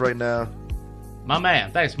presence right now. My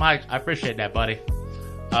man, thanks, Mike. I appreciate that, buddy.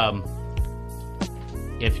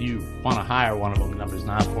 If you want to hire one of them, the number's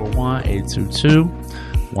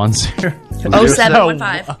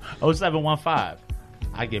 941-822-0715. 0715.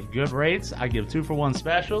 I give good rates. I give 2-for-1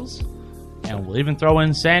 specials, and we'll even throw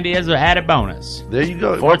in Sandy as an added bonus. There you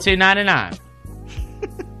go. $14.99.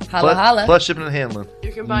 Holla, holla. Plus shipping and handling.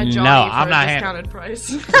 You can buy Johnny for a discounted price.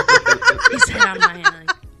 He said I'm not handling.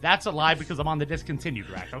 That's a lie because I'm on the discontinued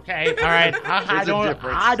rack, okay? All right?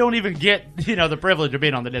 I don't even get, the privilege of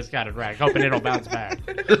being on the discounted rack, hoping it'll bounce back.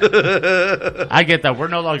 I get that. We're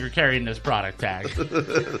no longer carrying this product tag.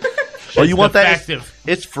 Well, you want defective.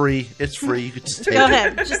 That? It's free. It's free. You can just take it. Go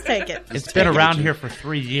ahead. Just take it. It's been around here for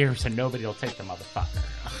 3 years, and nobody will take the motherfucker.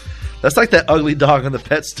 That's like that ugly dog in the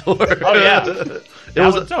pet store. Oh, yeah.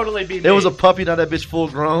 That would totally be me. It was a puppy, not that bitch full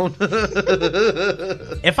grown.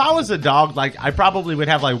 If I was a dog, I probably would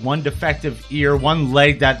have, one defective ear, one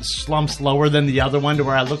leg that slumps lower than the other one to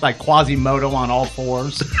where I look like Quasimodo on all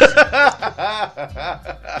fours.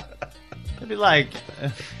 I'd be like...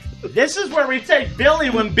 This is where we take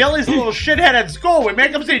Billy when Billy's a little shithead at school. We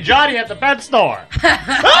make him see Johnny at the pet store.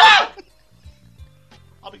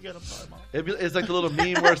 I'll be good. I'm sorry, Mom. It's like the little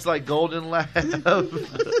meme where it's like golden lab,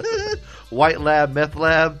 white lab, meth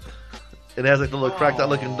lab. It has like the little cracked out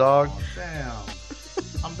looking dog. Damn.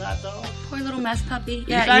 I'm that dog. Poor little meth puppy.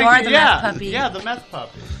 Yeah, you are the meth puppy. Yeah, the meth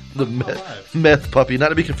puppy. The meth puppy. Not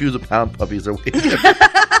to be confused with pound puppies. They're way different.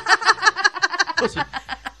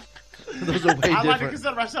 Those are way different. I like to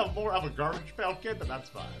consider myself more of a garbage pail kid, but that's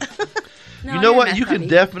fine. No, you know what? You can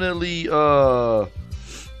definitely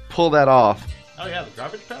pull that off. Oh, yeah, the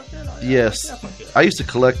garbage pail kid? Oh, yeah. Yes. I used to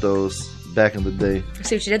collect those back in the day. I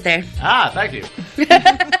see what you did there. Ah, thank you.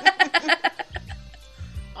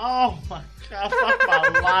 Oh, my God. Fuck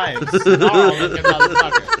my life. Snarl-looking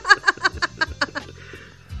motherfucker.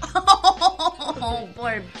 Oh,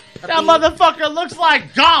 boy. That motherfucker looks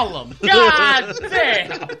like Gollum. God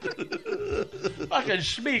damn. Fucking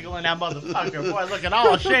Schmeagling that motherfucker. Boy, look at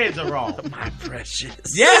all shades of wrong. My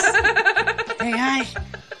precious. Yes. Hey, hi.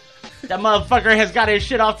 That motherfucker has got his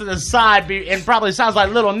shit off to the side and probably sounds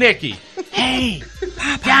like Little Nicky. Hey,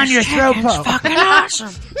 down your throat poke. Fucking awesome.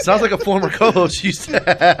 Sounds like a former co-host used to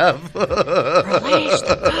have.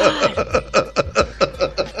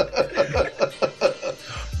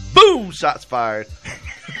 Boom! Shots fired.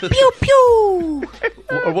 Pew pew.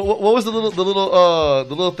 What was the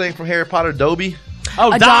little thing from Harry Potter? Dobby.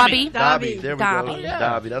 Oh, Dobby. Dobby. There we Dobby. go. Oh, yeah.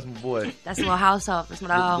 Dobby. That's my boy. That's a little house elf. That's my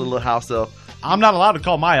dog. The little house elf. I'm not allowed to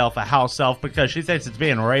call my elf a house elf because she thinks it's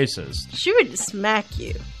being racist. She would smack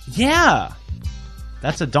you. Yeah.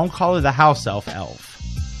 Don't call her the house elf.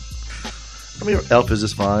 I mean, elf is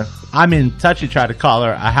just fine. I mean, Touchy tried to call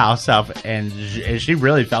her a house elf, and she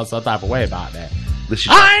really felt some type of way about that.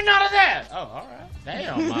 I ain't none of that. Oh, all right.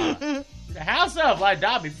 Damn. The house elf like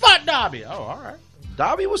Dobby. Fuck Dobby. Oh, all right.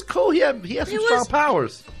 Dobby was cool. He had some strong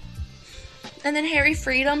powers. And then Harry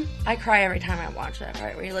Freedom. I cry every time I watch that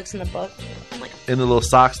part where he looks in the book. I'm like, in the little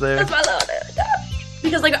socks there. That's my little Dobby.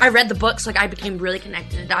 Because I read the book, so I became really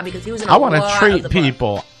connected to Dobby because he was in a I want lot to treat of the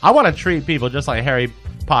people. book. I want to treat people just like Harry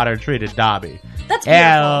Potter treated Dobby. That's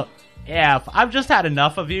beautiful. Yeah, if I've just had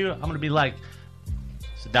enough of you, I'm going to be like,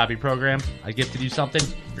 it's a Dobby program. I gifted you something.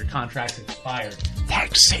 Your contract's expired.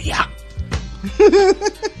 Thanks, see ya.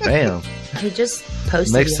 Damn. He just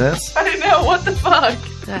posted Makes you. sense. I know, what the fuck?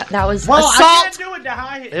 That was assault. I can't do it to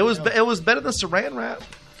high. It was better than Saran wrap.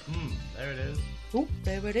 There it is. Oop,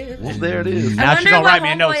 there it is. Well, there it is. Now she gonna write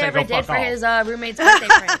me a note saying go fuck for off. his roommate's birthday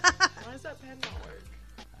prank. Why does that pen not work?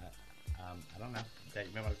 I don't know. You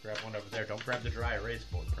may want to grab one over there. Don't grab the dry erase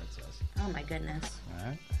board, princess. Oh my goodness. All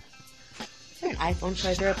right. Is there an iPhone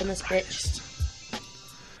charger up in this bitch?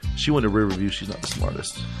 She went to rear review. She's not the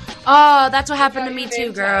smartest. Oh, that's what happened to me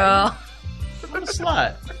too, girl. I'm a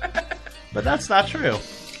slut. But that's not true.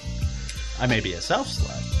 I may be a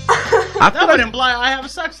self-slut. That would imply I have a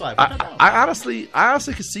sex life. I honestly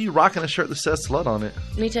could see you rocking a shirt that says slut on it.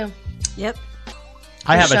 Me too. Yep.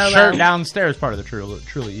 I have a shirt downstairs, part of the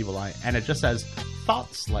Truly Evil Eye, and it just says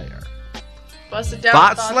Thought Slayer. Bust it down.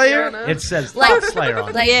 Thought Slayer? It says Thought Slayer on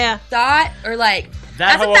it. Like, yeah. Thought or like,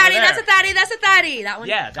 that's a thotty, that's a thotty, that's a thotty. That one?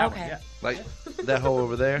 Yeah, that okay. one. Yeah. Like that hoe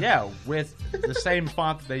over there? Yeah, with the same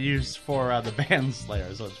font that they used for the band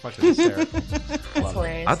Slayer, so it's fucking hysterical. That's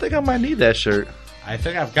hilarious. I think I might need that shirt. I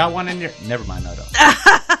think I've got one in your... Never mind, I don't.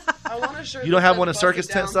 I want a shirt. You don't have one in circus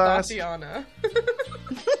tent size? Tatiana.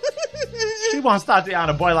 She wants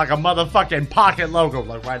Tatiana Boy like a motherfucking pocket logo.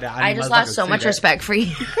 Like right now. I just lost so much respect for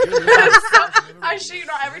you. I shit you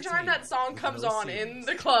not, every time that song comes on in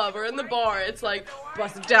the club or in the bar, it's like,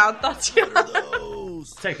 bust it down, Tatiana.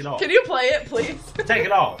 Take it off. Can you play it, please? Take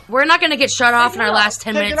it off. We're not going to get shut off in our last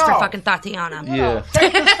 10 Take minutes it for off. fucking Tatiana. Yeah.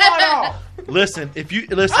 Take this part off. Listen, if you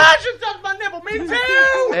listen. I should touch my nipple. Me too.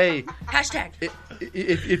 Hey. Hashtag.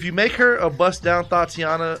 If you make her a bust down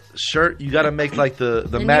Tatiana shirt, you got to make like the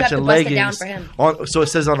Then you matching have to bust it leggings down for him. on, so it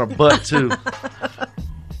says on her butt too.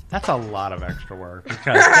 That's a lot of extra work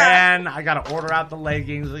because then I got to order out the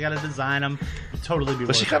leggings. I got to design them. Totally be.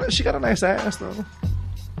 But she got a nice ass though.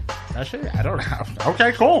 That shit? I don't know.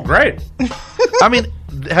 Okay, cool, great. I mean,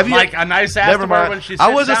 have you like a nice ass never to wear mind. when she sits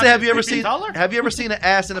I was just down say, have you 6 feet taller? Have you ever seen an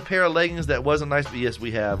ass in a pair of leggings that wasn't nice? But yes,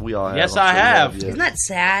 we have. We all have. Yes, I'm I sure we have. Yeah. Isn't that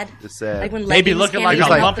sad? It's sad. Like when They be leggings looking can't like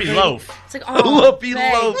be a lumpy big. loaf. It's like, oh, lumpy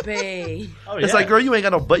loaf. baby. Oh, It's yeah. like, girl, you ain't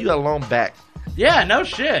got no butt. You got a long back. Yeah, no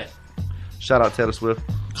shit. Shout out Taylor Swift.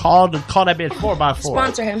 Call that bitch 4x4.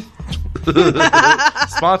 Sponsor him.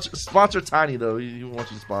 Sponsor Tiny though. You want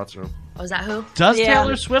you to sponsor him. Oh, is that who? Does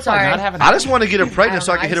Taylor Swift Sorry. not have an I just want to get her pregnant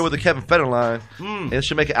so I can I hit her with a Kevin Federline, and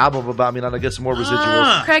she'll make an album about me, and I'll get some more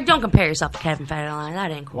residuals. Craig, don't compare yourself to Kevin Federline.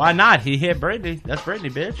 That ain't cool. Why not? He hit Britney. That's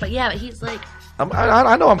Britney, bitch. But yeah, but he's like.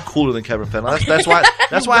 I know I'm cooler than Kevin Federline. That's why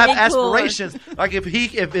I have Way cooler. aspirations. Like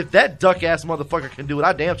if that duck ass motherfucker can do it,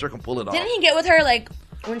 I damn sure can pull it off. Didn't he get with her like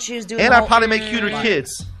when she was doing? And the I whole- probably make cuter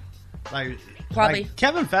kids. Like Probably. like,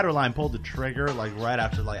 Kevin Federline pulled the trigger like right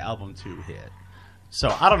after like album 2 hit. So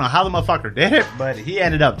I don't know how the motherfucker did it, but he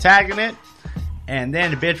ended up tagging it. And then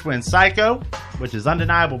the bitch went psycho, which is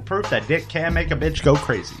undeniable proof that dick can make a bitch go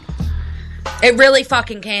crazy. It really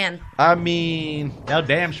fucking can. I mean, they'll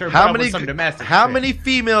damn sure. How put up many with some domestic How shit. many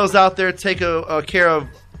females out there take a care of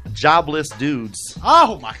jobless dudes?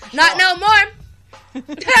 Oh my god! Not no more.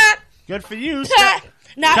 Good for you.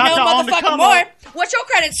 Not Got no to on the motherfucking come more. up. What's your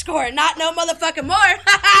credit score? Not no motherfucking more.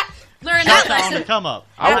 Learn Got that to on the lesson come up.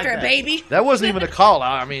 after a baby. That wasn't even a call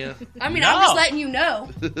out. I mean, I'm just letting you know.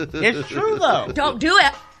 It's true though. Don't do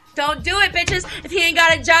it. Don't do it, bitches. If he ain't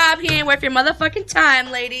got a job, he ain't worth your motherfucking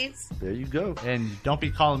time, ladies. There you go. And don't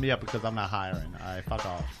be calling me up because I'm not hiring. All right, fuck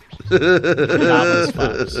off. Jobless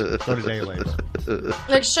fucks. Go to day labor.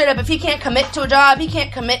 Like, straight up, if he can't commit to a job, he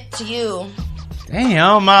can't commit to you.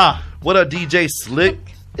 Damn. What up, DJ Slick?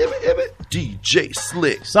 DJ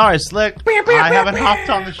Slick. Sorry, Slick. I haven't hopped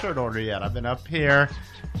on the shirt order yet. I've been up here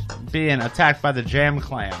being attacked by the jam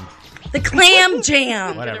clam. The clam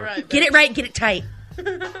jam. Whatever. Get it right, get it tight.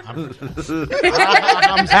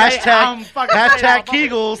 Hashtag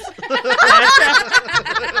Kegels.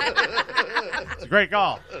 It's a great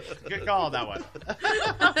call. Good call, that one.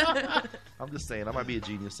 I'm just saying, I might be a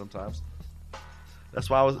genius sometimes. That's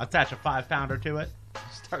why I was. Attach a 5-pounder to it.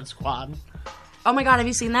 Start squatting. Oh my god, have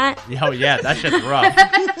you seen that? Oh yeah, that shit's rough.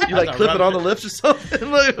 You like clip it on the lips or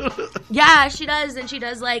something? Yeah, she does, and she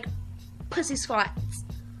does like pussy squats.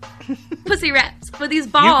 Pussy reps for these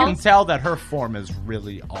balls. You can tell that her form is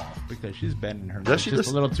really off because she's bending her Does knees she just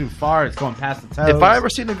just- a little too far. It's going past the toes. If I ever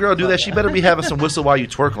seen a girl do that, she better be having some whistle while you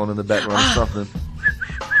twerk on in the background or something.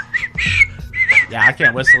 Yeah, I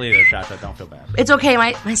can't whistle either, Chacha. Don't feel bad. It's okay,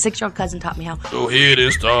 my 6-year-old cousin taught me how. So here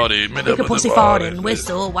it started. Make a pussy fart and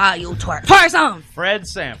whistle while you twerk. Twerk on! Fred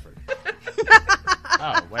Sanford.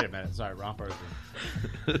 Oh, wait a minute. Sorry, wrong person.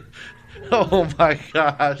 Oh my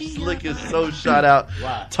gosh, Slick is so shot out.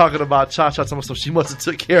 Wow. Talking about Cha-Cha, so she must have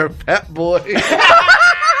took care of Fat Boy.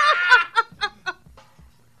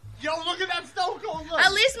 Yo, look at that Stone Cold look.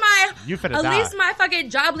 At least my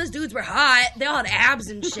fucking jobless dudes were hot. They all had abs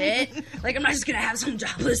and shit. Like, I'm not just gonna have some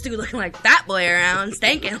jobless dude looking like Fat Boy around,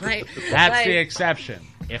 stinking. Like, That's the exception.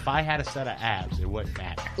 If I had a set of abs, it wouldn't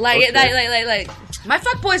matter. Like, my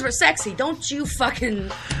fuck boys were sexy. Don't you fucking.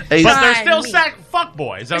 Hey, But they're still me. fuck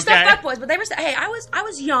boys, They're okay? still fuck boys, but they were. Hey, I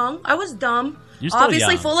was young. I was dumb. You're still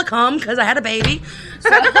Obviously young. full of cum because I had a baby.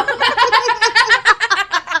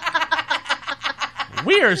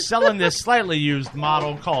 We are selling this slightly used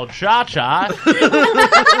model called Cha-Cha.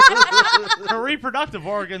 Her reproductive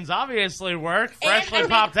organs obviously work. Freshly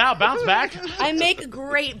popped out, bounce back. I make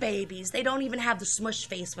great babies. They don't even have the smush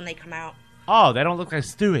face when they come out. Oh, they don't look like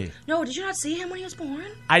Stewie. No, did you not see him when he was born?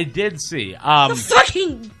 I did see. The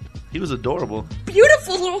fucking he was adorable.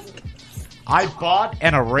 beautiful little. I bought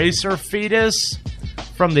an eraser fetus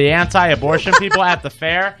from the anti-abortion people at the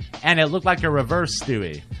fair, and it looked like a reverse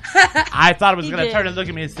Stewie. I thought it was going to turn and look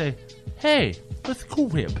at me and say, "Hey, let's Cool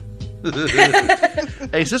Whip."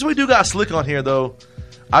 Hey, since we do got Slick on here, though,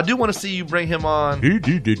 I do want to see you bring him on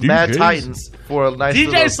Mad Titans for a nice DJ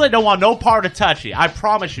little... Slick don't want no part of Touchy. I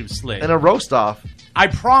promise you, Slick. And a roast off. I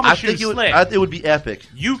promise you, think Slick. it would be epic.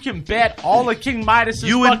 You can bet all of King Midas's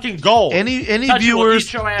fucking gold. Any Touchy will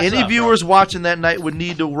eat your ass up, viewers watching that night would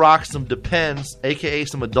need to rock some Depends, aka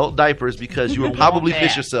some adult diapers, because you would probably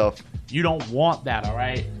piss yourself. You don't want that, all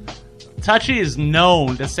right? Touchy is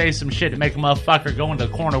known to say some shit to make a motherfucker go into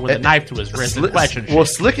the corner with a knife to his wrist and question shit. Well,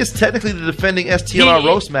 Slick is technically the defending STLR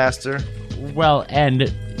roast master. Well,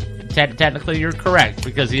 and technically you're correct,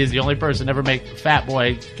 because he is the only person to ever make Fat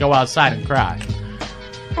Boy go outside and cry.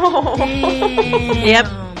 Oh. Yep.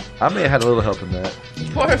 I may have had a little help in that.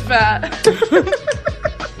 Poor Fat.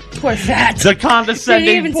 Poor fat. The condescending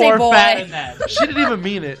Didn't even say poor boy. fat in that. She didn't even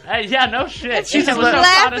mean it. Hey, yeah, no shit. She was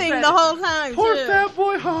laughing the whole time. Poor too. fat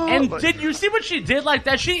boy. Huh? And did you see what she did like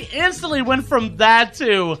that? She instantly went from that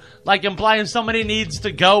to like implying somebody needs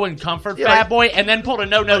to go and comfort fat boy, and then pulled a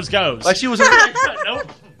no-nose goes. Like she was nope,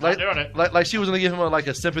 like, not doing it. Like she was gonna give him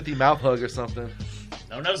a sympathy mouth hug or something.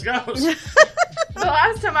 No-nose goes. The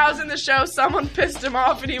last time I was in the show, someone pissed him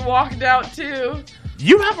off and he walked out too.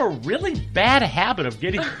 You have a really bad habit of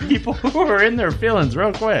getting people who are in their feelings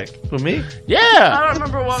real quick. For me? Yeah. I don't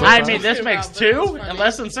remember what. I mean, this makes 2 in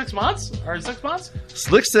less than 6 months? Or 6 months?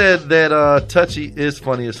 Slick said that Touchy is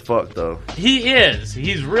funny as fuck, though. He is.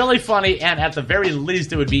 He's really funny, and at the very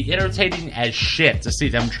least, it would be entertaining as shit to see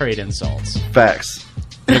them trade insults. Facts.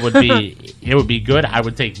 It would be good. I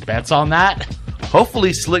would take bets on that.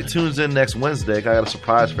 Hopefully Slick tunes in next Wednesday. I got a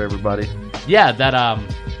surprise for everybody. Yeah,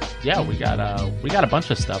 we got a bunch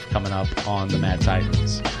of stuff coming up on the Mad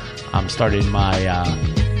Titans. I'm starting my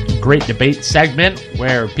great debate segment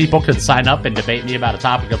where people can sign up and debate me about a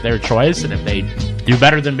topic of their choice, and if they do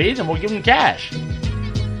better than me, then we'll give them cash.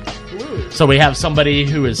 Ooh. So we have somebody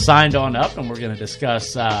who is signed on up, and we're going to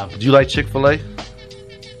discuss. Do you like Chick-fil-A?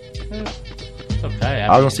 It's okay. I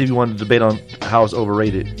was gonna see if you wanted to debate on how it's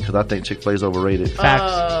overrated, because I think Chick-fil-A is overrated.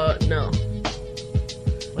 Facts. No.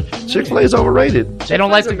 Chick-fil-A is overrated. They don't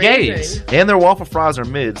like the gays. And their waffle fries are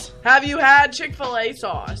mids. Have you had Chick-fil-A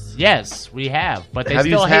sauce? Yes, we have, but they have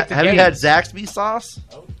still hate the gays. Have you had Zaxby's sauce?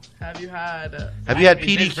 Have you had... Have you had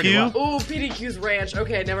PDQ? Ooh, PDQ's ranch.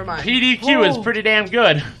 Okay, never mind. PDQ is pretty damn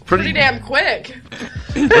good. Pretty damn quick.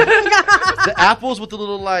 The apples with the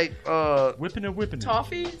little whipping and whipping.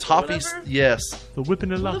 Toffees, yes. The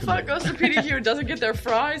whipping and Who the fuck goes to PDQ and doesn't get their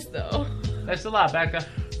fries though? That's a lot, Becca.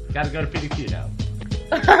 Gotta go to PDQ now.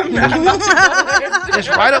 It's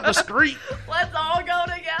right up the street. Let's all go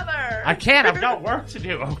together. I can't. I've got work to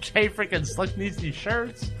do. Okay, freaking Slick needs these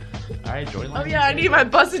shirts. All right, Joy. Oh yeah, I need my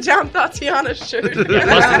busted down Tatiana shirt. Busted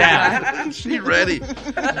down. She ready.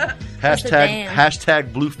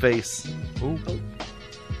 Hashtag Blueface. Ooh.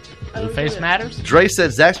 Blueface matters. Dre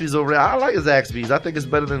said Zaxby's over. I like Zaxby's. I think it's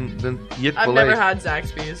better than Chick-fil-A. I've never had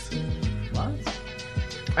Zaxby's. What?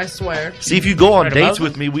 I swear. See, if you go on dates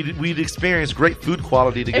with me, we'd experience great food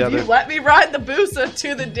quality together. If you let me ride the Busa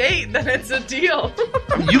to the date, then it's a deal.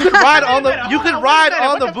 You can ride on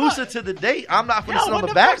the Busa to the date. I'm not going to sit on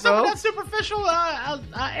the back though. That superficial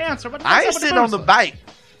answer. I ain't sitting on the bike.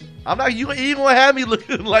 I'm not. You gonna have me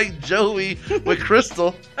looking like Joey with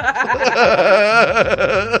Crystal?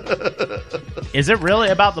 Is it really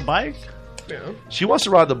about the bike? Yeah. She wants to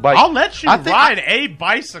ride the bike. I'll let you ride a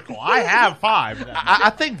bicycle. I have 5. I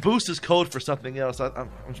think Boost is code for something else. I'm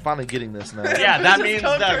finally getting this now. Yeah, that means the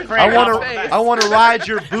I want to ride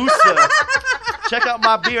your Boosa. Check out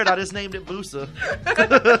my beard. I just named it Boosa.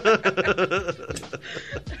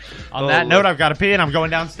 On that note, I've got to pee and I'm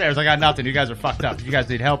going downstairs. I got nothing. You guys are fucked up. You guys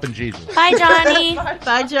need help in Jesus. Bye, Johnny.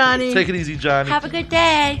 Bye, Johnny. Take it easy, Johnny. Have a good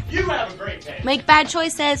day. You have a great day. Make bad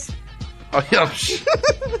choices. Oh, yeah.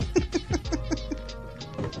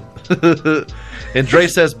 And Dre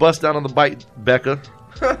says, bust down on the bike, Becca.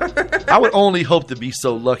 I would only hope to be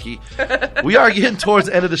so lucky. We are getting towards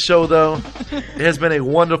the end of the show, though. It has been a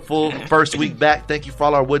wonderful first week back. Thank you for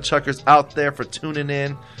all our woodchuckers out there for tuning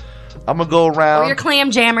in. I'm going to go around. Or your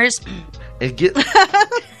clam jammers. And get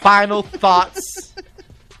final thoughts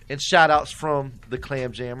and shout outs from the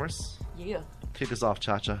clam jammers. Yeah. Kick us off,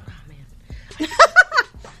 Cha-Cha. Oh, man.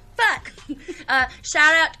 Fuck.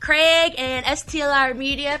 Shout out to Craig and STLR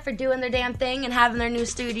Media for doing their damn thing and having their new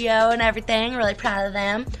studio and everything. Really proud of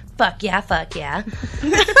them. Fuck yeah, fuck yeah.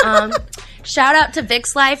 Shout out to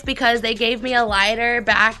Vic's Life because they gave me a lighter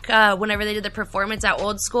back whenever they did the performance at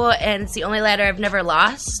Old School, and it's the only lighter I've never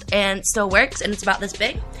lost and it still works, and it's about this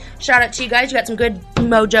big. Shout out to you guys. You got some good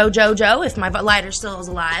mojo jojo if my lighter still is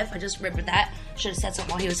alive. I just remembered that. Should have said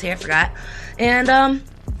something while he was here. Forgot. And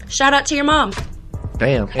shout out to your mom.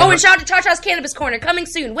 Damn. Oh, and shout out to Cha-Cha's Cannabis Corner, coming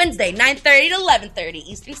soon, Wednesday, 9:30 to 11:30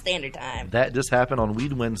 Eastern Standard Time. That just happened on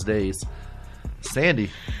Weed Wednesdays. Sandy.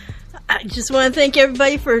 I just want to thank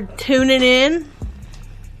everybody for tuning in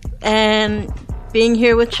and being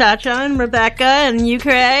here with Cha-Cha and Rebecca and you,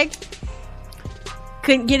 Craig.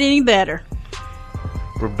 Couldn't get any better.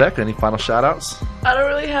 Rebecca, any final shout-outs? I don't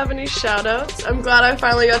really have any shout-outs. I'm glad I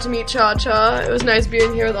finally got to meet Cha-Cha. It was nice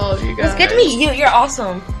being here with all of you guys. It's good to meet you. You're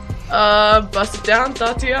awesome. Bust it down,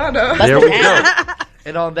 Tatiana. There we go.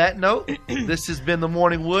 And on that note, this has been The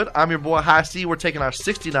Morning Wood. I'm your boy High C. We're taking our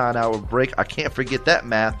 69-hour break. I can't forget that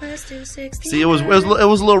math. Let's do 69. See, it was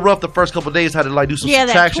a little rough the first couple of days. I had to do some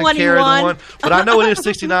subtraction, carry the one. But I know it is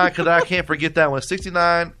 69 because I can't forget that one.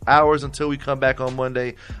 69 hours until we come back on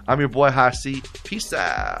Monday. I'm your boy High C. Peace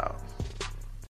out.